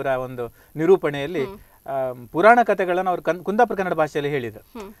ಹಂದಾಡಿ ಅವರ ಒಂದು ನಿರೂಪಣೆಯಲ್ಲಿ ಪುರಾಣ ಕಥೆಗಳನ್ನು ಅವರು ಕುಂದಾಪುರ ಕನ್ನಡ ಭಾಷೆಯಲ್ಲಿ ಹೇಳಿದರು.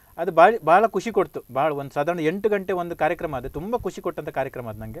 ಅದು ಭಾಳ ಖುಷಿ ಕೊಡ್ತು. ಒಂದು ಸಾಧಾರಣ 8 ಗಂಟೆ ಒಂದು ಕಾರ್ಯಕ್ರಮ, ಅದು ತುಂಬ ಖುಷಿ ಕೊಟ್ಟಂಥ ಕಾರ್ಯಕ್ರಮ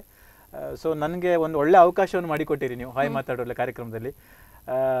ಅದು ನನಗೆ. ಸೊ ನನಗೆ ಒಂದು ಒಳ್ಳೆ ಅವಕಾಶವನ್ನು ಮಾಡಿಕೊಟ್ಟಿರಿ ನೀವು ಹಾಯ್ ಮಾತಾಡೋಲ್ಲ ಕಾರ್ಯಕ್ರಮದಲ್ಲಿ.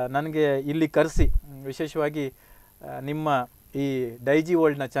 ನನಗೆ ಇಲ್ಲಿ ಕರೆಸಿ ವಿಶೇಷವಾಗಿ ನಿಮ್ಮ ಈ ಡೈಜಿ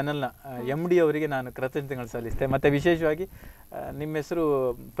ವರ್ಲ್ಡ್ನ ಚಾನಲ್ನ MD ಅವರಿಗೆ ನಾನು ಕೃತಜ್ಞತೆಗಳು ಸಲ್ಲಿಸ್ತೇನೆ. ಮತ್ತು ವಿಶೇಷವಾಗಿ ನಿಮ್ಮ ಹೆಸರು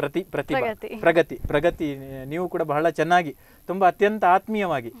ಪ್ರಗತಿ. ನೀವು ಕೂಡ ಬಹಳ ಚೆನ್ನಾಗಿ ತುಂಬ ಅತ್ಯಂತ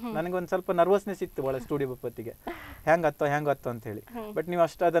ಆತ್ಮೀಯವಾಗಿ, ನನಗೊಂದು ಸ್ವಲ್ಪ ನರ್ವಸ್ನೆಸ್ ಇತ್ತು ಭಾಳ ಸ್ಟುಡಿಯೋ ಬಪ್ಪತ್ತಿಗೆ, ಹ್ಯಾಂಗತ್ತೋ ಅಂತ ಹೇಳಿ. ಬಟ್ ನೀವು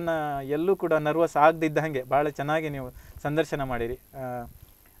ಅಷ್ಟು ಅದನ್ನು ಎಲ್ಲೂ ಕೂಡ ನರ್ವಸ್ ಆಗದಿದ್ದ ಹಾಗೆ ಭಾಳ ಚೆನ್ನಾಗಿ ನೀವು ಸಂದರ್ಶನ ಮಾಡಿರಿ.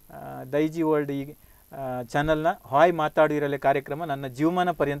 ಡೈಜಿ ವರ್ಲ್ಡ್ ಈ ಚಾನಲ್ನ ಹಾಯ್ ಮಾತಾಡಿರಲೆ ಕಾರ್ಯಕ್ರಮ ನನ್ನ ಜೀವಮಾನ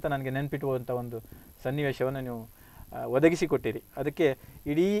ಪರ್ಯಂತ ನನಗೆ ನೆನಪಿಟ್ಟುವಂಥ ಒಂದು ಸನ್ನಿವೇಶವನ್ನು ನೀವು ಒದಗಿಸಿಕೊಟ್ಟಿರಿ. ಅದಕ್ಕೆ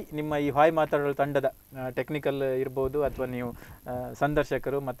ಇಡೀ ನಿಮ್ಮ ಈ ಹಾಯ್ ಮಾತಾಡೋ ತಂಡದ ಟೆಕ್ನಿಕಲ್ ಇರ್ಬೋದು ಅಥವಾ ನೀವು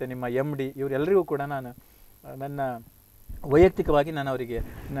ಸಂದರ್ಶಕರು ಮತ್ತು ನಿಮ್ಮ MD ಇವರೆಲ್ಲರಿಗೂ ಕೂಡ ನಾನು ನನ್ನ ವೈಯಕ್ತಿಕವಾಗಿ ನಾನು ಅವರಿಗೆ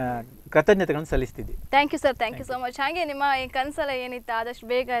ಕೃತಜ್ಞತೆಗಳನ್ನು ಸಲ್ಲಿಸ್ತಿದ್ದೆ. Thank you sir, thank you so much. ಹಾಗೆ ನಿಮ್ಮ ಈ ಕನಸೆಲ್ಲ ಏನಿತ್ತು ಆದಷ್ಟು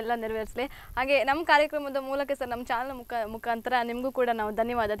ಬೇಗ ಎಲ್ಲ ನೆರವೇರಿಸಲಿ. ಹಾಗೆ ನಮ್ಮ ಕಾರ್ಯಕ್ರಮದ ಮೂಲಕ ಸರ್, ನಮ್ಮ ಚಾನಲ್ ಮುಖಾಂತರ ನಿಮಗೂ ಕೂಡ ನಾವು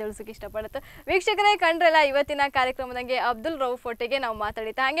ಧನ್ಯವಾದ ತಿಳಿಸೋಕೆ ಇಷ್ಟಪಡುತ್ತೆ. ವೀಕ್ಷಕರೇ, ಕಂಡ್ರಲ್ಲ ಇವತ್ತಿನ ಕಾರ್ಯಕ್ರಮದಂಗೆ ಅಬ್ದುಲ್ ರೌಫ್ ಒಟ್ಟಿಗೆ ನಾವು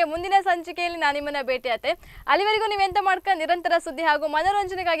ಮಾತಾಡಿದ್ದೆ. ಹಾಗೆ ಮುಂದಿನ ಸಂಚಿಕೆಯಲ್ಲಿ ನಾನು ನಿಮ್ಮನ್ನ ಭೇಟಿ ಆತೆ. ಅಲ್ಲಿವರೆಗೂ ನೀವೆಂತ ಮಾಡ್ಕೊಂಡು ನಿರಂತರ ಸುದ್ದಿ ಹಾಗೂ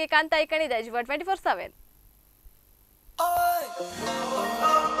ಮನೋರಂಜನೆಗಾಗಿ ಕಾಣ್ತಾ ಇಕ್ಕಣಿ ದೈಜಿವರ್ಲ್ಡ್ 24/7.